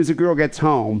as soon as a girl gets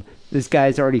home, this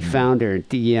guy's already found her and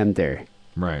DM'd her.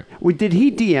 Right. Did he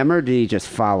DM her or did he just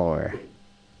follow her?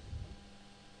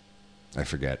 I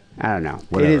forget. I don't know.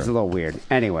 Whatever. It is a little weird.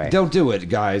 Anyway. Don't do it,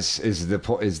 guys, is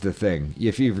the thing.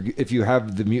 If you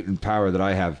have the mutant power that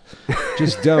I have,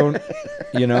 just don't,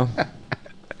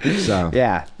 So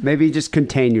yeah, maybe just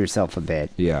contain yourself a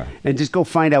bit. Yeah. And just go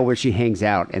find out where she hangs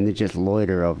out and then just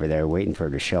loiter over there waiting for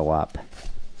her to show up.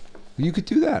 You could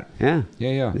do that. Yeah.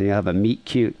 Yeah. Then you'll have a meet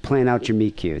cute. Plan out your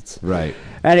meet cutes. Right.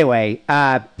 Anyway,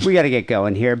 we got to get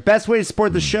going here. Best way to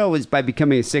support the show is by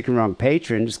becoming a Sick and Wrong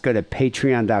patron. Just go to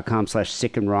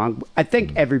patreon.com/sickandwrong. I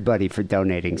thank everybody for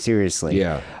donating, seriously.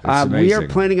 Yeah. We are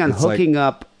planning on hooking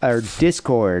up our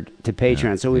Discord to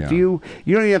Patreon. So if you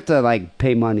don't even have to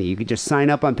pay money. You can just sign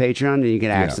up on Patreon and you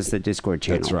can access the Discord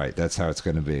channel. That's right. That's how it's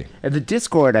going to be. And the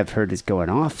Discord, I've heard, is going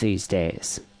off these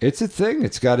days. It's a thing.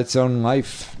 It's got its own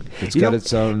life. It's got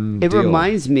its own It deal.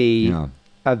 reminds me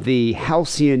of the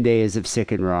halcyon days of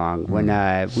Sick and Wrong when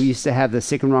we used to have the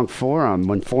Sick and Wrong forum,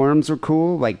 when forums were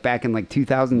cool, back in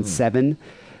 2007.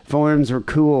 Forums were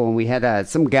cool, and we had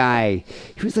some guy.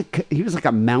 He was like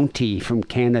a Mountie from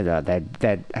Canada.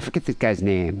 That I forget this guy's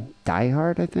name. Die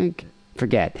Hard, I think.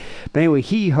 forget. But anyway,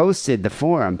 he hosted the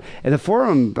forum, and the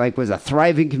forum like was a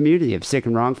thriving community of Sick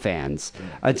and Wrong fans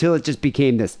until it just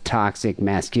became this toxic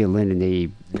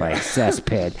masculinity like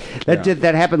cesspit.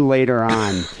 That happened later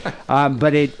on.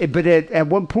 But at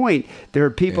one point there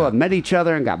were people that met each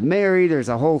other and got married. There's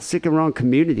a whole Sick and Wrong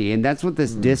community, and that's what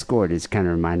this Discord is kind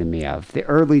of reminding me of. The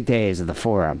early days of the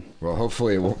forum. Well,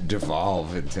 hopefully it won't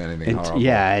devolve into anything horrible.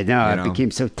 Yeah, I know. It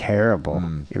became so terrible.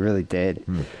 It really did.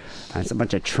 It's a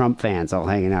bunch of Trump fans all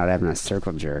hanging out having a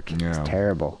circle jerk. It's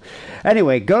terrible.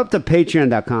 Anyway, go up to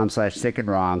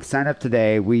patreon.com/sickandwrong. Sign up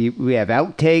today. We have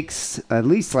outtakes. At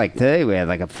least like today we had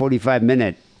like a 45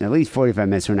 minute, at least 45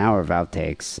 minutes to an hour of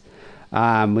outtakes.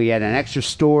 We had an extra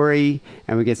story,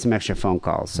 and we get some extra phone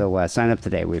calls. So sign up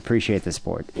today. We appreciate the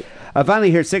support.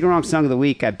 Finally, here, Sick and Wrong Song of the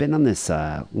Week. I've been on this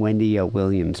Wendy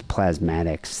Williams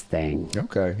Plasmatics thing.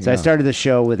 Okay. So I started the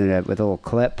show with a little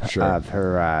clip of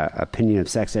her opinion of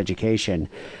sex education.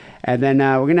 And then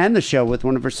we're going to end the show with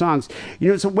one of her songs.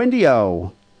 So Wendy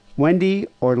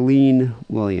Orlean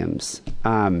Williams.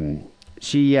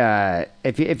 She,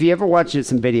 if you ever watch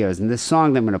some videos, and this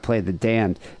song that I'm going to play, The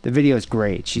Damned, the video is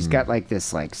great. She's got like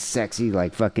this like sexy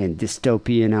like fucking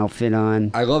dystopian outfit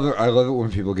on. I love it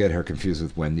when people get her confused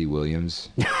with Wendy Williams.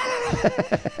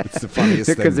 It's the funniest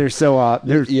thing. Because they're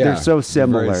so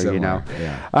similar, you know.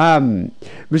 Yeah.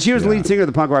 But she was lead singer of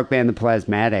the punk rock band The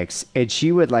Plasmatics, and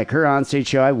she would like her onstage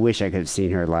show. I wish I could have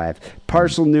seen her live.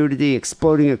 Partial nudity,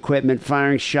 exploding equipment,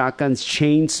 firing shotguns,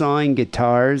 chainsawing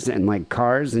guitars and like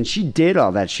cars, and she did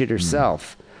all that shit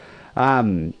herself.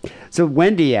 So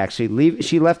Wendy actually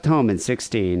she left home in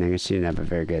 16. I guess she didn't have a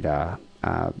very good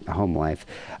home life.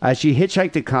 She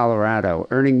hitchhiked to Colorado,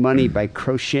 earning money by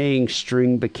crocheting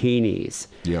string bikinis.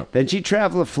 Yep. Then she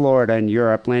traveled to Florida and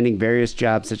Europe, landing various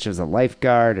jobs such as a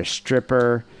lifeguard, a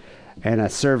stripper, and a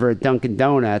server at Dunkin'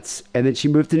 Donuts. And then she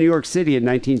moved to New York City in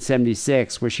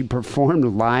 1976, where she performed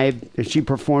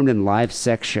in live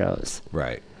sex shows.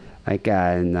 Right. Like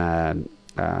in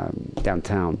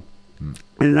downtown. And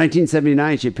in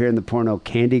 1979, she appeared in the porno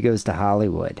Candy Goes to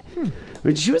Hollywood.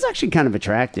 She was actually kind of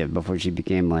attractive before she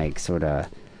became like sort of.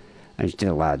 She did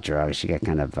a lot of drugs. She got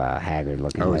kind of haggard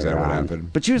looking. Oh, is that what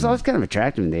happened? But she was always kind of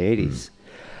attractive in the 80s.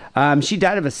 She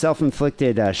died of a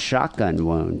self-inflicted shotgun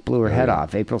wound. Blew her head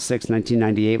off April 6,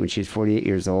 1998, when she was 48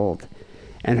 years old.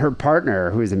 And her partner,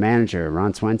 who was a manager,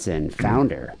 Ron Swenson, found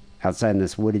her outside in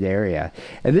this wooded area.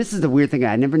 And this is the weird thing.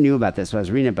 I never knew about this, but I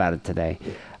was reading about it today.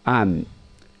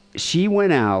 She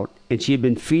went out and she had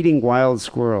been feeding wild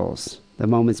squirrels the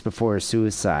moments before her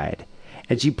suicide.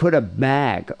 And she put a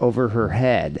bag over her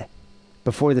head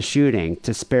before the shooting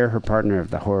to spare her partner of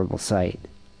the horrible sight.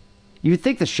 You would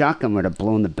think the shotgun would have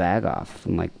blown the bag off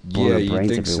and like blown her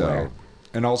brains everywhere. So.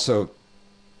 And also,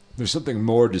 there's something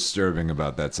more disturbing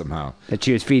about that somehow. That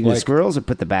she was feeding the squirrels or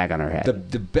put the bag on her head?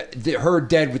 Her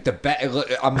dead with the bag.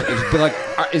 I'm like,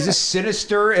 is this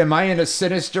sinister? Am I in a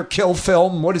sinister kill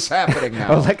film? What is happening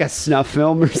now? Oh, like a snuff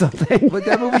film or something? But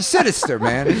that movie Sinister,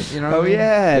 man. You know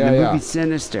the movie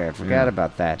Sinister. I forgot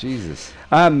about that. Jesus.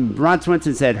 Ron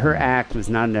Swenson said her act was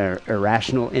not an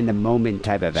irrational in the moment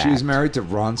type of act. She was married to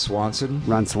Ron Swanson?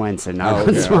 Ron Swenson, not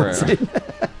Ron Swanson.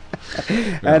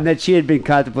 Right. And that she had been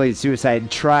contemplating suicide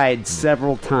and tried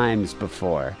several times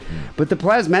before. But the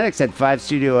Plasmatics had 5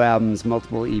 studio albums,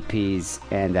 multiple EPs,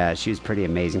 and she was pretty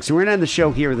amazing. So we're going to end the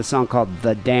show here with a song called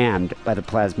The Damned by the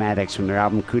Plasmatics from their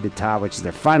album Coup d'etat, which is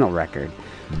their final record,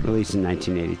 released in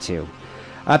 1982.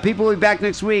 People will be back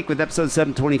next week with episode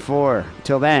 724.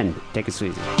 Till then, take it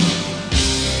easy.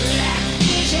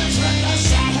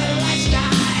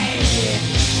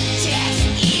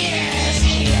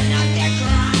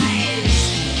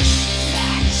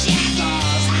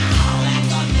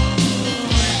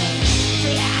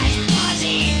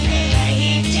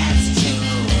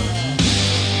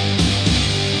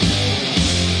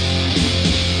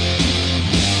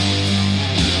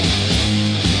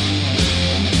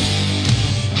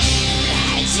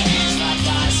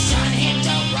 Sun hit the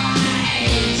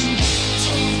rise.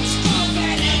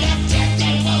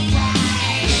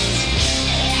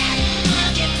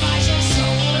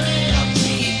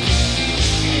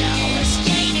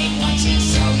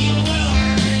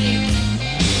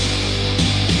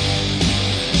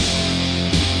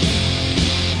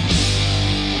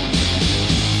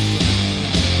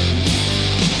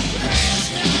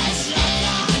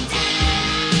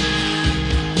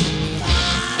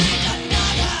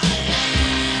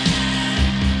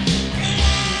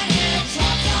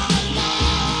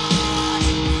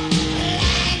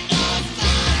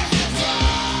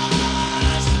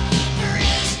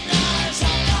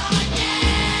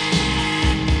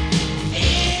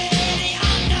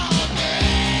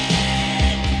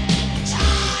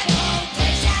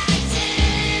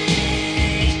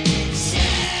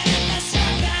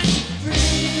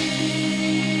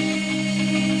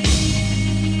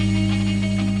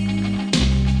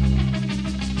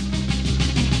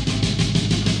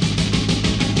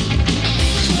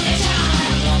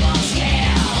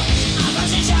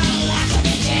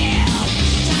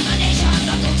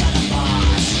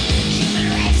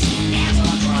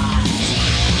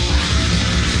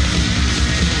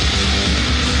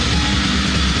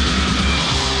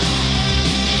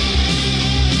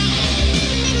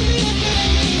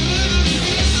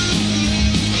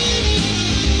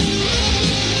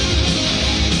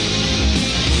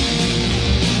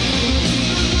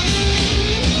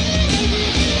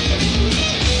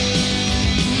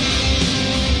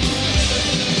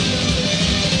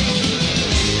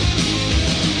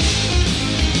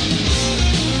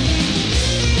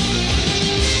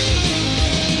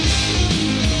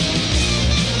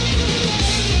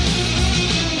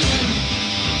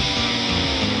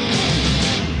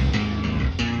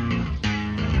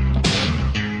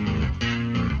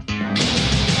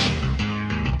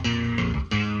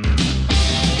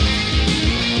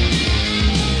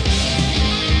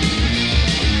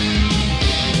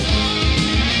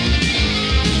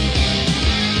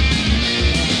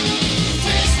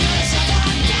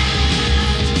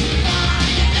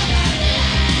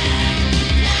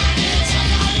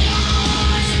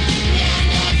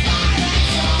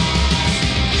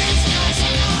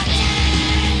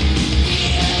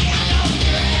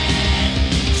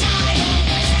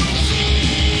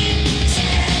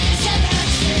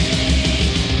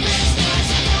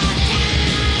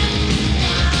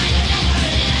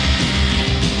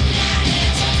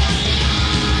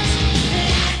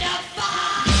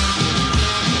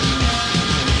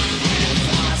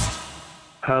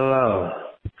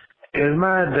 is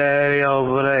my daddy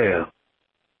over there?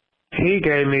 He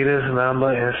gave me this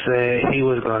number and said he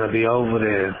was going to be over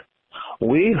there.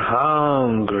 We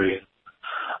hungry.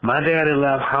 My daddy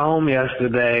left home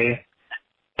yesterday,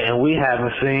 and we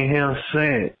haven't seen him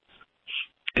since.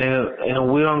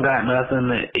 And we don't got nothing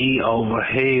to eat over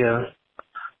here.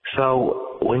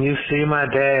 So when you see my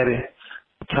daddy,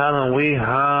 tell him we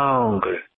hungry.